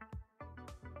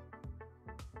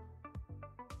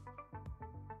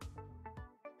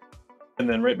 And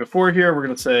then right before here, we're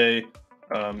going to say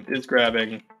is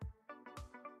grabbing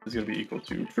is going to be equal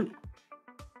to true.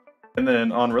 And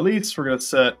then on release, we're going to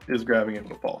set is grabbing equal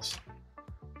to false.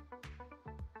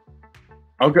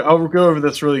 I'll go over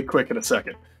this really quick in a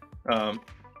second,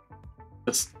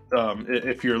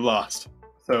 if you're lost.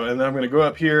 So, and then I'm going to go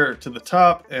up here to the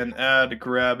top and add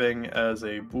grabbing as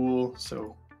a bool.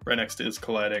 So right next to is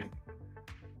colliding,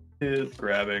 is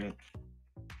grabbing.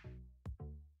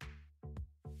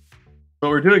 What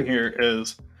we're doing here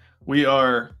is we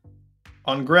are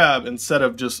on grab, instead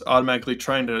of just automatically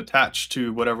trying to attach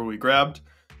to whatever we grabbed,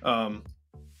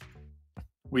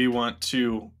 we want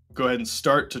to go ahead and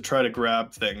start to try to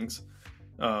grab things.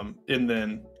 And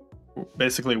then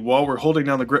basically while we're holding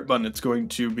down the grip button, it's going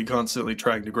to be constantly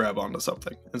trying to grab onto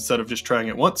something. Instead of just trying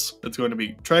it once, it's going to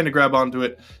be trying to grab onto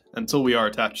it until we are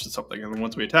attached to something. And then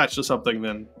once we attach to something,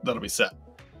 then that'll be set.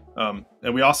 And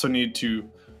we also need to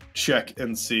check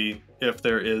and see if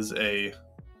there is a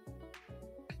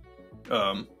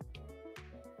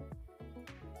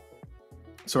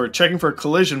so we're checking for a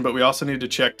collision, but we also need to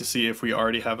check to see if we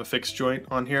already have a fixed joint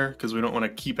on here, because we don't want to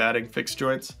keep adding fixed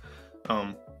joints.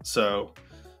 So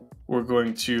we're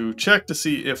going to check to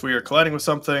see if we are colliding with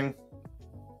something,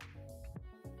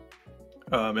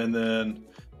 and then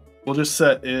we'll just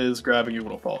set is grabbing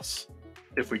equal to false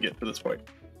if we get to this point.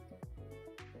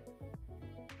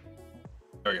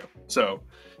 There we go. So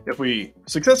if we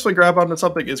successfully grab onto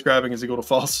something, is grabbing is equal to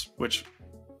false, which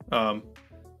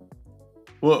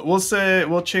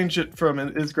we'll change it from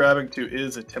is grabbing to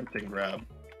is attempting grab.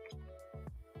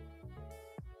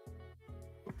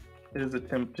 Is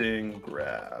attempting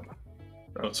grab.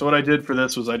 So what I did for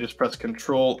this was I just pressed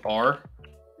Control R,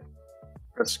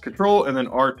 press Control and then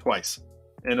R twice,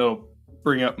 and it'll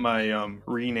bring up my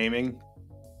renaming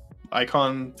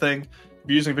icon thing. If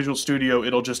you're using Visual Studio,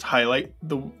 it'll just highlight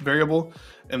the variable,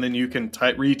 and then you can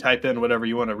retype in whatever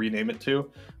you want to rename it to.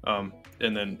 And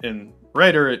then in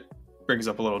Writer, it brings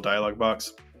up a little dialog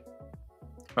box.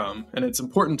 And it's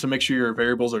important to make sure your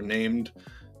variables are named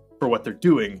for what they're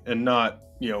doing, and not,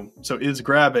 so is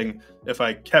grabbing, if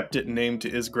I kept it named to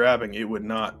is grabbing, it would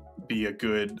not be a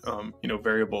good,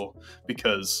 variable,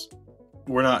 because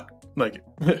we're not, like,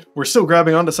 we're still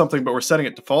grabbing onto something, but we're setting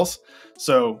it to false.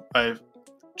 So I've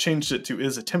changed it to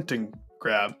is attempting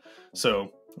grab.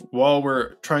 So while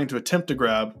we're trying to attempt to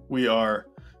grab, we are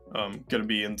going to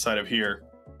be inside of here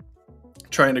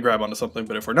trying to grab onto something,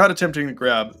 but if we're not attempting to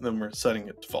grab, then we're setting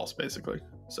it to false, basically.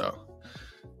 So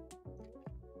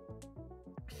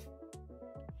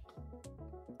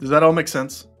does that all make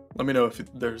sense? Let me know if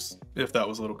that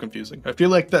was a little confusing. I feel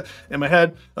like that in my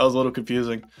head that was a little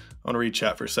confusing. I want to read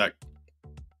chat for a sec.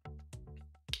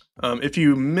 If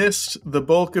you missed the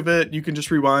bulk of it, you can just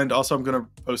rewind. Also, I'm going to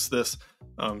post this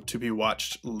to be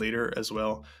watched later as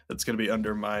well. It's going to be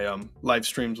under my live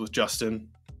streams with Justin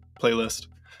playlist.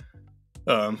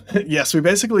 Yes, we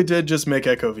basically did just make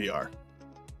Echo VR.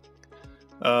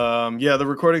 Yeah, the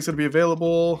recording's going to be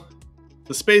available.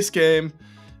 The space game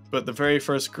but the very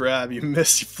first grab you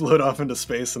miss, you float off into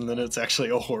space, and then it's actually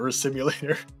a horror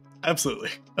simulator.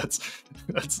 Absolutely,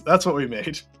 that's what we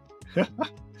made.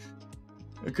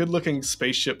 A good-looking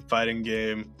spaceship fighting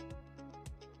game.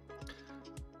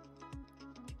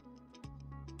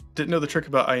 Didn't know the trick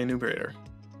about IEnumerator.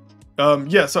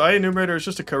 Yeah, so IEnumerator is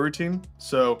just a coroutine.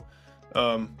 So,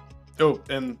 oh,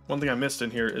 and one thing I missed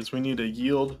in here is we need a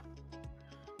yield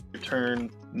return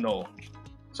null.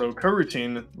 So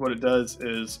coroutine, what it does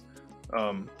is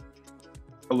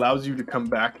allows you to come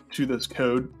back to this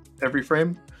code every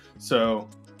frame. So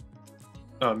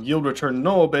yield return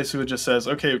null basically just says,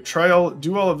 okay,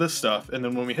 do all of this stuff, and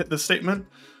then when we hit this statement,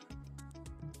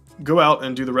 go out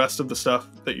and do the rest of the stuff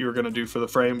that you're going to do for the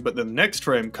frame, but then next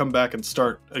frame, come back and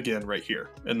start again right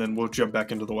here, and then we'll jump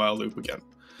back into the while loop again.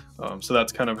 So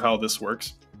that's kind of how this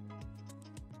works.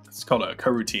 It's called a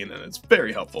coroutine, and it's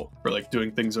very helpful for like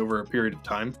doing things over a period of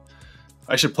time.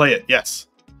 I should play it, yes.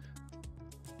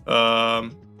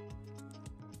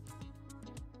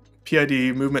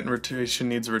 PID, movement and rotation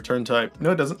needs a return type.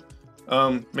 No, it doesn't.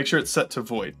 Make sure it's set to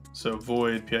void. So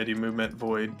void, PID movement,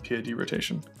 void, PID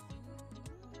rotation.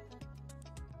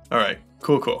 All right,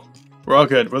 cool. We're all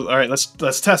good. All right,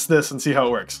 let's test this and see how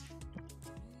it works.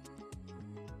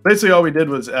 Basically, all we did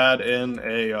was add in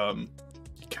a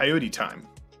coyote time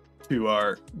to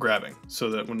our grabbing, so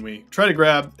that when we try to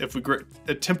grab, if we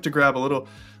attempt to grab a little,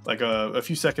 like a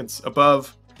few seconds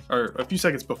above or a few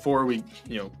seconds before we,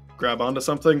 grab onto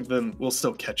something, then we'll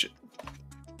still catch it.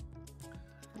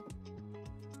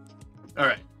 All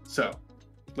right, so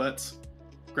let's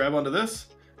grab onto this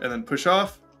and then push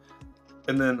off.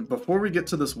 And then before we get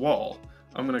to this wall,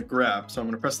 I'm gonna grab. So I'm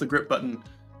gonna press the grip button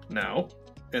now,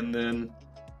 and then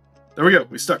there we go,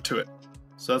 we stuck to it.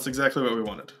 So that's exactly what we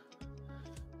wanted.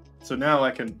 So now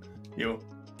I can,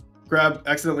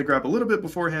 accidentally grab a little bit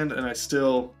beforehand, and I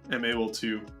still am able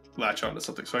to latch onto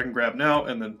something. So I can grab now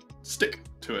and then stick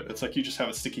to it. It's like you just have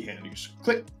a sticky hand. You just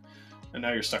click, and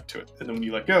now you're stuck to it. And then when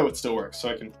you let go, it still works. So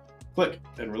I can click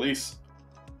and release,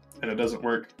 and it doesn't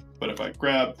work. But if I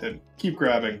grab and keep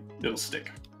grabbing, it'll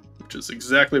stick, which is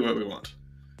exactly what we want.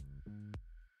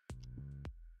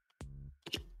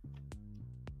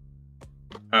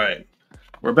 All right,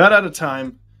 we're about out of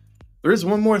time. There is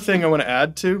one more thing I want to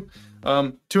add to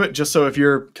it, just so if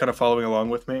you're kind of following along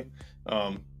with me,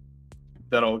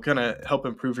 that'll kind of help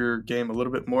improve your game a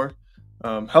little bit more.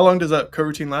 How long does that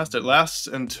coroutine last? It lasts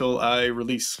until I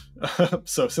release.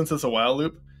 So since it's a while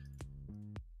loop,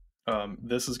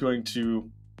 this is going to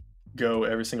go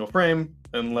every single frame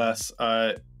unless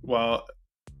while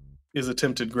is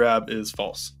attempted grab is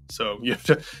false. So you have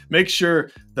to make sure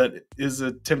that is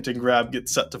attempted grab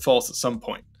gets set to false at some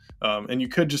point. And you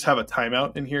could just have a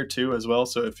timeout in here too as well.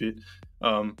 So if you,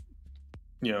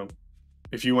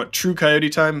 if you want true coyote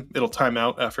time, it'll time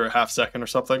out after a half second or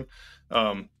something.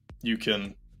 You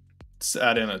can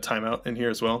add in a timeout in here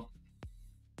as well.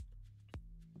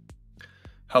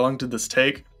 How long did this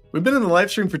take? We've been in the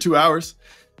live stream for 2 hours.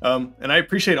 And I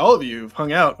appreciate all of you who've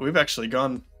hung out. We've actually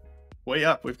gone way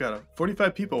up. We've got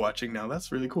 45 people watching now.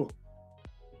 That's really cool.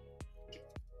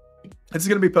 This is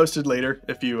going to be posted later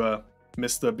if you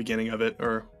missed the beginning of it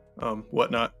or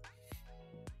whatnot.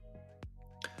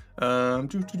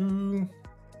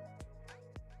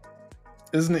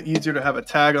 Isn't it easier to have a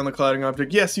tag on the colliding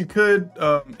object? Yes, you could.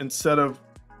 Instead of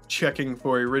checking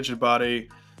for a rigid body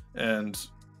and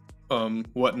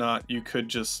whatnot, you could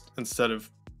just, instead of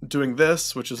doing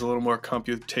this, which is a little more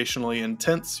computationally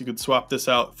intense, you could swap this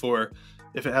out for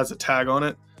if it has a tag on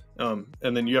it.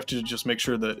 And then you have to just make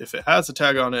sure that if it has a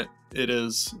tag on it, it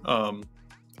is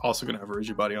also going to have a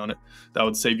rigid body on it. That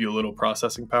would save you a little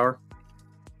processing power.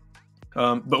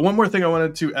 But one more thing I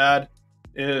wanted to add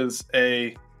is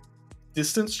a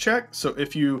distance check. So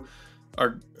if you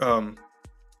are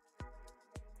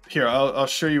here, I'll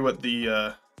show you what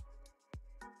the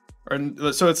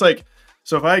so it's like,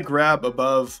 so if I grab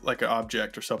above like an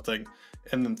object or something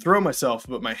and then throw myself,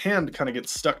 but my hand kind of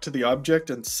gets stuck to the object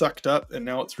and sucked up, and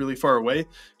now it's really far away,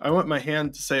 I want my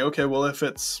hand to say, okay, well, if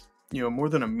it's, more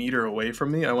than a meter away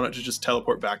from me, I want it to just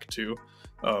teleport back to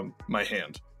my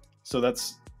hand. So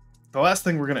that's the last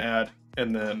thing we're going to add,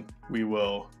 and then we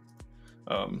will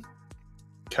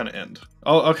kind of end.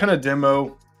 I'll kind of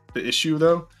demo the issue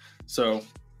though. So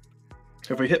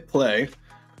if we hit play,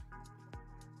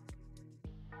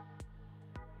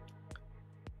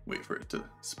 wait for it to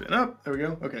spin up. There we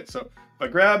go. Okay, so if I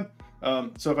grab,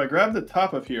 the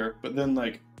top of here, but then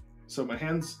so my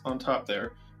hand's on top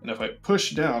there, and if I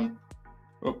push down,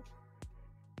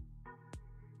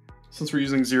 since we're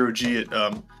using 0G,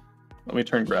 let me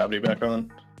turn gravity back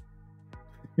on.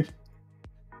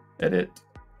 Edit.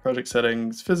 project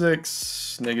settings,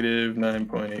 physics, negative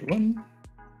 9.81.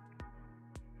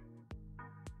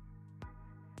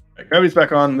 Gravity's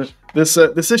back on. This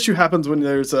issue happens when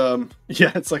there's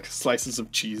yeah, it's like slices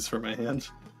of cheese for my hand.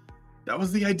 That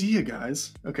was the idea,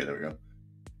 guys. Okay, there we go.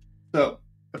 So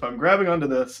if I'm grabbing onto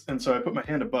this, and so I put my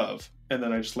hand above, and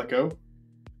then I just let go.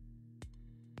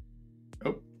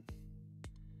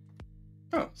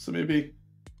 Oh, so maybe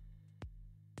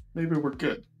we're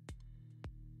good.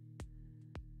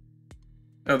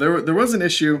 Oh, there was an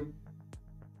issue.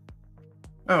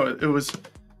 Oh,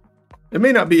 it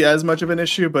may not be as much of an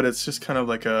issue, but it's just kind of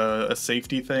like a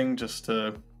safety thing, just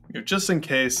to, just in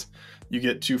case you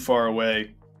get too far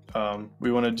away.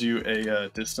 We want to do a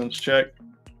distance check.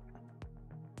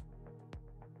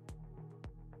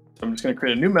 So I'm just going to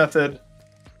create a new method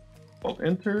called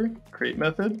enter, create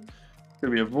method. It's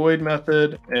going to be a void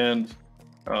method, and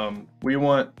we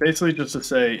want basically just to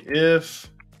say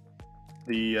if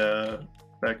the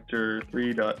vector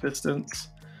 3.distance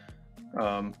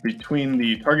between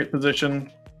the target position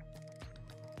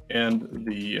and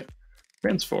the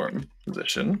transform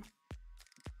position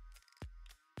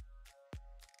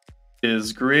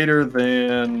is greater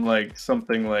than like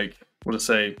something like, we'll just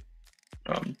say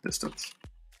distance.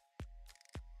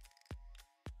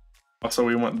 Also,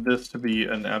 we want this to be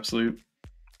an absolute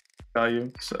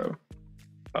value, so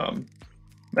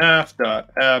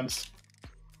math.abs,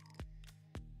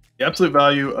 the absolute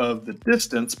value of the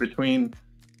distance between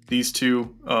these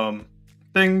two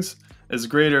things is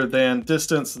greater than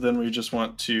distance, then we just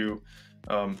want to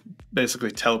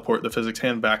basically teleport the physics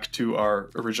hand back to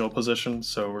our original position.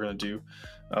 So we're going to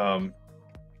do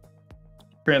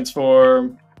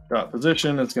transform dot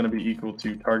position is going to be equal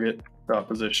to target dot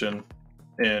position,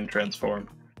 and transform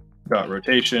dot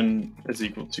rotation is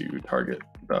equal to target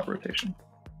dot rotation.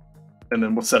 And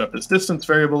then we'll set up this distance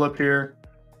variable up here.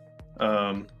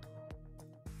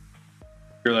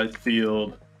 Realized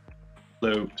field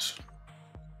float,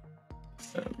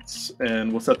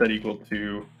 and we'll set that equal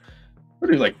to,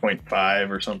 we'll do like 0.5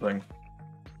 or something.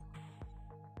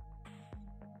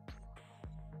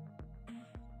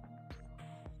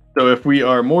 So if we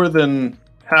are more than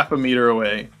half a meter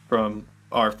away from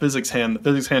our physics hand, the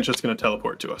physics hand's just going to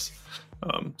teleport to us.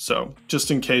 So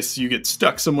just in case you get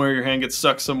stuck somewhere, your hand gets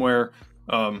stuck somewhere,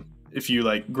 if you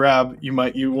like grab, you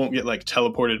won't get like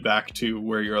teleported back to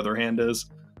where your other hand is.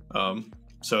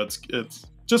 So it's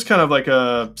just kind of like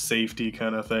a safety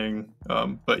kind of thing.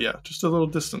 But yeah, just a little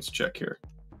distance check here.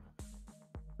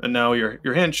 And now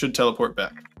your hand should teleport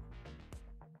back.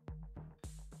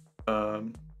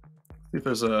 See if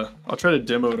there's I'll try to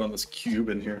demo it on this cube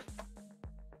in here.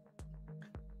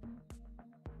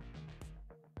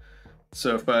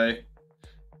 So if I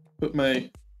put my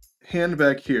hand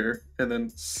back here and then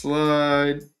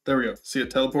slide, there we go. See, it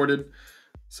teleported.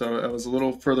 So I was a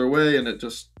little further away and it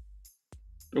just,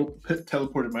 it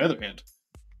teleported my other hand.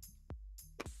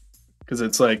 Because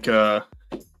it's like, it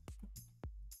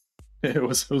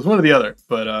was one or the other,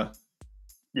 but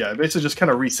yeah, it basically just kind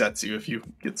of resets you if you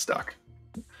get stuck.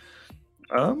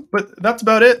 But that's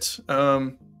about it.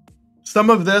 Some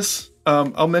of this,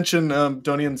 I'll mention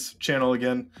Donian's channel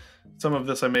again. Some of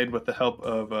this I made with the help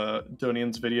of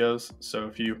Donian's videos. So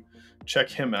if you check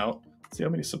him out, see how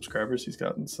many subscribers he's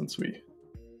gotten since we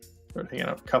started hanging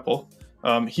out, a couple.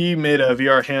 He made a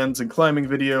VR hands and climbing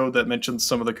video that mentions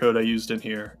some of the code I used in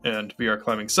here, and VR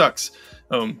climbing sucks,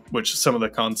 which is some of the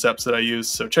concepts that I use.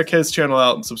 So check his channel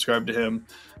out and subscribe to him,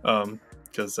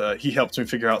 because he helps me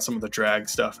figure out some of the drag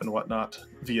stuff and whatnot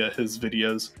via his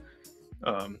videos.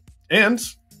 And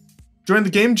join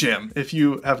the game jam if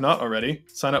you have not already.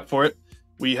 Sign up for it.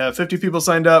 We have 50 people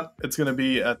signed up. It's going to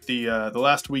be at the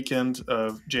last weekend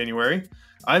of January.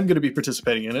 I'm going to be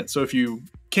participating in it, so if you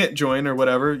can't join or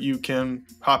whatever, you can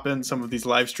hop in some of these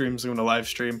live streams. I'm going to live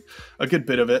stream a good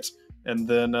bit of it, and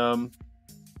then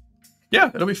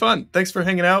yeah, it'll be fun. Thanks for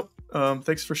hanging out.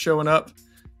 Thanks for showing up.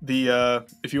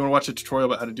 If you want to watch a tutorial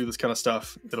about how to do this kind of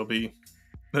stuff, it'll be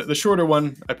the shorter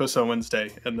one I post on Wednesday,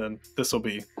 and then this will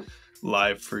be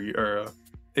live for you, or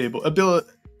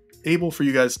able for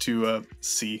you guys to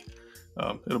see.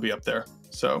 It'll be up there.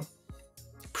 So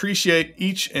appreciate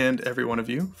each and every one of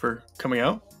you for coming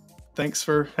out. Thanks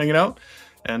for hanging out,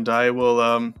 and I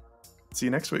will see you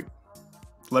next week.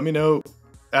 Let me know,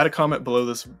 add a comment below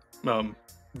this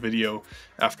video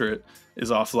after it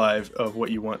is off live of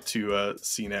what you want to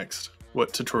see next,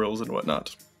 what tutorials and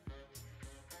whatnot.